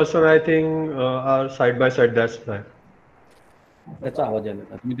person I think are side by side. That's why. त्याचा आवाज आला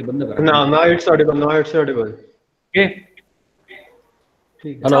होता. तुम्ही ते बंद करा. Now it's audible. Now it's audible. Okay.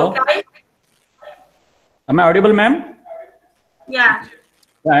 Hello. Okay. Am I audible, ma'am? Yeah.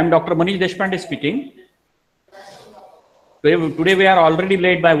 I am Dr. Manish Deshpande speaking. Today we are already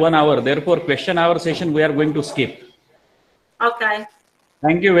late by 1 hour. Therefore, question hour session we are going to skip. Okay.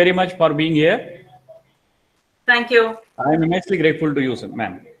 Thank you very much for being here. Thank you. I am immensely grateful to you,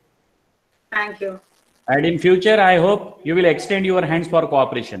 ma'am. Thank you. And in future, I hope you will extend your hands for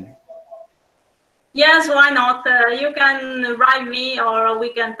cooperation. Yes, why not? You can write me or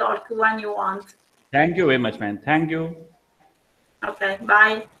we can talk when you want. Thank you very much, man. Thank you. Okay,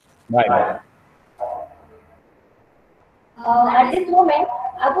 bye. Bye. At this moment,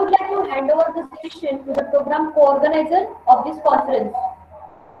 I would like to hand over the session to the program co-organizer of this conference,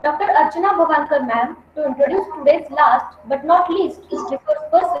 Dr. Archana Bhavankar ma'am, to introduce today's last but not least resource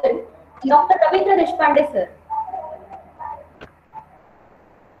person, Dr. Ravindra Deshpande sir.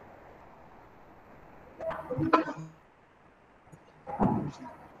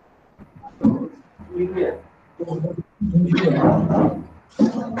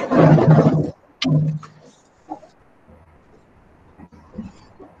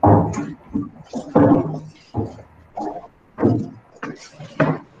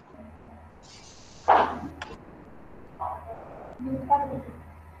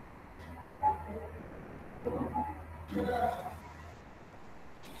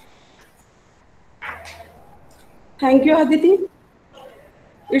 Thank you, Aditi.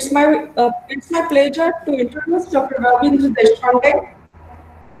 It's my pleasure to introduce Dr. Ravindra Deshpande.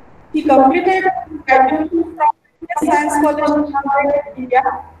 He completed graduation from Science College in Nanded, India.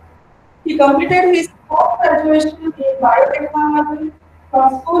 He completed his post-graduation in biotechnology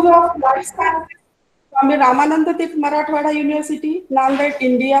from School of Life Sciences from the Ramananda Tirth Marathwada University, Nanded,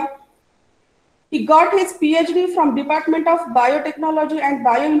 India. He got his PhD from Department of Biotechnology and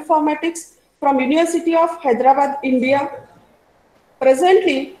Bioinformatics from University of Hyderabad, India.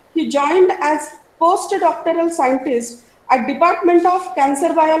 Presently, he joined as postdoctoral scientist at Department of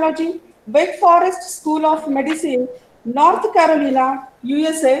Cancer Biology, Wake Forest School of Medicine, North Carolina,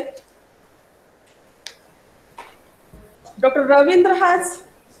 USA. Dr. Ravindra has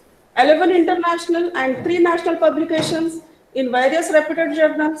 11 international and 3 national publications in various reputed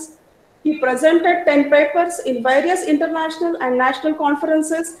journals. He presented 10 papers in various international and national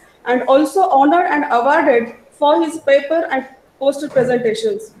conferences and also honored and awarded for his paper and poster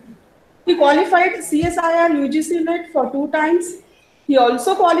presentations. He qualified CSIR UGC NET for 2 times. He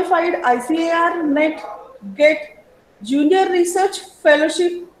also qualified ICAR NET, GET, Junior Research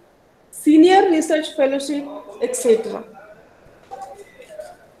Fellowship, Senior Research Fellowship, etc.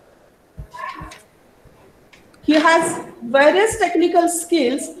 He has various technical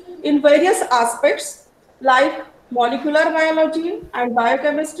skills in various aspects like molecular biology and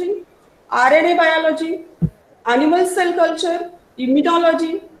biochemistry, RNA biology, animal cell culture,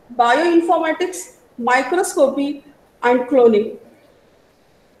 immunology, bioinformatics, microscopy, and cloning.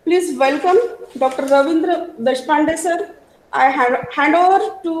 Please welcome Dr. Ravindra Deshpande sir. I hand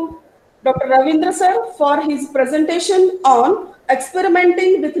over to Dr. Ravindra sir for his presentation on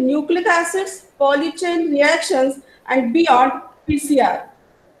experimenting with nucleic acids, polychain reactions, and beyond PCR.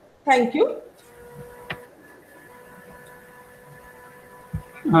 Thank you.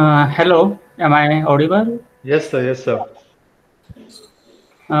 Hello, am I audible? Yes, sir. Yes, sir.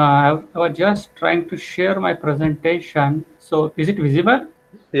 I was just trying to share my presentation. So, is it visible?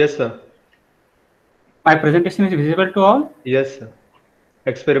 Yes, sir. My presentation is visible to all? Yes, sir.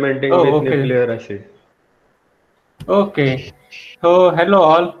 Experimenting Oh, with okay. nuclear acid. Okay. So, hello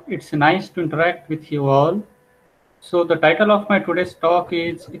all. It's nice to interact with you all. So, the title of my today's talk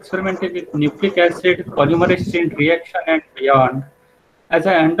is Experimenting with Nucleic Acid, Polymerase Chain Reaction and Beyond. As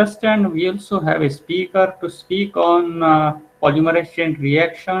I understand, we also have a speaker to speak on polymerase chain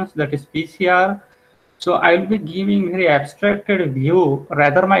reactions, that is PCR. So I'll be giving very abstracted view,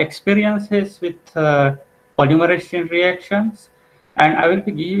 rather my experiences with polymerase chain reactions, and I will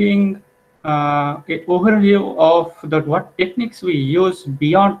be giving an overview of what techniques we use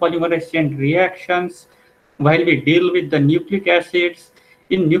beyond polymerase chain reactions while we deal with the nucleic acids.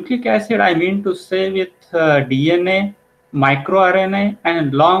 In nucleic acid, I mean to say with DNA, microRNA,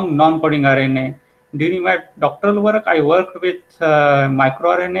 and long non-coding RNA. During my doctoral work, I worked with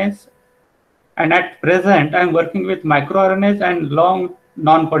microRNAs, and at present, I'm working with microRNAs and long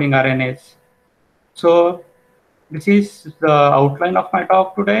non-coding RNAs. So this is the outline of my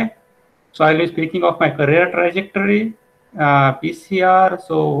talk today. So I'll be speaking of my career trajectory, PCR.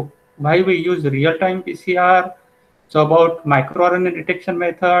 So why we use real-time PCR. So about microRNA detection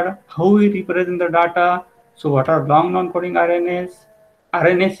method, how we represent the data. So what are long non-coding RNAs,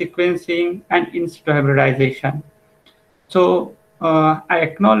 RNA sequencing, and in situ hybridization. So I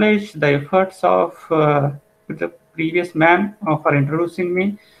acknowledge the efforts of the previous man for introducing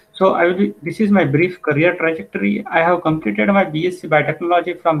me. So this is my brief career trajectory. I have completed my BSc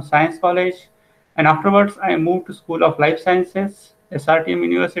Biotechnology from Science College, and afterwards I moved to School of Life Sciences, SRTM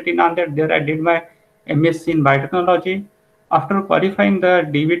University Nanded. There I did my MSc in Biotechnology. After qualifying the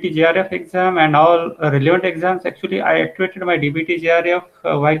DBT JRF exam and all relevant exams, actually I activated my DBT JRF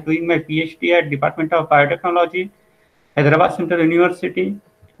while doing my PhD at Department of Biotechnology, Hyderabad Central University.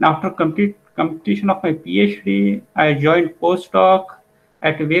 And after completion of my PhD, I joined postdoc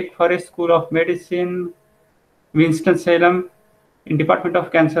at Wake Forest School of Medicine, Winston-Salem, in Department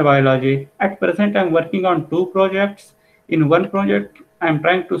of Cancer Biology. At present, I'm working on two projects. In one project, I'm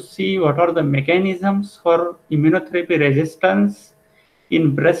trying to see what are the mechanisms for immunotherapy resistance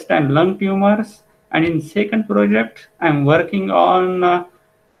in breast and lung tumors. And in second project, I'm working on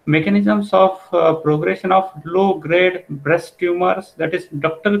mechanisms of progression of low-grade breast tumors, that is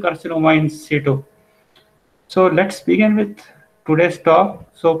ductal carcinoma in situ. So let's begin with today's talk.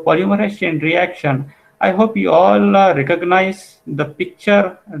 So polymerase chain reaction. I hope you all recognize the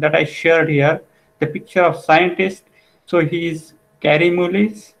picture that I shared here, the picture of scientist. So he is Carey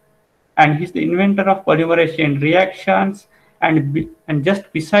Mullis, and he's the inventor of polymerase chain reactions. And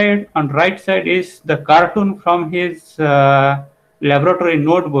just beside on right side is the cartoon from his laboratory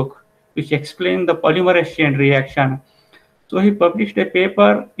notebook, which explains the polymerase chain reaction. So he published a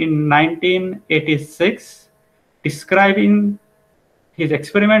paper in 1986 describing his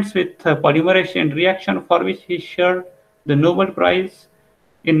experiments with polymerase chain reaction, for which he shared the Nobel Prize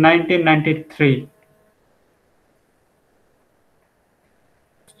in 1993.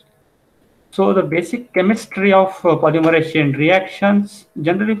 So the basic chemistry of polymerase chain reactions.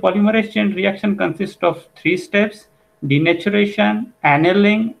 Generally, polymerase chain reaction consists of three steps: denaturation,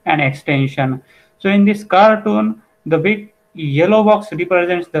 annealing, and extension. So in this cartoon, the big yellow box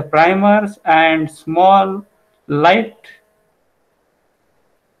represents the primers and small light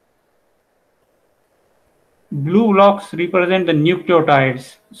blue blocks represent the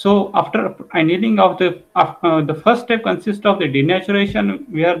nucleotides. So after annealing of the first step consists of the denaturation,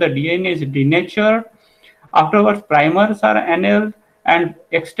 where the DNA is denatured. Afterwards, primers are annealed and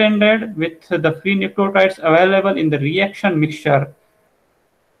extended with the free nucleotides available in the reaction mixture.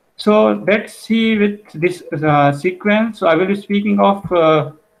 So let's see with this sequence. So I will be speaking of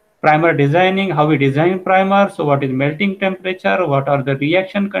primer designing, how we design primer. So what is melting temperature? What are the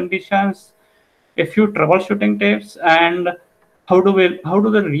reaction conditions? A few troubleshooting tips, and how do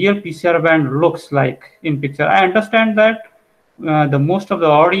the real PCR band looks like in picture. I understand that the most of the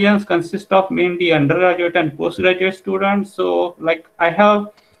audience consists of mainly undergraduate and postgraduate students. So like I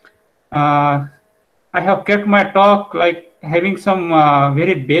have I have kept my talk like having some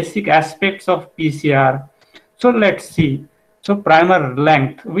very basic aspects of PCR. So let's see. So primer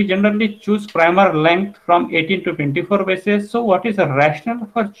length, we generally choose primer length from 18 to 24 bases. So what is the rationale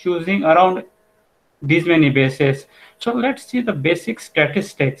for choosing around these many bases? So let's see the basic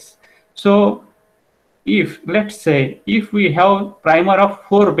statistics. So if, let's say, if we have primer of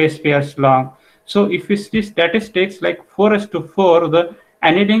 4 base pairs long, so if we see statistics like 4:4, the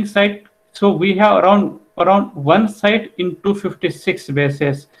annealing site, so we have around one site in 256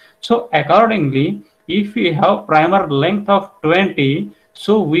 bases. So accordingly, if we have primer length of 20,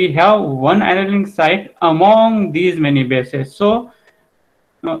 so we have one annealing site among these many bases. So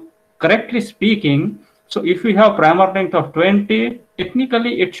correctly speaking, so if we have primer length of 20,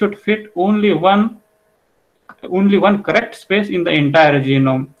 technically it should fit only one correct space in the entire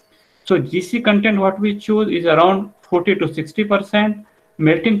genome. So GC content what we choose is around 40 to 60%.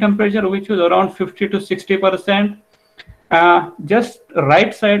 Melting temperature we choose around 50 to 60%. Just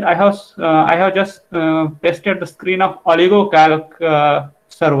right side, I have just tested the screen of OligoCalc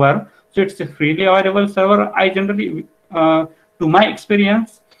server. So it's a freely available server. I generally, to my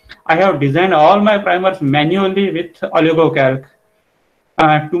experience, I have designed all my primers manually with OligoCalc.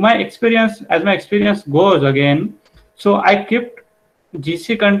 To my experience, as my experience goes again, so I kept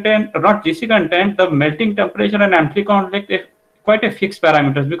GC content, not GC content, the melting temperature and amplicon length quite a fixed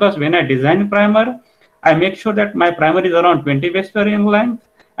parameters, because when I design primer, I make sure that my primer is around 20 base pair in length,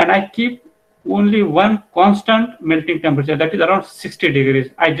 and I keep only one constant melting temperature, that is around 60 degrees.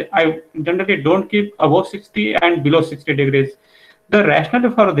 I generally don't keep above 60 and below 60 degrees. The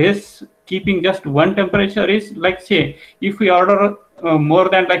rationale for this, keeping just one temperature, is like, say, if we order more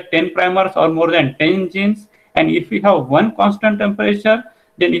than like 10 primers or more than 10 genes, and if we have one constant temperature,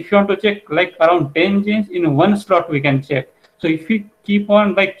 then if you want to check like around 10 genes in one slot, we can check. So if we keep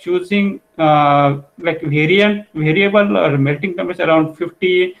on like choosing like variable or melting temperature around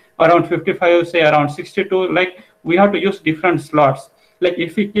 50, around 55, say around 62, like we have to use different slots. Like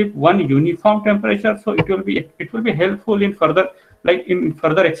if we keep one uniform temperature, so it will be helpful in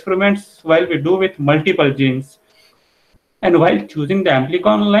further experiments while we do with multiple genes. And while choosing the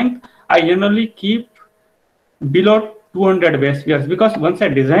amplicon length, I generally keep below 200 base pairs, because once I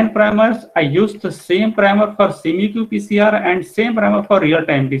design primers, I use the same primer for semi-Q PCR and same primer for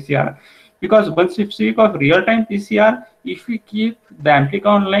real-time PCR. Because once we speak of real-time PCR, if we keep the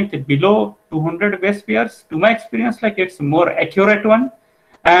amplicon length below 200 base pairs, to my experience, like it's more accurate one,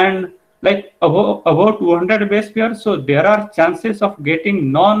 and like above 200 base pairs, so there are chances of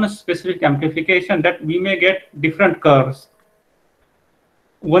getting non-specific amplification, that we may get different curves.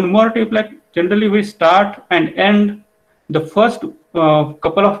 One more tip, like generally we start and end the first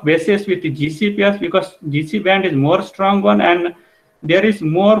couple of bases with the GC pairs, because GC band is more strong one, and there is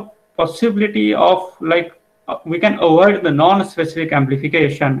more possibility of like we can avoid the non-specific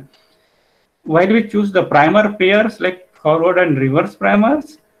amplification. While we choose the primer pairs like forward and reverse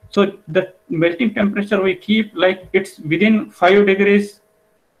primers, so the melting temperature we keep like it's within 5 degrees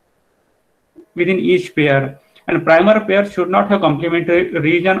within each pair, and primer pair should not have complementary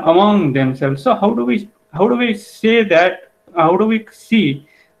region among themselves. So how do we say that? How do we see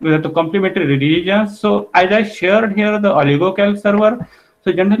the complementary regions? So as I shared here the OligoCalc server,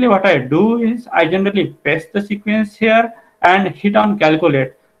 so generally what I do is I generally paste the sequence here and hit on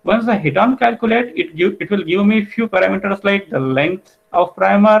calculate. Once I hit on calculate, it will give me few parameters like the length of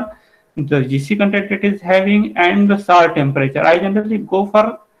primer, the GC content it is having, and the salt temperature. I generally go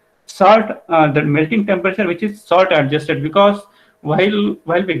for salt, the melting temperature, which is salt adjusted, because while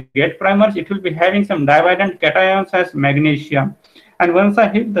we get primers, it will be having some divalent cations as magnesium. And once I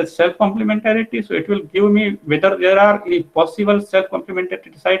hit the self-complementarity, so it will give me whether there are any possible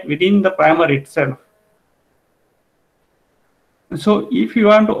self-complementarity site within the primer itself. So if you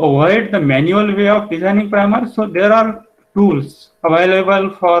want to avoid the manual way of designing primers, so there are tools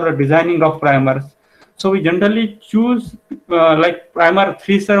available for designing of primers. So we generally choose like primer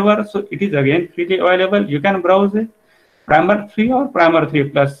 3 server. So it is again freely available. You can browse it, primer 3 or primer 3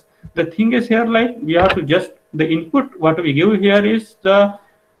 plus. The thing is here, like we have to just, the input what we give here is the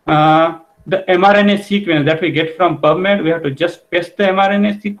mRNA sequence that we get from PubMed. We have to just paste the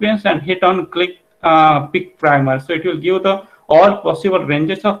mRNA sequence and hit on click pick primer. So it will give the all possible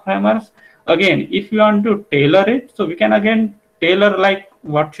ranges of primers. Again, if you want to tailor it, so we can again tailor like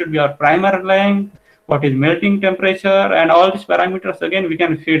what should be our primer length, what is melting temperature, and all these parameters again we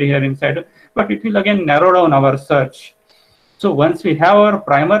can feed here inside, but it will again narrow down our search. So once we have our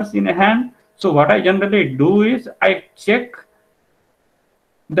primers in hand, so what I generally do is I check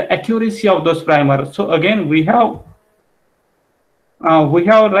the accuracy of those primers. So again we have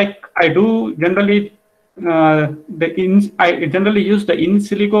like I do generally I generally use the in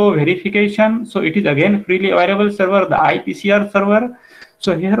silico verification. So it is again freely available server, the iPCR server.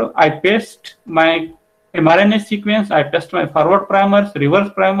 So here I paste my mRNA sequence, I test my forward primers,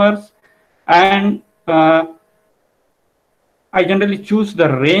 reverse primers, and I generally choose the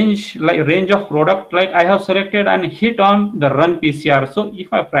range of product like I have selected and hit on the run PCR. So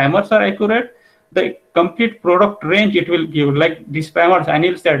if my primers are accurate, the complete product range it will give, like these primers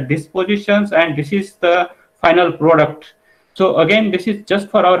anils at these positions, and this is the final product. So again, this is just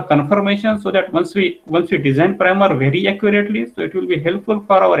for our confirmation, so that once we design primer very accurately, so it will be helpful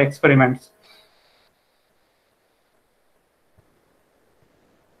for our experiments.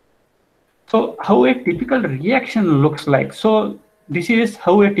 So how a typical reaction looks like. So this is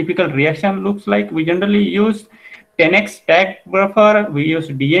how a typical reaction looks like. We generally use 10x tag buffer. We use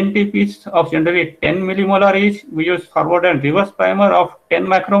DNTPs of generally 10 millimolar each. We use forward and reverse primer of 10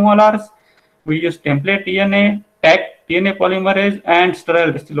 macromolars. We use template DNA, tag DNA polymerase, and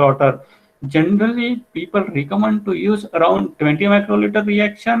sterile distilled water. Generally, people recommend to use around 20 microliter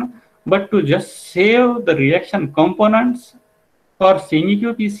reaction, but to just save the reaction components, for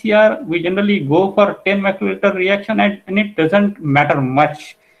semi-qPCR, we generally go for 10 microliter reaction, and it doesn't matter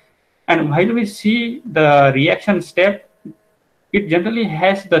much. And while we see the reaction step, it generally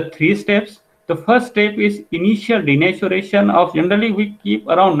has the 3 steps. The first step is initial denaturation of, generally we keep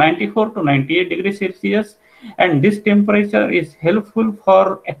around 94 to 98 degrees Celsius, and this temperature is helpful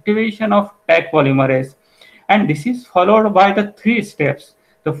for activation of tag polymerase. And this is followed by the 3 steps.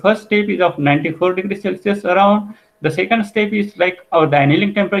 The first step is of 94 degrees Celsius around. The second step is like the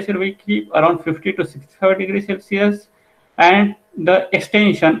annealing temperature we keep around 50 to 65 degrees Celsius, and the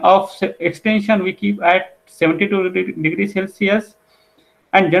extension we keep at 72 degrees Celsius.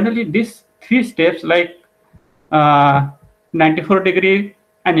 And generally these 3 steps, like 94 degree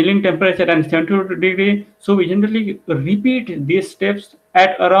annealing temperature and 72 degree, so we generally repeat these steps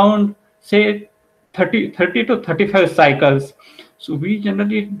at around say 30 to 35 cycles. So we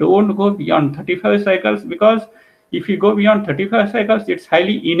generally don't go beyond 35 cycles, because if you go beyond 35 cycles, it's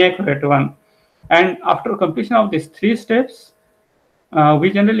highly inaccurate one. And after completion of these 3 steps,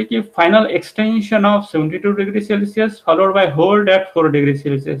 we generally keep final extension of 72 degrees Celsius followed by hold at 4 degrees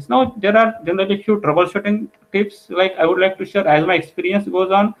Celsius. Now, there are generally few troubleshooting tips like I would like to share as my experience goes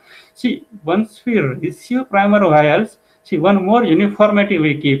on. See, once we receive primer vials, see, one more uniformity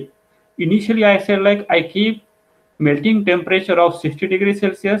we keep. Initially, I said like I keep melting temperature of 60 degrees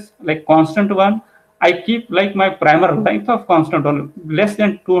Celsius, like constant one. I keep like my primer length of constant on less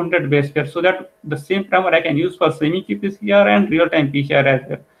than 200 base pair, so that the same primer I can use for semi-qPCR and real-time PCR as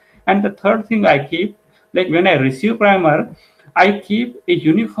well. And the third thing I keep, like when I receive primer, I keep a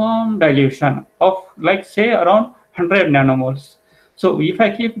uniform dilution of like say around 100 nanomoles. So if I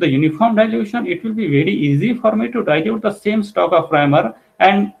keep the uniform dilution, it will be very easy for me to dilute the same stock of primer,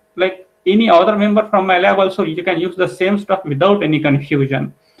 and like any other member from my lab also, you can use the same stock without any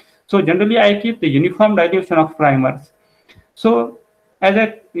confusion. So generally, I keep the uniform dilution of primers. So as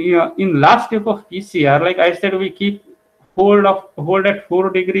in last step of PCR, like I said, we keep hold at 4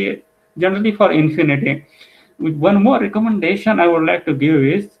 degree generally for infinity. With one more recommendation I would like to give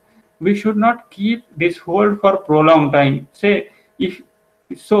is, we should not keep this hold for prolonged time. Say if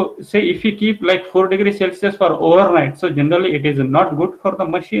you keep like 4 degrees Celsius for overnight, so generally it is not good for the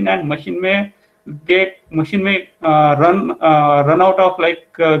machine, and machine may run out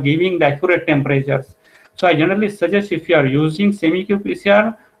of giving the accurate temperatures. So I generally suggest, if you are using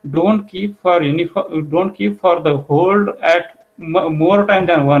semi-qPCR, don't keep for the hold at more time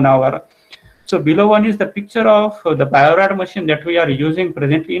than 1 hour. So below one is the picture of the biorad machine that we are using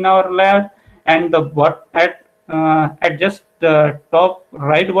presently in our lab, and at just the top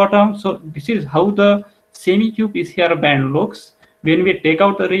right bottom. So this is how the semi-qPCR band looks when we take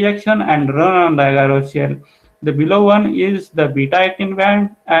out the reaction and run on the agar shell. The below one is the beta-18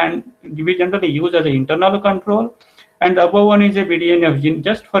 band, and we generally use as an internal control. And the above one is a BDNF gene,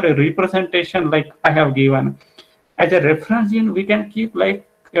 just for a representation like I have given. As a reference gene, we can keep like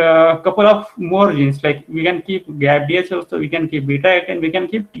a couple of more genes, like we can keep GAPDH also, we can keep beta-18, we can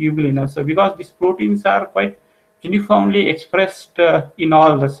keep tubulin also, because these proteins are quite uniformly expressed in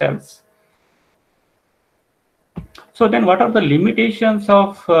all the cells. So then what are the limitations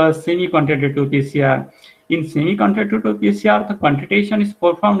of semi-quantitative PCR? In semi-quantitative PCR, the quantitation is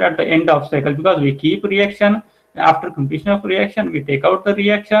performed at the end of cycle, because we keep reaction. After completion of reaction, we take out the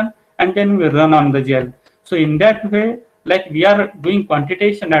reaction and then we run on the gel. So in that way, like we are doing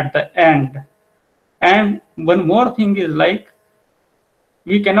quantitation at the end. And one more thing is like,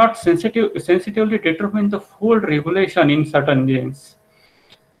 we cannot sensitively determine the fold regulation in certain genes.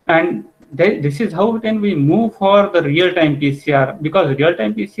 And this is how then we move for the real-time PCR, because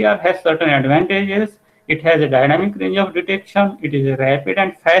real-time PCR has certain advantages. It has a dynamic range of detection, it is rapid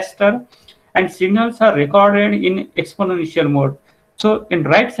and faster, and signals are recorded in exponential mode. So in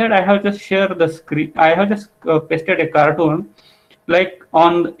right side, I have just shared the screen. I have just pasted a cartoon. Like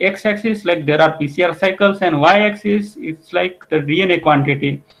on the x-axis, like there are PCR cycles, and y-axis, it's like the DNA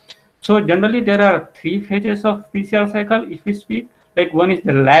quantity. So generally there are three phases of PCR cycle, if we speak. Like one is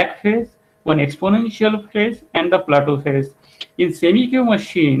the lag phase, one exponential phase, and the plateau phase. In semi-Q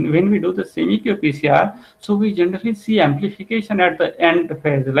machine, when we do the semi-Q PCR, so we generally see amplification at the end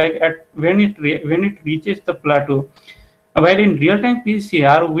phase, like at when it reaches the plateau. While in real-time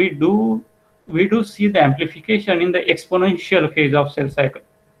PCR, we do see the amplification in the exponential phase of cell cycle,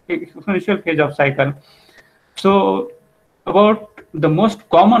 exponential phase of cycle. So about the most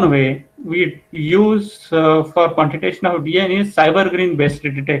common way we use for quantitation of DNA is cybergreen based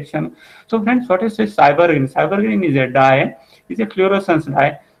detection. So friends, what is a cybergreen? Cybergreen is a dye, is a fluorescence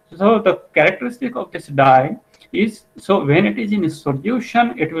dye. So the characteristic of this dye is, so when it is in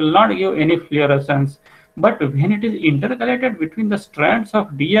solution, it will not give any fluorescence. But when it is intercalated between the strands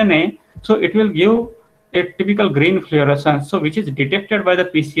of DNA, so it will give a typical green fluorescence, so which is detected by the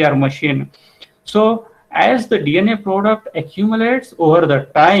PCR machine. So as the DNA product accumulates over the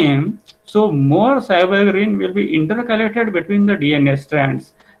time, so more cybergreen will be intercalated between the DNA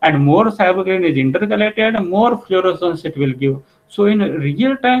strands, and more cybergreen is intercalated, more fluorescence it will give. So in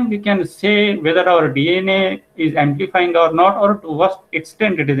real time, we can say whether our DNA is amplifying or not, or to what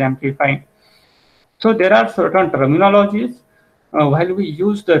extent it is amplifying. So there are certain terminologies while we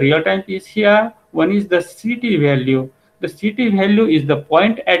use the real-time PCR. One is the CT value. The CT value is the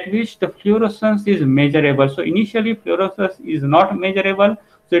point at which the fluorescence is measurable. So initially fluorescence is not measurable,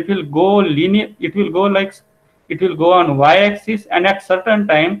 so it will go linear. It will go on y-axis, and at certain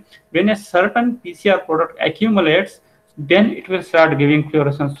time, when a certain PCR product accumulates, then it will start giving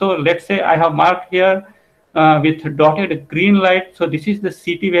fluorescence. So let's say I have marked here with dotted green light. So this is the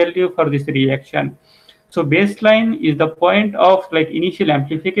CT value for this reaction. So baseline is the point of like initial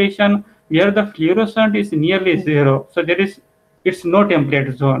amplification where the fluorescent is nearly zero. So it's no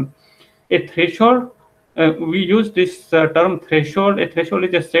template zone. A threshold, we use this term threshold. A threshold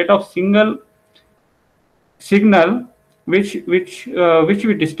is a set of single signal which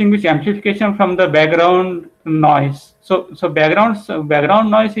we distinguish amplification from the background noise. So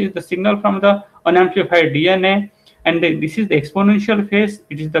background noise is the signal from the unamplified DNA, and this is the exponential phase.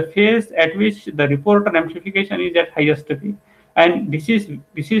 It is the phase at which the reported amplification is at highest peak, and this is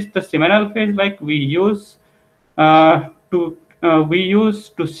the seminal phase, like we use to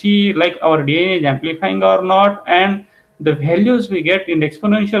see like our DNA is amplifying or not, and the values we get in the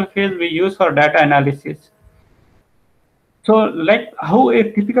exponential phase we use for data analysis. So like how a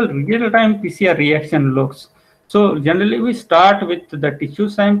typical real-time PCR reaction looks. So generally we start with the tissue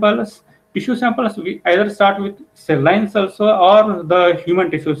samples. Tissue samples, we either start with cell lines also or the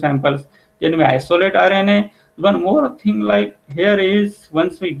human tissue samples. Then we isolate RNA. One more thing like here is,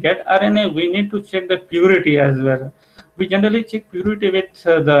 once we get RNA, we need to check the purity as well. We generally check purity with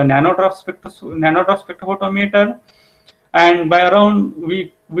the nanodrop spectrophotometer. And by around,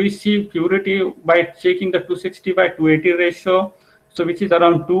 we see purity by checking the 260 by 280 ratio, so which is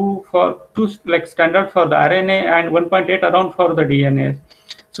around 2 like standard for the RNA, and 1.8 around for the DNA.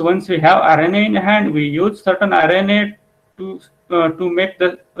 So once we have RNA in hand, we use certain RNA to make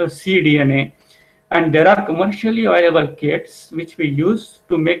the cDNA, and there are commercially available kits which we use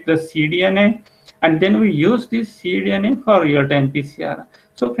to make the cDNA, and then we use this cDNA for real-time PCR.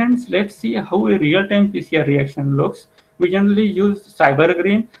 So friends, let's see how a real-time PCR reaction looks. We generally use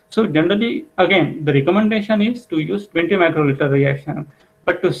cybergreen. So generally, again, the recommendation is to use 20 microliter reaction.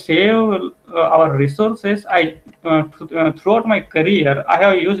 But to save our resources, throughout my career, I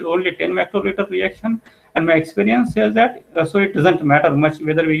have used only 10 microliter reaction, and my experience says that so it doesn't matter much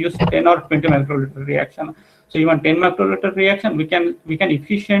whether we use 10 or 20 microliter reaction. So even 10 microliter reaction, we can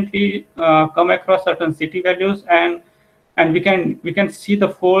efficiently come across certain CT values, and we can see the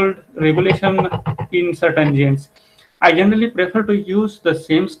fold regulation in certain genes. I generally prefer to use the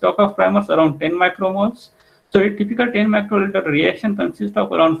same stock of primers, around 10 micromoles. So a typical 10 microliter reaction consists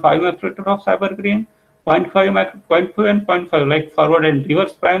of around 5 microliter of cybergreen, 0.5 and 0.5 like forward and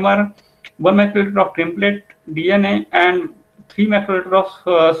reverse primer, 1 microliter of template DNA, and 3 microliter of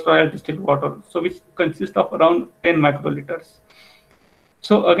soil distilled water, so which consists of around 10 microliters.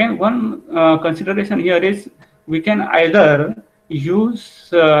 So again, one consideration here is we can either use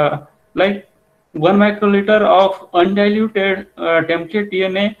like 1 microliter of undiluted template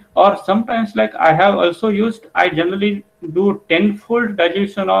DNA, or sometimes like I have also used, I generally do tenfold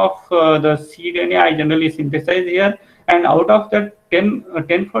dilution of the cDNA I generally synthesize here, and out of that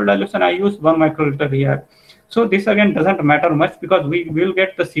tenfold dilution, I use 1 microliter here. So this again doesn't matter much because we will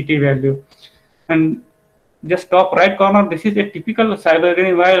get the CT value. And just top right corner, this is a typical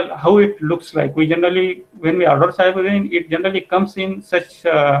cybergreen vial, how it looks like. We generally, when we order cybergreen, it generally comes in such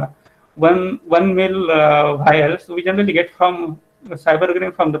 1 ml vials. We generally get from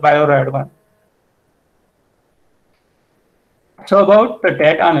cybergreen from the BioRad one. So about the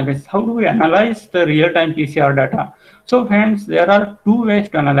data analysis, how do we analyze the real-time PCR data? So friends, there are 2 ways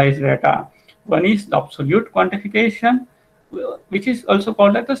to analyze data. One is the absolute quantification, which is also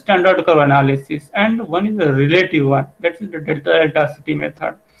called like the standard curve analysis, and one is the relative one, that is the delta city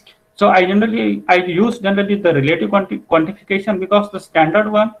method. So I use generally the relative quantification because the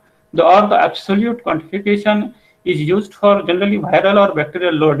standard one, the absolute quantification is used for generally viral or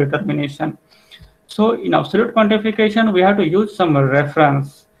bacterial load determination. So in absolute quantification, we have to use some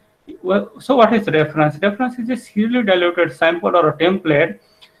reference. So what is reference? Reference is a severely diluted sample or a template.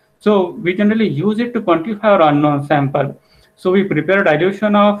 So we generally use it to quantify our unknown sample. So we prepare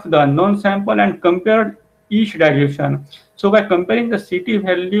dilution of the unknown sample and compare each dilution. So by comparing the CT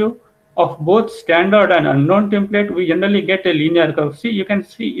value of both standard and unknown template, we generally get a linear curve. See, you can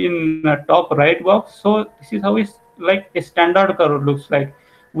see in the top right box. So this is how it's like a standard curve looks like.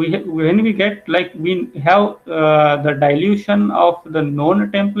 When we get like we have the dilution of the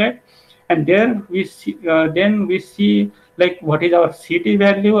known template, and there we see then we see like what is our CT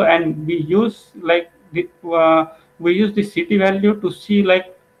value, and we use like the CT value to see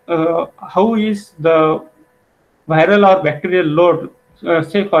like how is the viral or bacterial load,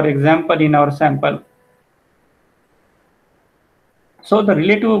 say for example in our sample. So the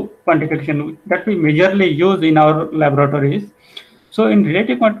relative quantification that we majorly use in our laboratories. So in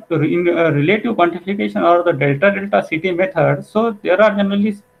relative quantification or the delta CT method, so there are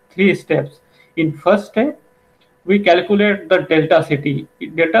generally 3 steps. In first step, we calculate the delta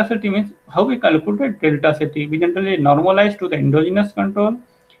CT. Delta CT means how we calculate delta CT. We generally normalize to the endogenous control.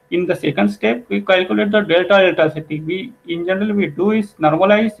 In the second step, we calculate the delta CT. In general we do is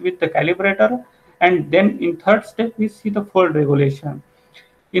normalize with the calibrator, and then in third step we see the fold regulation.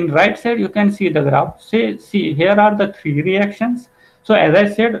 In right side you can see the graph. See here are the 3 reactions. So as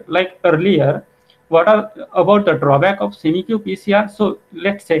I said like earlier, what are about the drawback of semi-Q PCR? So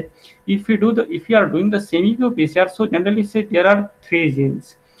let's say if you are doing the semi-Q PCR, so generally say there are 3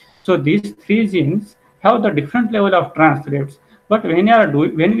 genes. So these 3 genes have the different level of transcripts. But when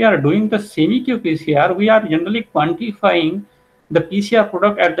we are doing the semi-Q PCR, we are generally quantifying the PCR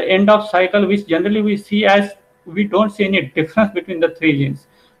product at the end of cycle, which generally we see as we don't see any difference between the 3 genes.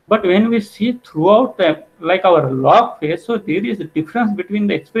 But when we see throughout like our log phase, so there is a difference between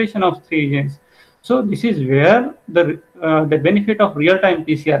the expression of 3 genes. So this is where the benefit of real-time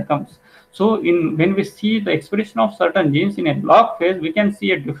PCR comes. So when we see the expression of certain genes in a log phase, we can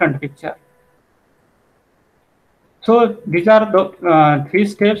see a different picture. So these are the 3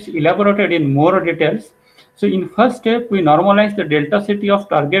 steps elaborated in more details. So in first step, we normalize the delta CT of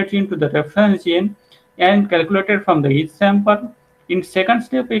target gene to the reference gene and calculated from the each sample. In second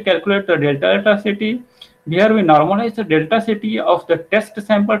step, we calculate the delta CT. Here we normalize the delta CT of the test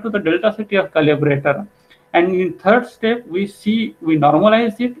sample to the delta CT of calibrator. And in third step, we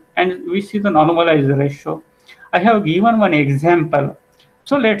normalize it and we see the normalized ratio. I have given one example.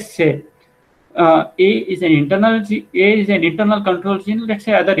 So let's say A is an internal control gene. Let's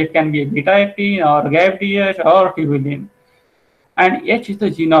say either it can be a beta-actin or GAPDH or tubulin. And H is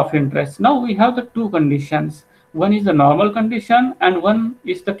the gene of interest. Now we have the 2 conditions. One is the normal condition and one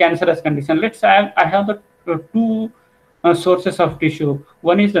is the cancerous condition. Let's say I have the 2 sources of tissue.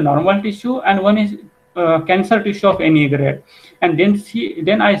 One is the normal tissue and one is cancer tissue of any grade. And then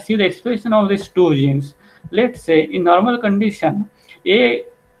I see the expression of these 2 genes. Let's say in normal condition, A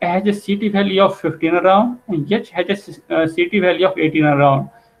has a CT value of 15 around and H has a CT value of 18 around.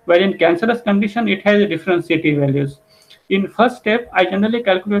 While in cancerous condition, it has different CT values. In first step, I generally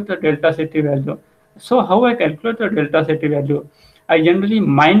calculate the delta CT value. So how I calculate the delta CT value? I generally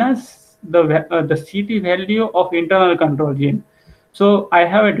minus the CT value of internal control gene. So I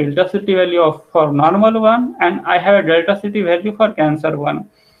have a delta CT value for normal one and I have a delta CT value for cancer one.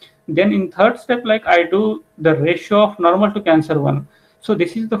 Then in third step, like I do the ratio of normal to cancer one. So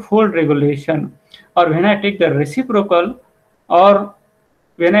this is the fold regulation. Or when I take the reciprocal, or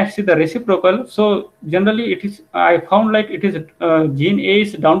when I see the reciprocal, so generally it is, I found like it is gene A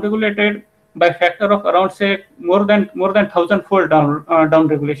is downregulated by factor of around say more than 1,000-fold down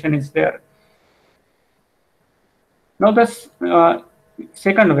regulation is there. Now this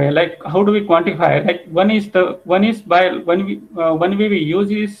second way, like how do we quantify? Like one is by one way we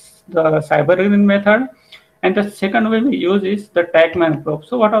use is the cybergreen method, and the second way we use is the Tachman probe.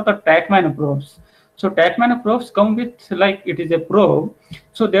 So what are the Tachman probes? So Tachman probes come with, like, it is a probe.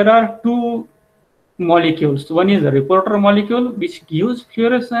 So there are two molecules. One is the reporter molecule which gives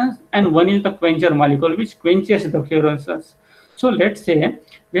fluorescence, and one is the quencher molecule which quenches the fluorescence. So let's say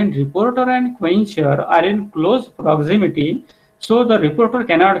when reporter and quencher are in close proximity, so the reporter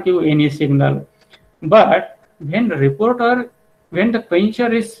cannot give any signal. But when the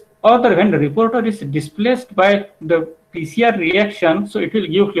quencher is, when the reporter is displaced by the PCR reaction, so it will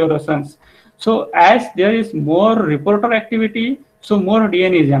give fluorescence. So as there is more reporter activity, so more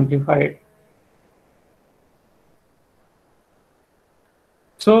DNA is amplified.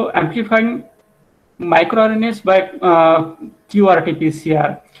 So amplifying microRNAs by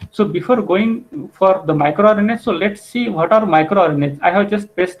qRT-PCR. So before going for the microRNAs, so let's see what are microRNAs. I have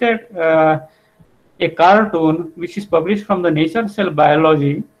just pasted a cartoon which is published from the Nature Cell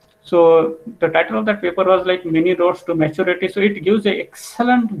Biology. So the title of that paper was like Many Roads to Maturity. So it gives an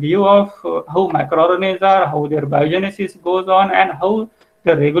excellent view of how microRNAs are, how their biogenesis goes on, and how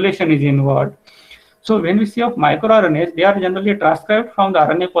the regulation is involved. So when we see of microRNAs, they are generally transcribed from the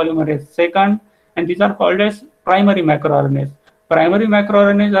RNA polymerase second, and these are called as primary microRNAs. Primary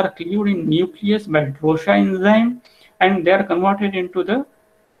microRNAs are cleaved in nucleus by DROSHA enzyme, and they are converted into the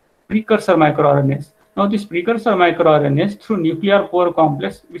precursor microRNAs. Now these precursor microRNAs through nuclear pore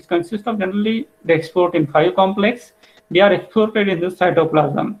complex, which consists of generally the exportin 5 complex, they are exported in the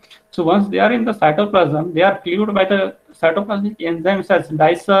cytoplasm. So once they are in the cytoplasm, they are cleaved by the cytoplasmic enzymes as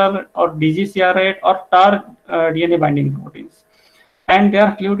dicer or DGCR8 or TAR DNA binding proteins. And they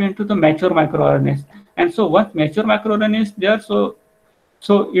are cleaved into the mature microRNAs. And so once mature microRNA is there, so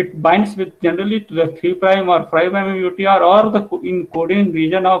it binds with generally to the 3' or 5' UTR or the encoding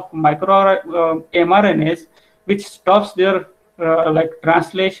region of micro mRNAs, which stops their like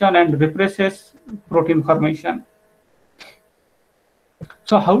translation and represses protein formation.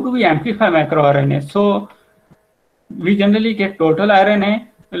 So how do we amplify microRNA? So we generally get total RNA.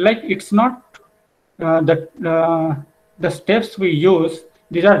 Like, it's not the steps we use.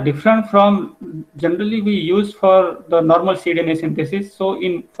 These are different from generally we use for the normal cDNA synthesis. So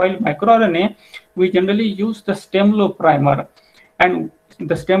in microRNA, we generally use the stem loop primer, and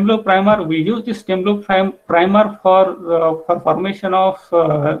the stem loop primer, we use the stem loop primer for formation of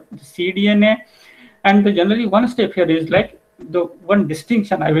cDNA. And generally one step here is like, the one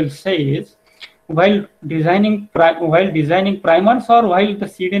distinction I will say is, while designing primers or while the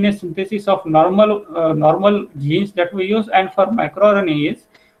cDNA synthesis of normal genes that we use, and for microRNAs,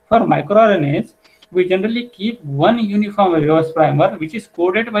 we generally keep one uniform reverse primer which is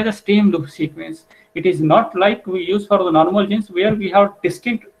coded by the stem loop sequence. It is not like we use for the normal genes where we have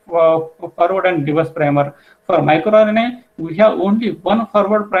distinct forward and reverse primer. For microRNA, we have only one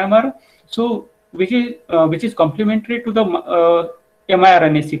forward primer, so which is complementary to the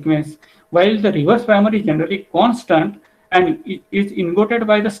miRNA sequence, while the reverse primer is generally constant and it is encoded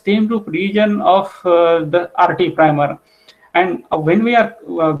by the stem loop region of the RT primer. And when we are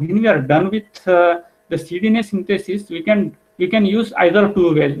done with the cDNA synthesis, we can use either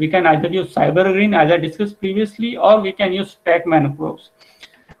two ways. We can either use cybergreen, as I discussed previously, or we can use Tachman probes.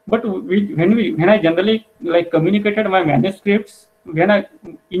 But when I generally like communicated my manuscripts, my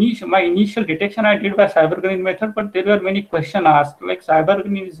initial detection I did by cybergreen method, but there were many questions asked, like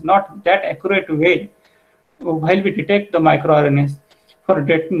cybergreen is not that accurate way while we detect the microRNAs. For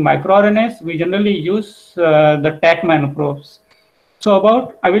detecting microRNAs, we generally use the Tachman probes.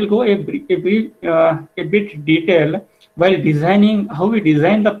 So I will go a bit detail while designing how we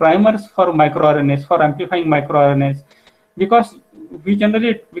design the primers for microRNAs, for amplifying microRNAs, because we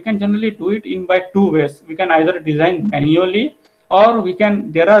can generally do it in by two ways. We can either design manually, or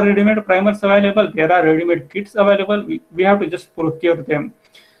there are ready-made primers available, there are ready-made kits available, we have to just procure them.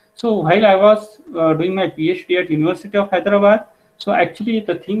 So while I was doing my PhD at University of Hyderabad, so actually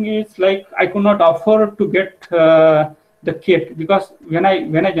the thing is, like, I could not afford to get the kit, because when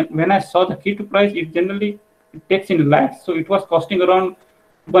I saw the kit price, it generally takes in lakhs. So it was costing around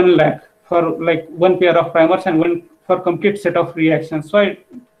 1 lakh for like one pair of primers and one for complete set of reactions. So I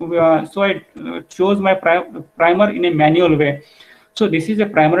chose my primer in a manual way. So this is a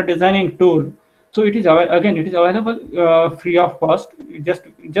primer designing tool. So it is available free of cost.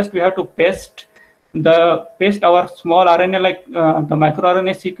 Just we have to paste our small RNA, like the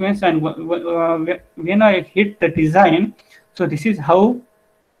microRNA sequence, and when I hit the design, so this is how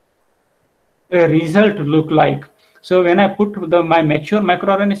a result look like. So when I put my mature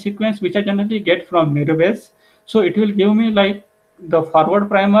microRNA sequence, which I generally get from Mirabes, so it will give me like the forward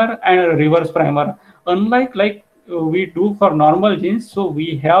primer and reverse primer. Unlike like we do for normal genes, so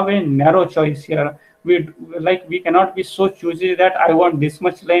we have a narrow choice here. We cannot be so choosy that I want this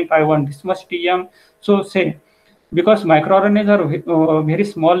much length, I want this much TM. So say, because microRNAs are very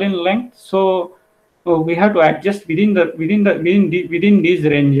small in length, so we have to adjust within these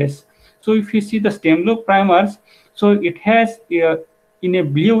ranges. So if you see the stem loop primers, so it has in a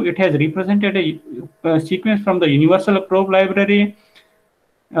blue, it has represented a sequence from the universal probe library.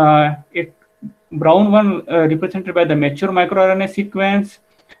 Brown one represented by the mature microRNA sequence,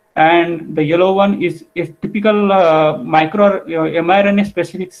 and the yellow one is a typical mRNA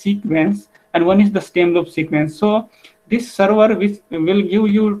specific sequence, and one is the stem loop sequence. So this server will give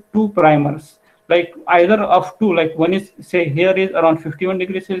you two primers, like either of two, like one is, say here is around 51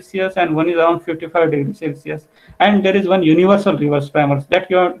 degrees Celsius and one is around 55 degrees Celsius, and there is one universal reverse primers that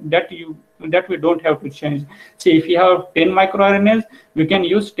we don't have to change. Say if you have 10 microRNAs, we can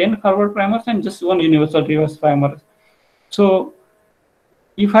use 10 forward primers and just one universal reverse primer. So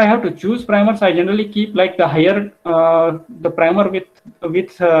if I have to choose primers, I generally keep like the higher the primer with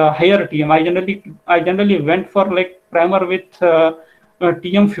higher TM. I generally went for like primer with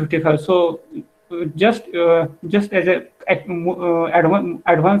TM 55. So just as a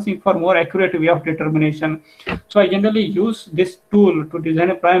advancing for more accurate way of determination. So I generally use this tool to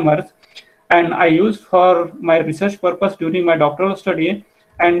design primers, and I used for my research purpose during my doctoral study.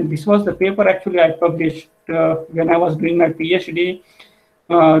 And this was the paper actually I published when I was doing my PhD.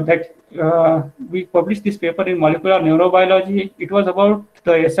 We published this paper in Molecular Neurobiology. It was about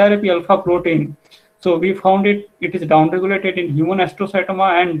the SRP alpha protein. So we found it is downregulated in human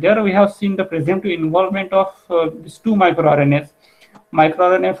astrocytoma, and there we have seen the presumptive involvement of these two microRNAs,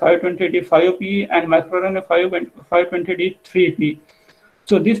 microRNA 520D5P and microRNA 520D3P.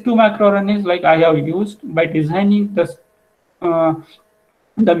 So these two microRNAs, like I have used by designing the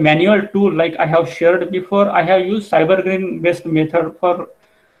manual tool, like I have shared before. I have used cybergreen based method for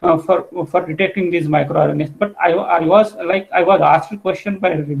detecting these microRNAs. But I was asked a question by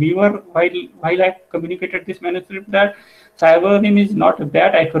a reviewer while I communicated this manuscript that cybergreen is not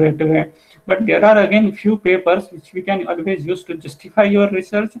that accurate way. But there are again few papers which we can always use to justify your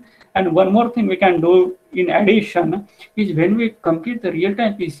research. And one more thing we can do in addition is when we complete the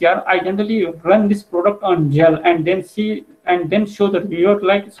real-time PCR, I generally run this product on gel and then show the reviewer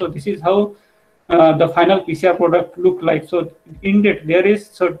like, so this is how the final PCR product look like. So indeed there is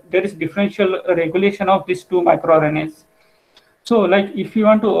differential regulation of these two microRNAs. So like if you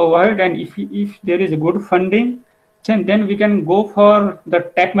want to avoid, and if there is a good funding, then we can go for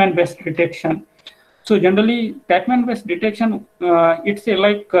the TACMAN based detection. So generally TACMAN based detection, I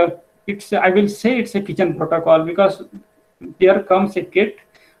will say it's a kitchen protocol, because there comes a kit.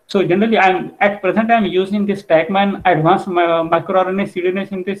 So generally at present I'm using this TACMAN advanced microRNA cDNA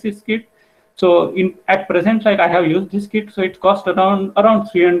synthesis kit. So at present, like I have used this kit, so it costs around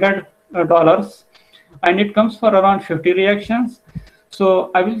 $300, and it comes for around 50 reactions.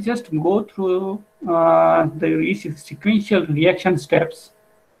 So I will just go through the sequential reaction steps.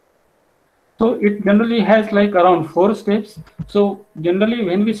 So it generally has like around 4 steps. So generally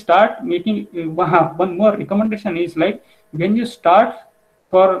when we start making, one more recommendation is like when you start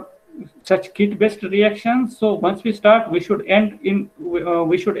for such kit-based reactions, so once we start, we should end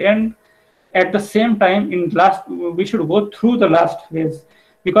at the same time we should go through the last phase,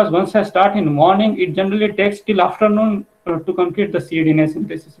 because once I start in the morning, it generally takes till afternoon to complete the cDNA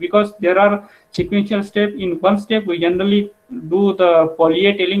synthesis, because there are sequential steps. In one step, we generally do the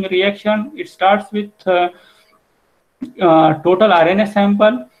poly-A tailing reaction. It starts with total RNA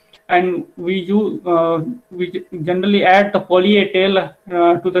sample, and we generally add the poly-A tail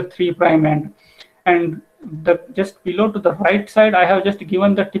to the 3' end. And just below to the right side, I have just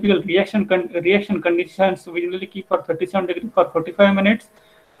given the typical reaction conditions. We generally keep for 37 degrees for 45 minutes,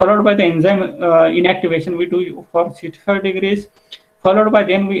 followed by the enzyme inactivation we do for 65 degrees, followed by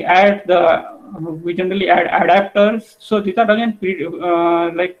then we generally add adapters. So these are again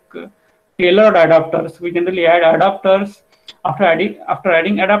tailored adapters. We generally add adapters. After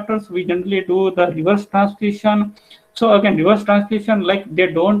adding adapters, we generally do the reverse transcription. So again, reverse transcription, like they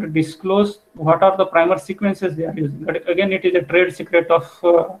don't disclose what are the primer sequences they are using. But again, it is a trade secret of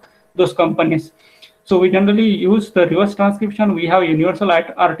those companies. So we generally use the reverse transcription. We have universal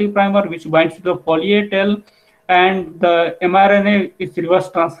RT primer, which binds to the poly-A tail, and the mRNA is reverse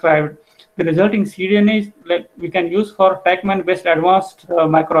transcribed. The resulting cDNA is like we can use for TACMAN-based advanced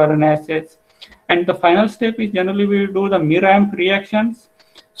microRNA assays. And the final step is generally we do the MIR-AMP reactions.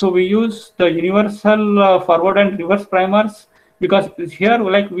 So we use the universal forward and reverse primers because here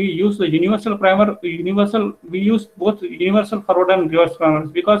like we use the universal primer, we use both universal forward and reverse primers,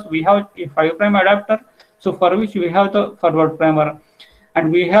 because we have a 5' adapter, so for which we have the forward primer,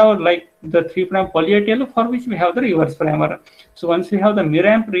 and we have like the 3' poly-A-TL for which we have the reverse primer. So once we have the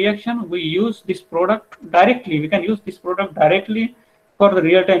mirror reaction, we use this product directly. We can use this product directly for the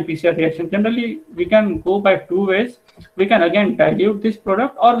real-time PCR reaction. Generally, we can go by 2 ways. We can again dilute this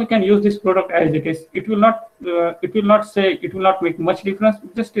product, or we can use this product as it is. It will not make much difference.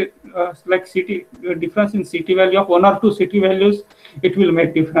 Just like difference in CT value of 1 or 2 CT values, it will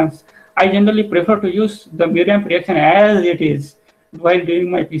make difference. I generally prefer to use the mirror reaction as it is while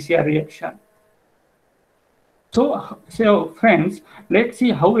doing my PCR reaction. So friends, let's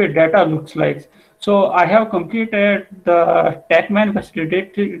see how a data looks like. So I have completed the TACMAN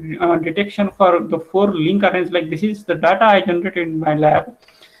detection for the 4 link RNAs. Like this is the data I generated in my lab.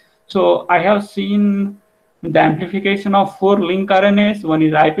 So I have seen the amplification of 4 link RNAs. One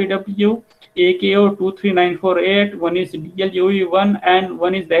is IPW, AKO 23948, one is DLUE1, and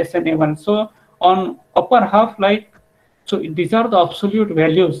one is the SNA1. So on upper half, like, so these are the absolute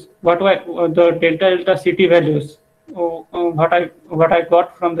values, the delta CT values, what I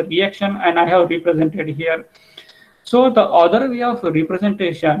got from the reaction, and I have represented here. So the other way of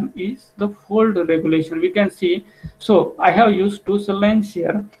representation is the fold regulation. We can see, so I have used 2 cell lines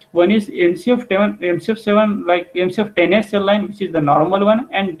here. One is MCF7, like MCF10A cell line, which is the normal one,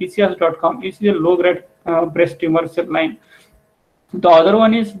 and DCS.com, which is a low-grade breast tumor cell line. The other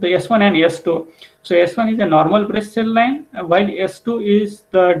one is the S1 and S2. So S1 is a normal breast cell line, while S2 is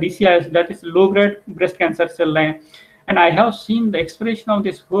the DCIS, that is low-grade breast cancer cell line. And I have seen the expression of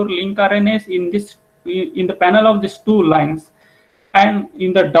these 4 link RNAs in the panel of these 2 lines. And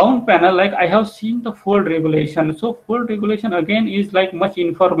in the down panel, like I have seen the fold regulation. So fold regulation again is like much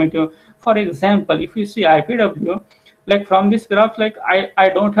informative. For example, if you see IPW, like from this graph, like I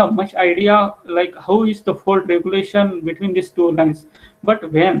don't have much idea like how is the fold regulation between these 2 lines.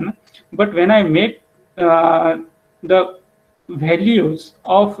 But when I make the values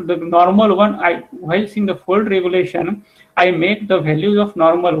of the normal one, while seeing the fold regulation, I make the values of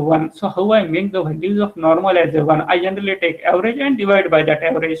normal 1. So how I make the values of normal as a 1? I generally take average and divide by that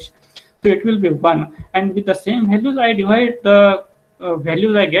average. So it will be 1. And with the same values, I divide the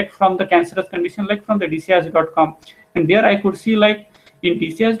values I get from the cancerous condition, like from the DCS.com. And there I could see like in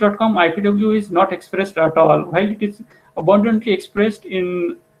DCS.com, IPW is not expressed at all, while it is abundantly expressed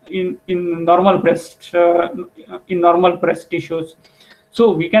in normal breast tissues.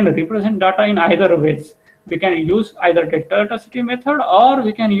 So we can represent data in either ways. We can use either delta CT method, or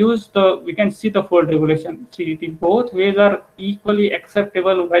we can see the fold regulation. See, both ways are equally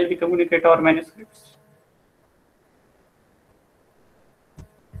acceptable while we communicate our manuscripts.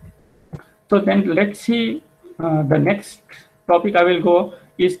 So then let's see the next topic I will go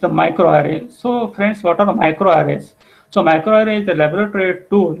is the microarray. So friends, what are microarrays? So microarray is a laboratory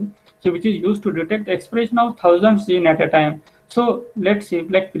tool which is used to detect the expression of thousands genes at a time. So let's see,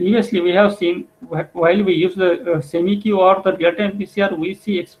 like previously we have seen, while we use the semi-Q or the real-time PCR, we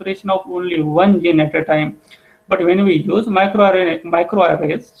see expression of only 1 gene at a time. But when we use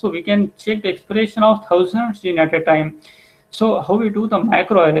microarrays, so we can check the expression of thousands genes at a time. So how we do the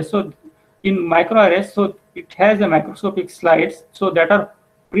microarray? So in microarrays, so it has a microscopic slides, so that are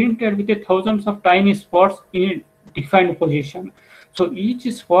printed with thousands of tiny spots in a defined position. So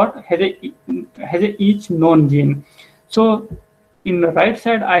each spot has each known gene. So in the right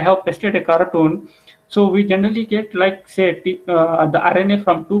side, I have pasted a cartoon. So we generally get like say the RNA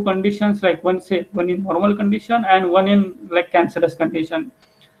from 2 conditions, like one in normal condition and one in like cancerous condition.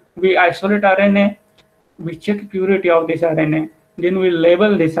 We isolate RNA, we check purity of this RNA, then we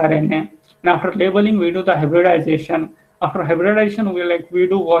label this RNA. And after labeling, we do the hybridization. After hybridization, we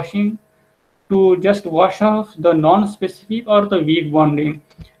do washing to just wash off the non-specific or the weak bonding.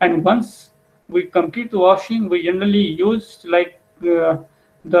 And once we complete the washing, we generally use like the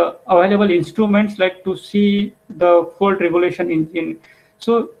available instruments like to see the fold regulation engine.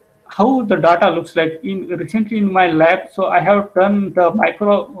 So how the data looks like recently in my lab. So I have done the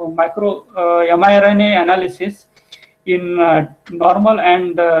micro mRNA analysis in normal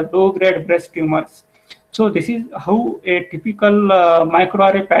and low-grade breast tumors. So this is how a typical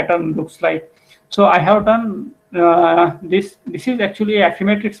microarray pattern looks like. So I have done this is actually a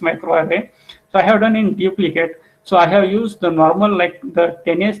Affymetrix microarray. So I have done in duplicate. So I have used the normal like the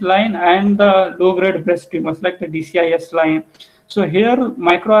 10S line and the low-grade breast tumors like the DCIS line. So here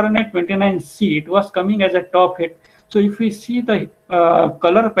microRNA 29C, it was coming as a top hit. So if we see the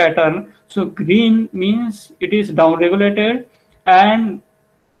color pattern, so green means it is down-regulated and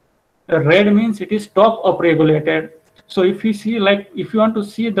red means it is top up-regulated. So if you see, like, if you want to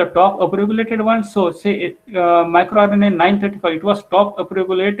see the top upregulated one, so say microRNA 935, it was top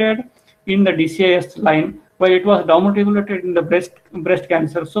upregulated in the DCIS line, while it was downregulated in the breast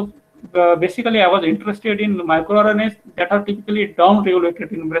cancer. So basically, I was interested in microRNAs that are typically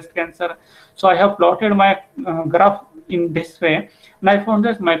downregulated in breast cancer. So I have plotted my graph in this way, and I found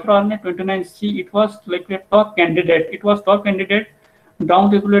that microRNA 29C, it was like a top candidate. It was top candidate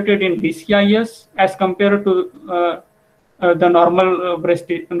downregulated in DCIS as compared to the normal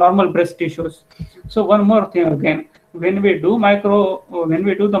breast tissues. So one more thing again, when we do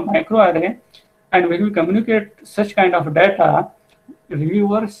the microarray and when we communicate such kind of data,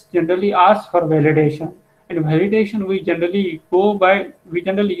 reviewers generally ask for validation. And validation we generally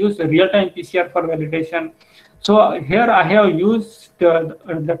use the real-time PCR for validation. So here I have used the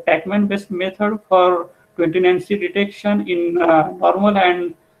Techman based method for 29C detection in normal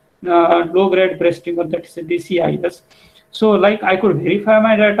and low-grade breast tumor, that is DCIS. So like I could verify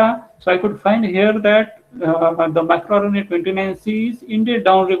my data. So I could find here that the microRNA 29C is indeed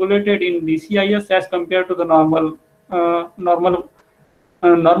downregulated in DCIS as compared to the normal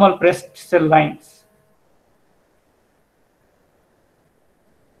breast cell lines.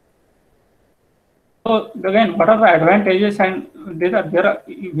 So again, what are the advantages? And there are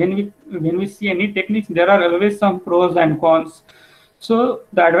when we see any techniques, there are always some pros and cons. So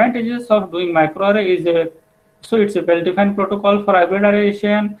the advantages of doing microarray is so it's a well-defined protocol for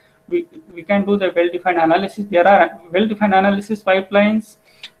hybridization. We can do the well-defined analysis. There are well-defined analysis pipelines.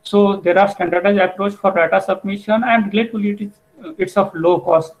 So there are standardized approach for data submission, and relatively it's of low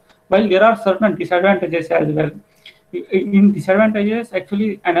cost. While there are certain disadvantages as well. In disadvantages,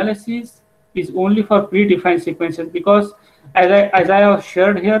 actually analysis is only for predefined sequences, because as I have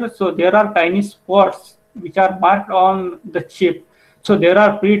shared here, so there are tiny spots which are marked on the chip. So there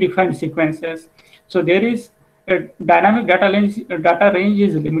are predefined sequences. So there is a dynamic data range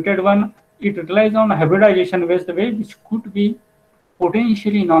is limited one. It relies on hybridization based way, which could be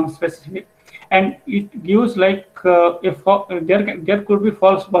potentially non-specific, and it gives like there could be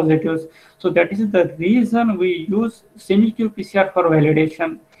false positives. So that is the reason we use semi-Q PCR for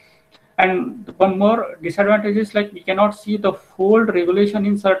validation. And one more disadvantage is like we cannot see the fold regulation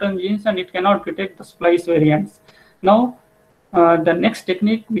in certain genes, and it cannot detect the splice variants. Now, the next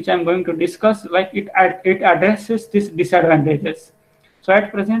technique which I'm going to discuss, like it addresses these disadvantages. So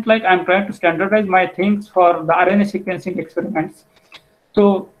at present, like I'm trying to standardize my things for the RNA sequencing experiments.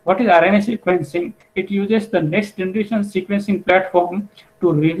 So what is RNA sequencing? It uses the next generation sequencing platform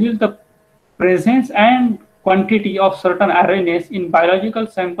to reveal the presence and quantity of certain RNAs in biological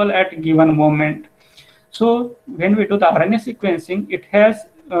sample at a given moment. So when we do the RNA sequencing, it has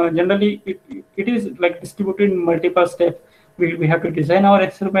generally it is like distributed in multiple steps. We have to design our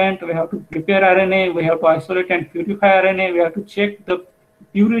experiment, we have to prepare RNA, we have to isolate and purify RNA, we have to check the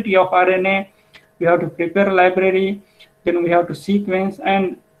purity of RNA, we have to prepare a library, then we have to sequence,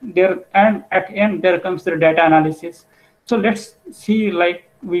 and at the end there comes the data analysis. So let's see, like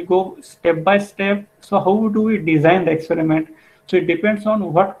we go step by step. So how do we design the experiment? So it depends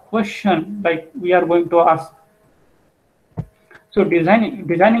on what question like we are going to ask. So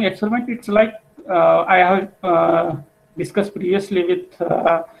designing experiment, it's like I have discussed previously with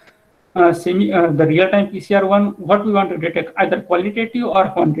the real-time PCR one, what we want to detect, either qualitative or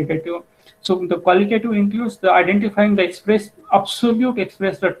quantitative. So the qualitative includes the identifying the absolute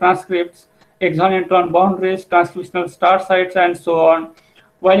expressed transcripts, exon intron boundaries, transcriptional start sites, and so on.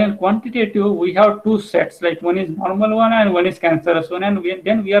 While in quantitative, we have two sets, like one is normal one and one is cancerous one, and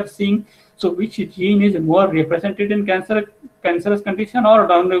then we are seeing so which gene is more represented in cancerous condition or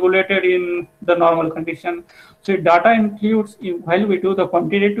downregulated in the normal condition. So data includes, while we do the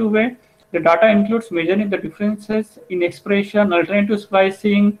quantitative way, the data includes measuring the differences in expression, alternative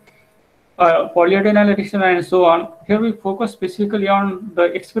splicing, polyadenylation addition, and so on. Here we focus specifically on the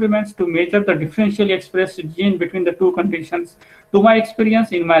experiments to measure the differentially expressed gene between the two conditions. To my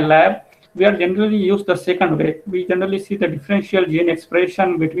experience in my lab, we are generally use the second way. We generally see the differential gene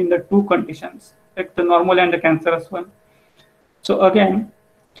expression between the two conditions, like the normal and the cancerous one. So again,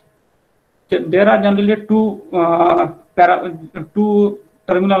 there are generally two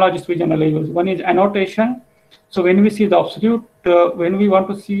terminologies we generally use. One is annotation. So when we see the absolute, when we want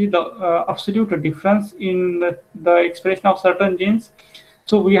to see the absolute difference in the expression of certain genes,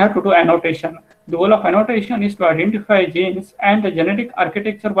 so we have to do annotation. The goal of annotation is to identify genes and the genetic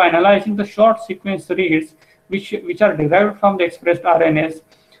architecture by analyzing the short sequence reads which are derived from the expressed RNAs.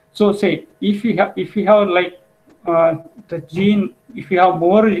 So say if we have like the gene, if you have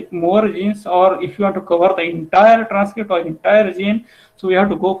more genes, or if you want to cover the entire transcript or entire gene, so we have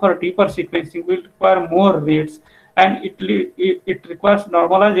to go for deeper sequencing. We'll require more reads. and it requires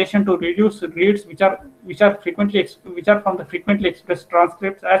normalization to reduce reads which are from the frequently expressed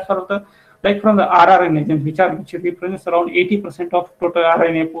transcripts as per the from the rRNA genes, which represents around 80% of total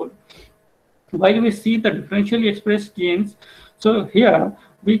RNA pool. While we see the differentially expressed genes, so here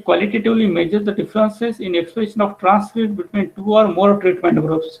we qualitatively measure the differences in expression of transcript between two or more treatment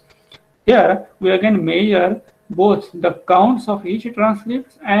groups. Here we again measure both the counts of each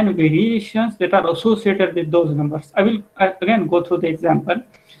transcripts and variations that are associated with those numbers. I will again go through the example.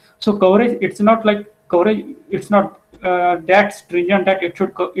 So coverage, it's not like coverage, it's not that stringent that it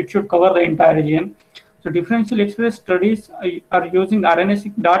should cover the entire gene. So differentially expressed studies are using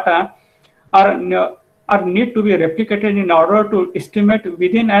RNA-seq data are need to be replicated in order to estimate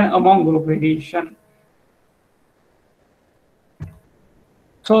within and among group variation.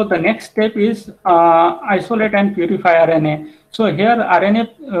 So the next step is isolate and purify RNA. So here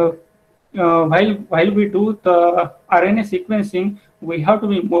RNA, while we do the RNA sequencing, we have to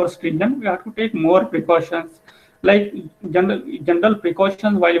be more stringent. We have to take more precautions, like general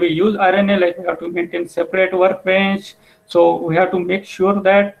precautions while we use RNA. Like we have to maintain separate workbench. So we have to make sure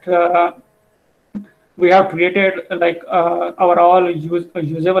that we have created our all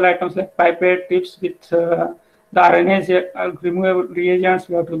usable items like pipette tips with the RNA removable reagents.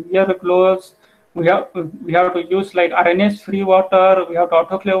 We have to wear the gloves. We have to use like RNase-free water. We have to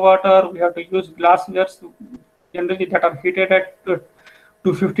autoclave water. We have to use glasswares generally that are heated at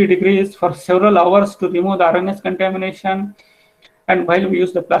 250 degrees for several hours to remove the RNase contamination. And while we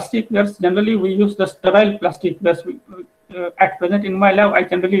use the plastic wares, generally we use the sterile plastic wares. At present in my lab,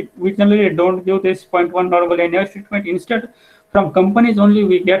 we generally don't give this 0.1 normal NaOH treatment. Instead, from companies only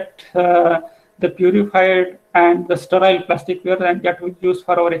we get the purified and the sterile plastic ware, and that we use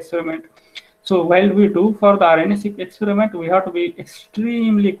for our experiment. So while we do for the RNA-seq experiment, we have to be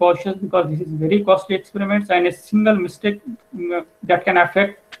extremely cautious because this is very costly experiments, and a single mistake that can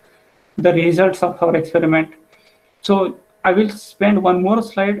affect the results of our experiment. So I will spend one more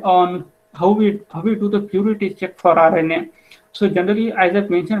slide on how we do the purity check for RNA. So generally, as I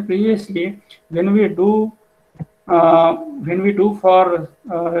mentioned previously, when we do for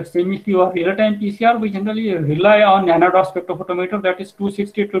semi-Q or real-time PCR, we generally rely on nanodot spectrophotometer, that is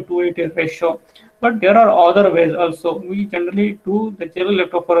 260 to 280 ratio. But there are other ways also. We generally do the gel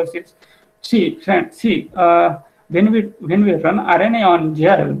electrophoresis. See, friends, when we run RNA on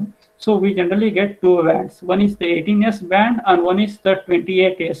gel, so we generally get two bands. One is the 18S band and one is the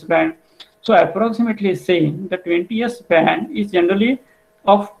 28S band. So approximately saying the 20S band is generally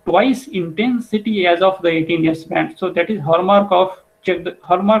of twice intensity as of the 18S band. So that is hallmark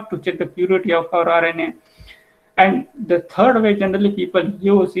to check the purity of our RNA. And the third way generally people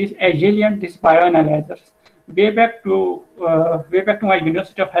use is Agilian disk bioanalyzers. Way back to my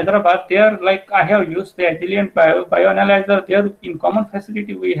University of Hyderabad, there I have used the Agilian bioanalyzer. There in common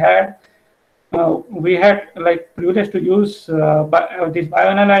facility we had privilege to use these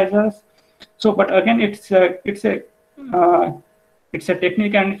bioanalyzers. So, but again, it's a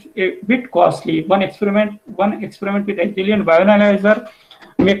technique and it's a bit costly. One experiment with Agilian bioanalyzer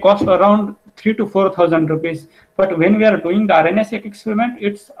may cost around 3,000 to 4,000 rupees. But when we are doing the RNA-seq experiment,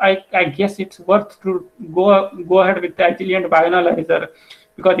 I guess it's worth to go ahead with the Agilian bioanalyzer,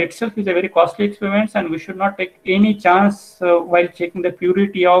 because itself is a very costly experiment, and we should not take any chance while checking the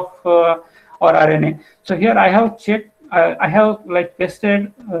purity of our RNA. So here I have checked. I have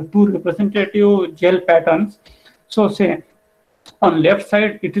tested two representative gel patterns. So say on left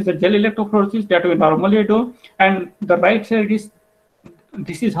side it is a gel electrophoresis that we normally do, and the right side is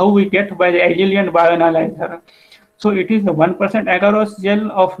this is how we get by the Agilian bioanalyzer. So it is the 1% agarose gel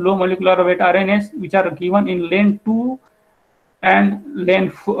of low molecular weight RNAs which are given in lane 2 and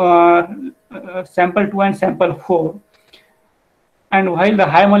lane sample 2 and sample 4. And while the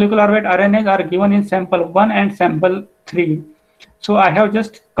high molecular weight RNAs are given in sample 1 and sample 3. So I have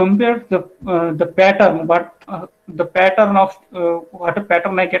just compared the pattern, the pattern of what a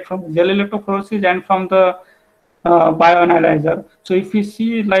pattern I get from gel electrophoresis and from the bioanalyzer. So if you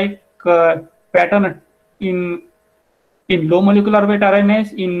see pattern in low molecular weight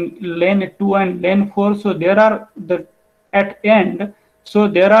RNAs in lane 2 and lane 4, so there are at end. So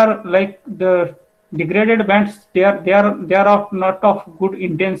there are the degraded bands, they are not of good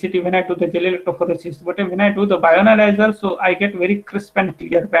intensity when I do the gel electrophoresis, but when I do the bioanalyzer, so I get very crisp and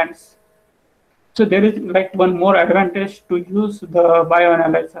clear bands. So there is one more advantage to use the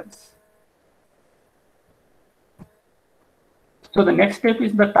bioanalyzers. So the next step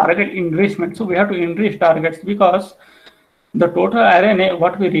is the target enrichment. So we have to enrich targets, because The total RNA,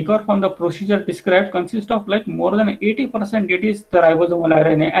 what we recover from the procedure described, consists of like more than 80%. It is the ribosomal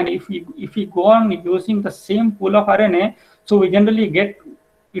RNA, and if we go on using the same pool of RNA, so we generally get,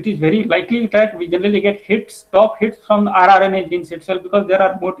 it is very likely that we generally get hits, top hits from the rRNA genes itself, because there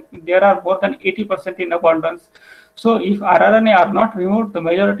are more than 80% in abundance. So if rRNA are not removed, the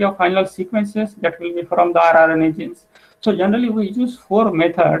majority of final sequences that will be from the rRNA genes. So generally we use 4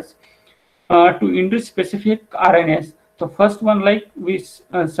 methods to enrich specific RNAs. So first one, like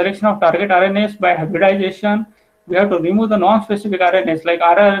selection of target RNAs by hybridization. We have to remove the non-specific RNAs, like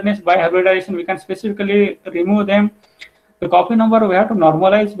rRNAs by hybridization. We can specifically remove them. The copy number we have to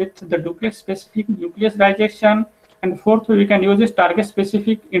normalize with the duplex-specific nucleus dissection. And fourth, we can use this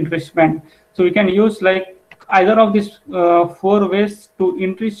target-specific enrichment. So we can use like either of these 4 ways to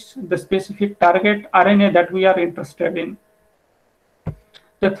enrich the specific target RNA that we are interested in.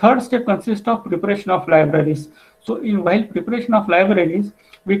 The third step consists of preparation of libraries. So while preparation of libraries,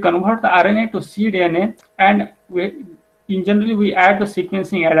 we convert the RNA to cDNA, and generally we add the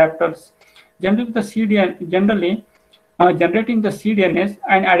sequencing adapters. Generally, generating the cDNAs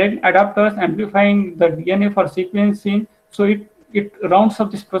and adding adapters, amplifying the DNA for sequencing. So it rounds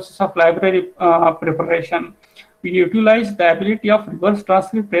up this process of library preparation. We utilize the ability of reverse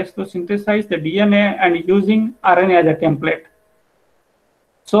transcriptase to synthesize the DNA and using RNA as a template.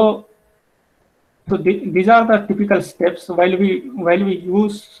 So these are the typical steps while we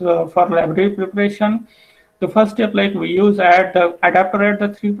use for library preparation. The first step, like we add the adapter at the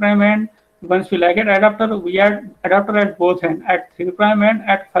 3' end. Once we like an adapter, we add adapter at both ends, at 3' end,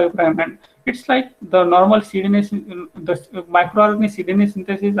 at 5' end. It's like the normal cDNA, the microRNA cDNA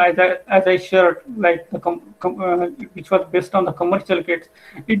synthesis, as I shared, like which was based on the commercial kits.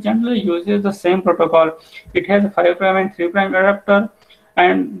 It generally uses the same protocol. It has a 5' and 3' adapter,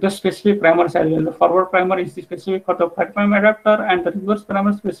 and the specific primers as well. The forward primer is specific for the 5' adapter, and the reverse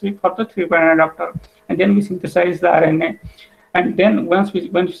primer is specific for the 3' adapter. And then we synthesize the RNA. And then once we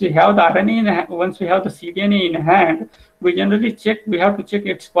have the RNA once we have the cDNA in hand, we generally have to check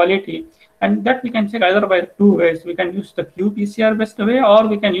its quality, and that we can check either by 2 ways. We can use the qPCR based way, or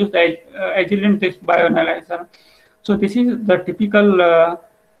we can use the Agilent bioanalyzer. So this is the typical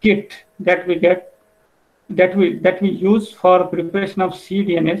kit that we get, that we use for preparation of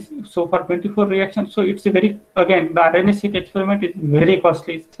cDNAs. So for 24 reactions, so it's a very, again, the RNA-seq experiment is very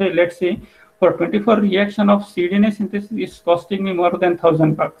costly. So let's say for 24 reaction of cDNA synthesis is costing me more than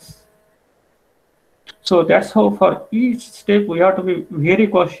 $1,000. So that's how for each step we have to be very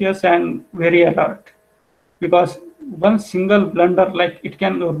cautious and very alert, because one single blunder, like it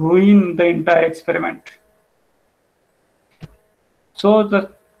can ruin the entire experiment. So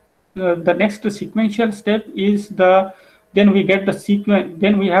the next sequential step is then we get the sequence.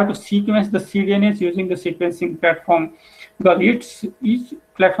 Then we have to sequence the cDNAs using the sequencing platform, because each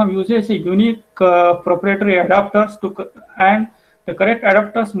platform uses a unique proprietary adapters and the correct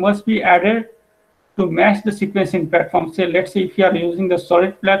adapters must be added to match the sequencing platform. Say, let's say if you are using the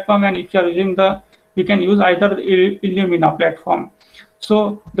solid platform, and if you are using we can use either the Illumina platform.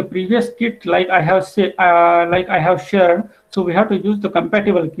 So the previous kit, like I have shared, so we have to use the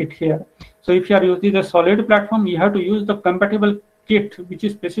compatible kit here. So if you are using the solid platform, you have to use the compatible kit which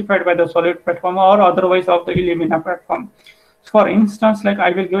is specified by the solid platform, or otherwise of the Illumina platform. For instance, like I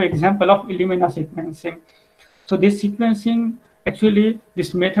will give example of Illumina sequencing. So this sequencing, actually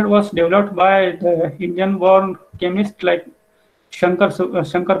this method was developed by the Indian-born chemist like Shankar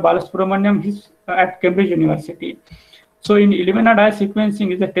Balasubramaniam. He's at Cambridge University. So in Illumina dye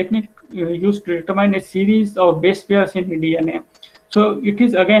sequencing is a technique used to determine a series of base pairs in the DNA. So it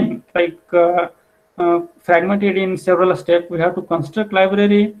is again like fragmented in several steps. We have to construct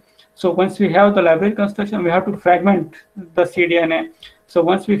library. So once we have the library construction, we have to fragment the cDNA. So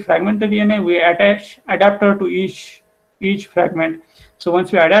once we fragment the DNA, we attach adapter to each fragment. So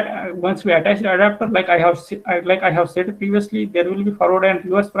once we attach the adapter, like I have said previously, there will be forward and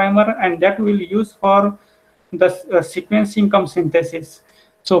reverse primer, and that will use for the sequencing cum synthesis.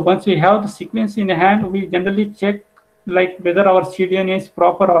 So once we have the sequence in hand, we generally check like whether our cDNA is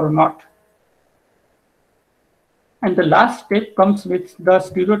proper or not. And the last step comes with the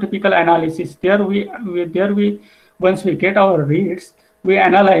stereotypical analysis. There we once we get our reads, we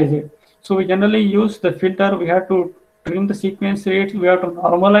analyze it. So we generally use the filter. We have to trim the sequence rates. We have to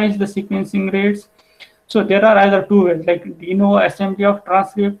normalize the sequencing rates. So there are either 2 ways, like de novo assembly of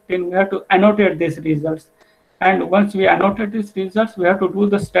transcript. Then we have to annotate these results. And once we annotate these results, we have to do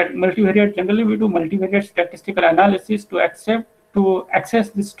the multivariate. Generally, we do multivariate statistical analysis to access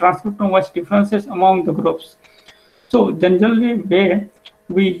this transcriptome-wise differences among the groups. So generally,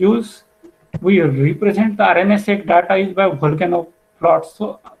 we use we represent the RNA-seq data is by volcano plots.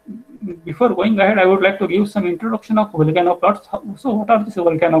 So before going ahead, I would like to give some introduction of volcano plots. So what are these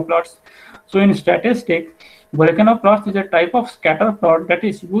volcano plots? So in statistics, volcano plots is a type of scatter plot that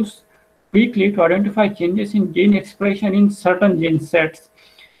is used quickly to identify changes in gene expression in certain gene sets.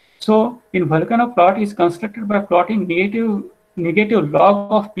 So in volcano plot is constructed by plotting negative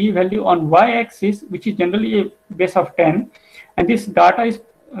log of p-value on y-axis, which is generally a base of 10, and this data is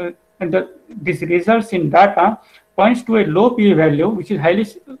this results in data points to a low p-value, which is highly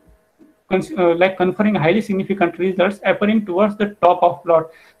like conferring highly significant results appearing towards the top of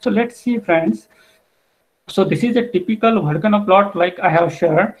plot. So let's see, friends. So this is a typical volcano plot like I have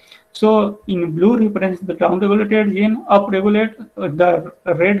shared. So in blue represents the down-regulated gene, up-regulate, the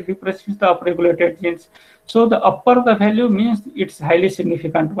red represents the up-regulated genes. So the upper the value means it's highly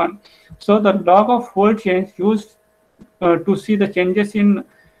significant one. So the log of fold change used to see the changes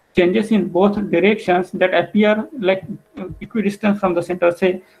in both directions that appear like equidistant from the center.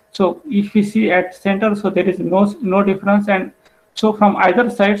 Say, so if we see at center, so there is no difference, and so from either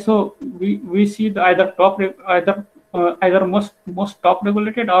side, so we see the either most top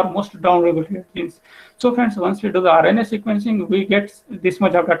regulated or most down regulated genes. So friends, once we do the RNA sequencing, we get this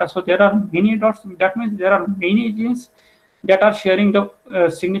much of data. So there are many dots. That means there are many genes that are sharing the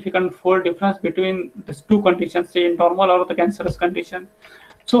significant fold difference between these two conditions, say normal or the cancerous condition.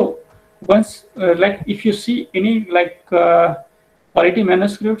 So once like if you see any like quality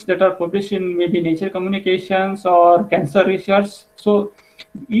manuscripts that are published in maybe Nature Communications or Cancer Research, so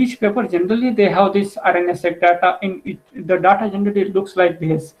each paper generally they have this RNA-seq data. The data generally looks like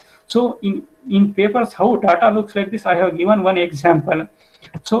this. So in papers how data looks like this, I have given one example.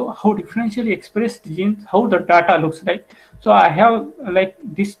 So how differentially expressed genes, how the data looks like. So I have like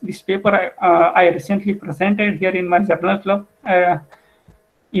this paper I recently presented here in my journal club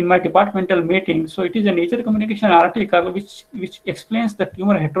in my departmental meeting. So it is a Nature Communication article which explains the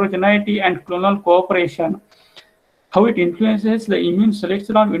tumor heterogeneity and clonal cooperation, how it influences the immune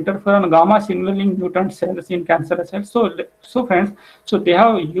selection of interferon gamma signaling mutant cells in cancer cells. So friends, so they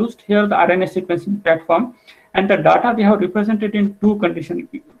have used here the RNA sequencing platform, and the data they have represented in two conditions: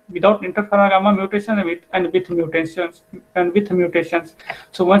 without interferon gamma mutation and with mutations.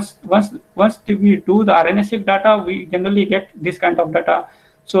 So once we do the RNA-seq data, we generally get this kind of data.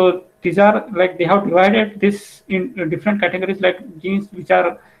 So these are like they have divided this in different categories, like genes which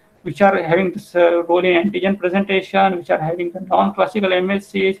are having this role in antigen presentation, which are having the non-classical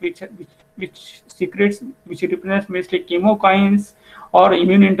MSCs, which represents mostly chemokines or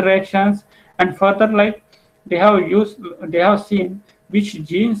immune interactions, and further like they have seen which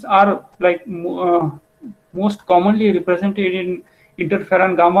genes are like most commonly represented in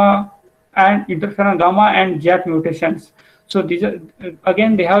interferon gamma and JAK mutations. So these are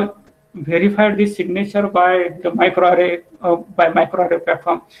again they have verified this signature by the microarray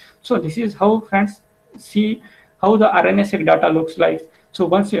platform. So this is how friends see how the RNA-seq data looks like. So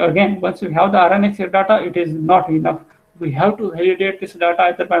once we have the RNA-seq data, it is not enough. We have to validate this data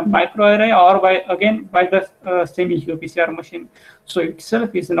either by microarray or by the semi-qPCR machine. So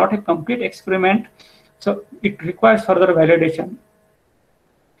itself is not a complete experiment. So it requires further validation.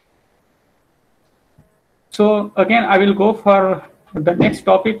 So again, I will go for the next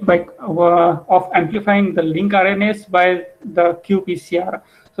topic of amplifying the link RNAs by the qPCR.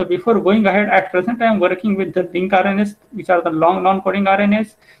 So before going ahead, at present I am working with the link RNAs, which are the long non-coding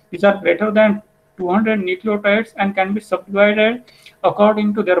RNAs. These are greater than 200 nucleotides and can be subdivided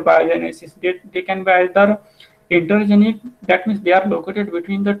according to their biogenesis. They can be either intergenic, that means they are located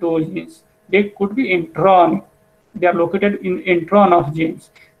between the two genes. They could be intronic, they are located in intron of genes.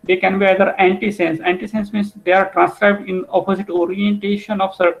 They can be either antisense. Antisense means they are transcribed in opposite orientation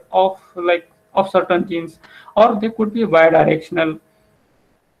of certain genes, or they could be bidirectional,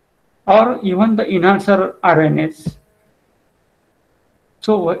 or even the enhancer RNAs.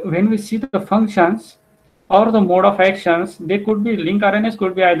 So when we see the functions or the mode of actions, they could be link RNAs,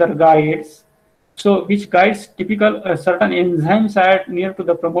 could be either guides. So which guides typical certain enzymes are near to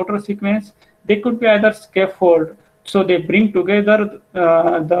the promoter sequence. They could be either scaffold. So they bring together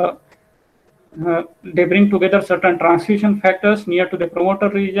certain transcription factors near to the promoter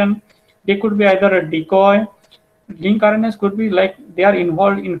region. They could be either a decoy. Link RNAs could be like they are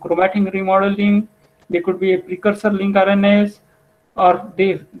involved in chromatin remodeling. They could be a precursor link RNAs, or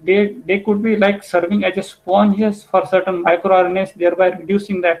they could be like serving as a sponges for certain microRNAs, thereby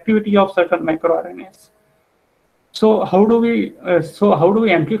reducing the activity of certain microRNAs. So how do we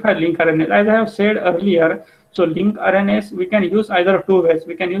amplify link RNAs? As I have said earlier, so link RNAs we can use either two ways.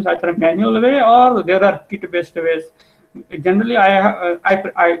 We can use either manual way, or there are kit-based ways. generally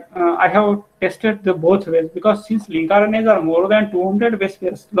I have tested the both ways, because since link RNAs are more than 200 base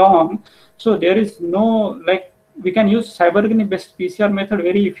pairs long, so there is no, like, we can use cybergony based PCR method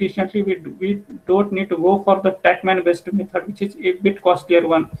very efficiently. We don't need to go for the TACMAN based method, which is a bit costlier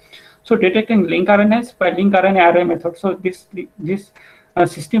one. So detecting link RNAs by link RNA array method. So this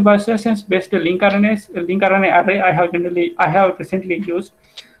system biosense based link RNA array I have recently used.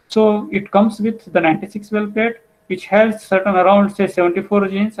 So it comes with the 96 well plate, which has certain around say 74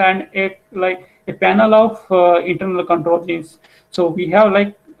 genes and a panel of internal control genes. So we have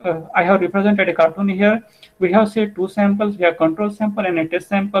I have represented a cartoon here. We have say two samples. We have control sample and a test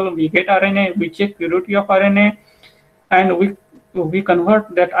sample. We get RNA. We check purity of RNA, and we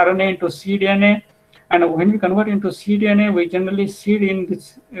convert that RNA into cDNA. And when we convert into cDNA, we generally seed in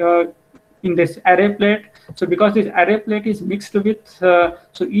this array plate. So because this array plate is mixed with,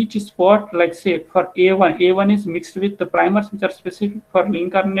 so each spot, like say for A1 is mixed with the primers which are specific for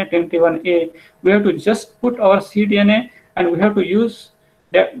link RNA 21A. We have to just put our cDNA, and we have to use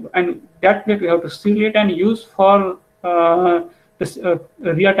that, and that plate we have to seal it and use for this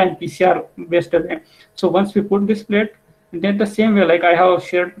real-time PCR based array. So once we put this plate, then the same way, like I have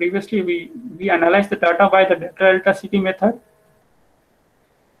shared previously, we analyze the data by the delta CT method.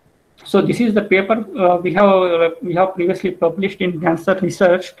 So this is the paper we have previously published in Cancer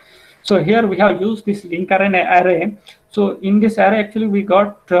Research. So here we have used this link RNA array. So in this array, actually, we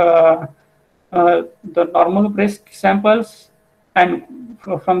got the normal breast samples, and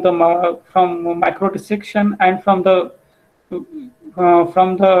from microdissection, and from the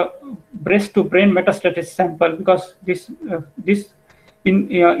breast to brain metastasis sample, because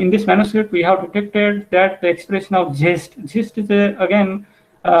in this manuscript we have detected that the expression of GIST is again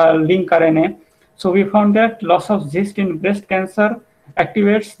link RNA. So we found that loss of GIST in breast cancer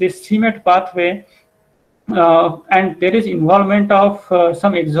activates this c-MET pathway, and there is involvement of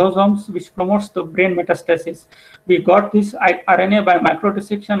some exosomes which promotes the brain metastasis. We got this RNA by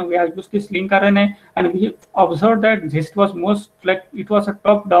microdissection. We have used this link RNA, and we observed that GIST was it was a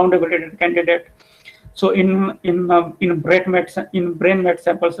top-down regulated candidate. So in brain met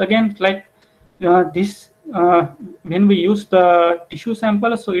samples, again, when we use the tissue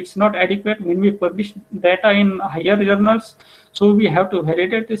sample, so it's not adequate when we publish data in higher journals. So we have to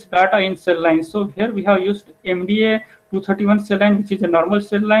validate this data in cell lines. So here we have used MDA 231 cell line, which is a normal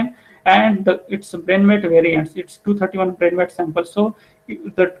cell line, and its brain met variants. It's 231 brain met sample. So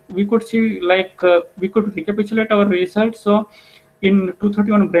that we could see, we could recapitulate our results. So in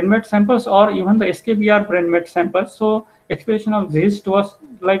 231 brain met samples, or even the SKBR brain met samples, so expression of GIST was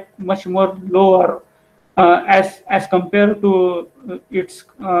much more lower as compared to its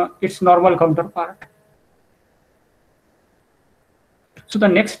normal counterpart. So the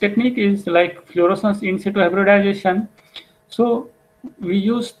next technique is fluorescence in situ hybridization. So we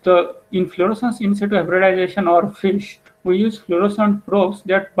use in fluorescence in situ hybridization, or FISH, we use fluorescent probes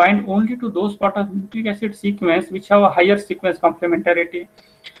that bind only to those parts of nucleic acid sequence which have a higher sequence complementarity.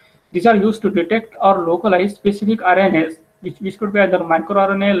 These are used to detect or localize specific RNAs, which could be either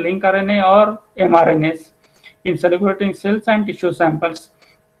microRNA, link RNA, or mRNAs in circulating cells and tissue samples.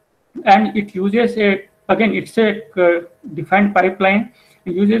 And it uses it's a defined pipeline.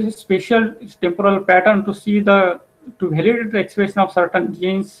 It uses a spatial temporal pattern to validate the expression of certain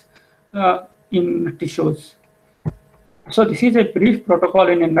genes in tissues. So this is a brief protocol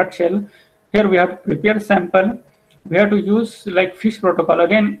in a nutshell. Here we have to prepare sample. We have to use FISH protocol.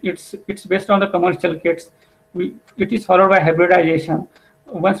 Again, it's based on the commercial kits. It is followed by hybridization.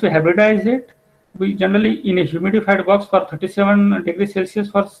 Once we hybridize it, we generally in a humidified box for 37 degrees Celsius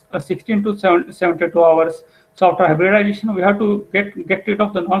for 16 to 72 hours. So after hybridization, we have to get rid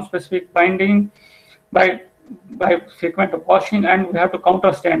of the non-specific binding by frequent washing, and we have to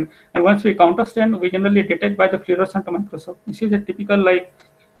counterstain. And once we counterstain, we generally detect by the fluorescent microscope. This is a typical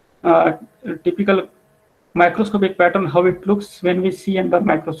microscopic pattern, how it looks when we see under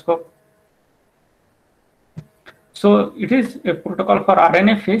microscope. So it is a protocol for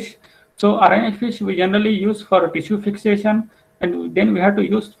RNA FISH. So RNA FISH we generally use for tissue fixation, and then we have to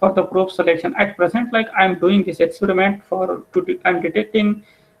use for the probe selection. At present, I'm doing this experiment I'm detecting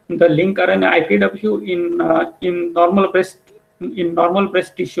the link RNA IPW in normal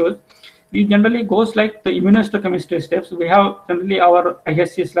breast tissues. We generally goes like the immunohistochemistry steps. We have generally our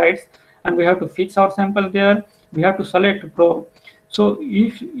ISC slides, and we have to fix our sample there. We have to select probe. So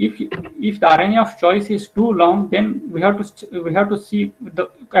if the RNA of choice is too long, then we have to see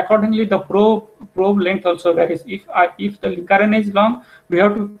accordingly the probe length also varies. If the link RNA is long, we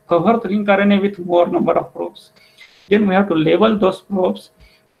have to cover the link RNA with more number of probes. Then we have to label those probes.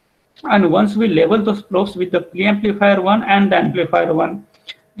 And once we label those probes with the preamplifier 1 and the amplifier 1,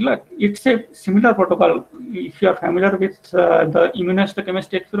 look, it's a similar protocol. If you are familiar with the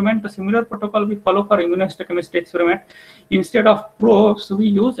immunohistochemistry experiment, the similar protocol we follow for immunohistochemistry experiment. Instead of probes, we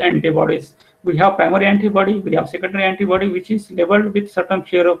use antibodies. We have primary antibody, we have secondary antibody, which is labeled with certain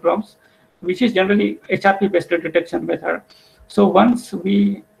fluorochromes, which is generally HRP-based detection method. So once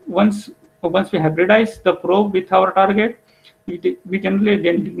we hybridize the probe with our target, we generally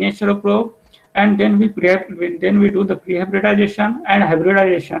then signature a probe, and then we do the pre-hybridization and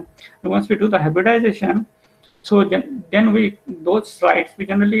hybridization. And once we do the hybridization, so then we those sites we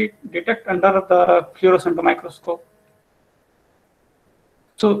generally detect under the fluorescent microscope.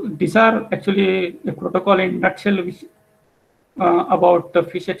 So these are actually a protocol in nutshell which, about the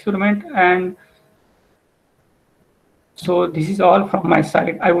fish experiment. And so this is all from my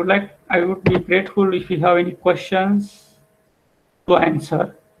side. I would be grateful if you have any questions to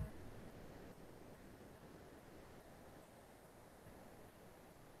answer.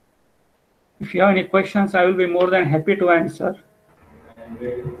 If you have any questions, I will be more than happy to answer.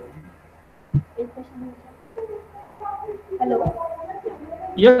 Hello.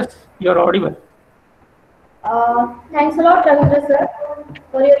 Yes, you're audible. Thanks a lot, Ravindra sir,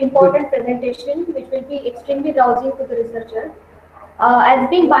 for your important presentation, which will be extremely rousing to the researcher. As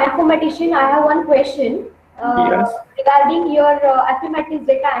being bioinformatician, I have one question Yes. regarding your Affirmative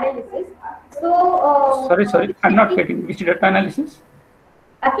data analysis. So, Sorry, I'm not getting which data analysis.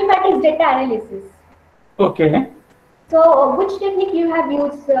 Affirmative data analysis. Okay. So, which technique you have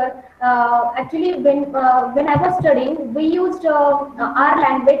used, sir? Actually, when I was studying, we used R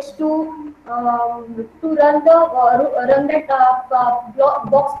language to run that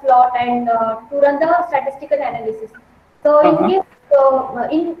box plot and to run the statistical analysis. So,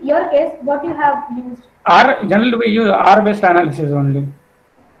 in your case, what you have used? R generally we use R-based analysis only.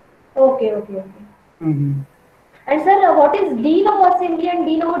 Okay. Mm-hmm. And sir, what is de novo assembly and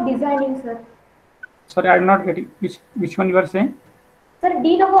de novo designing, sir? Sorry, I'm not getting which one you are saying. Sir,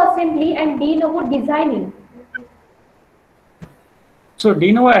 de novo assembly and de novo designing. So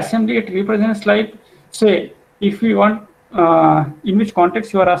de novo assembly, it represents like, say, if we want, in which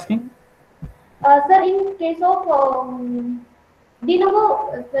context you are asking? Sir, in case of de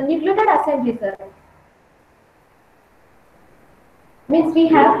novo nucleotide assembly, sir. Means we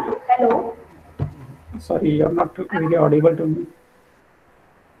have, hello? Sorry, you're not really audible to me.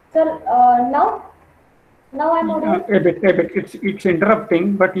 Sir, now I'm audible? A bit. It's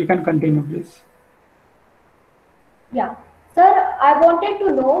interrupting, but you can continue, please. Yeah. Sir, I wanted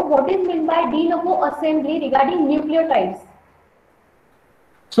to know what is meant by de novo assembly regarding nucleotides.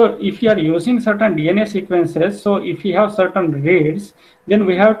 So if you are using certain DNA sequences, so if you have certain reads, then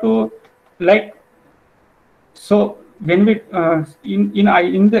we have to so when we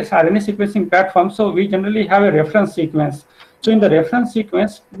in this RNA sequencing platform, so we generally have a reference sequence. So in the reference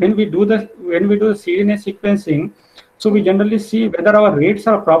sequence, when we do the cDNA sequencing, so we generally see whether our reads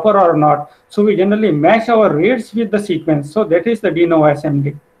are proper or not. So we generally match our reads with the sequence. So that is the de novo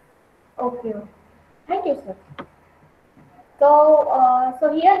assembly. Okay. Thank you, sir. So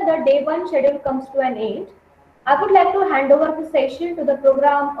here the day one schedule comes to an end. I would like to hand over the session to the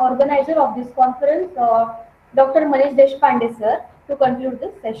program organizer of this conference, Dr. Manish Deshpande, sir, to conclude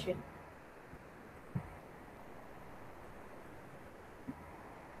this session.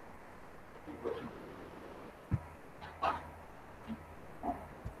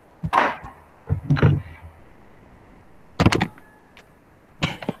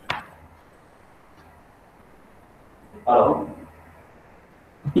 Hello.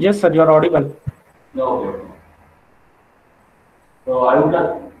 Yes, sir, you are audible. Okay. So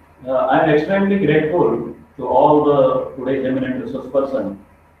I am extremely grateful to all the today's eminent resource persons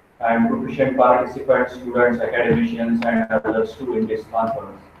and proficient participants, students, academicians, and others too in this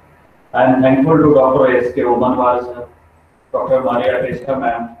conference. I am thankful to Dr. S.K. Omanwar, sir, Dr. Maria Testa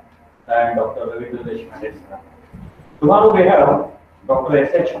ma'am, and Dr. Ravindra Deshpande, sir. Tomorrow we have Dr.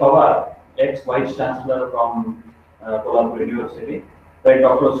 S.H. Pawar, ex-Vice Chancellor from Kolhapur University, then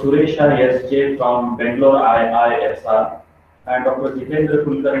Dr. Suresha S.J. from Bangalore IISR, and Dr. Jitendra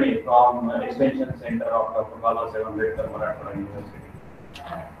Kulkarni from Extension Center of Dr. Babasaheb Ambedkar Marathwada University.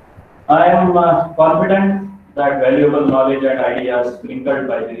 I am confident that valuable knowledge and ideas sprinkled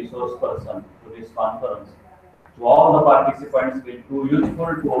by the resource person to this conference to all the participants will prove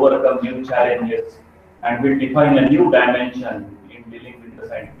useful to overcome new challenges and will define a new dimension in dealing with the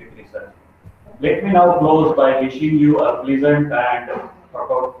scientific research. Let me now close by wishing you a pleasant and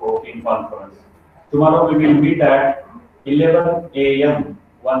thought-provoking conference. Tomorrow we will meet at 11 a.m.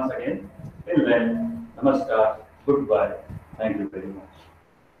 once again. Till then, namaskar, goodbye. Thank you very much.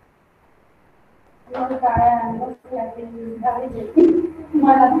 Yung kaya, ano, kaya,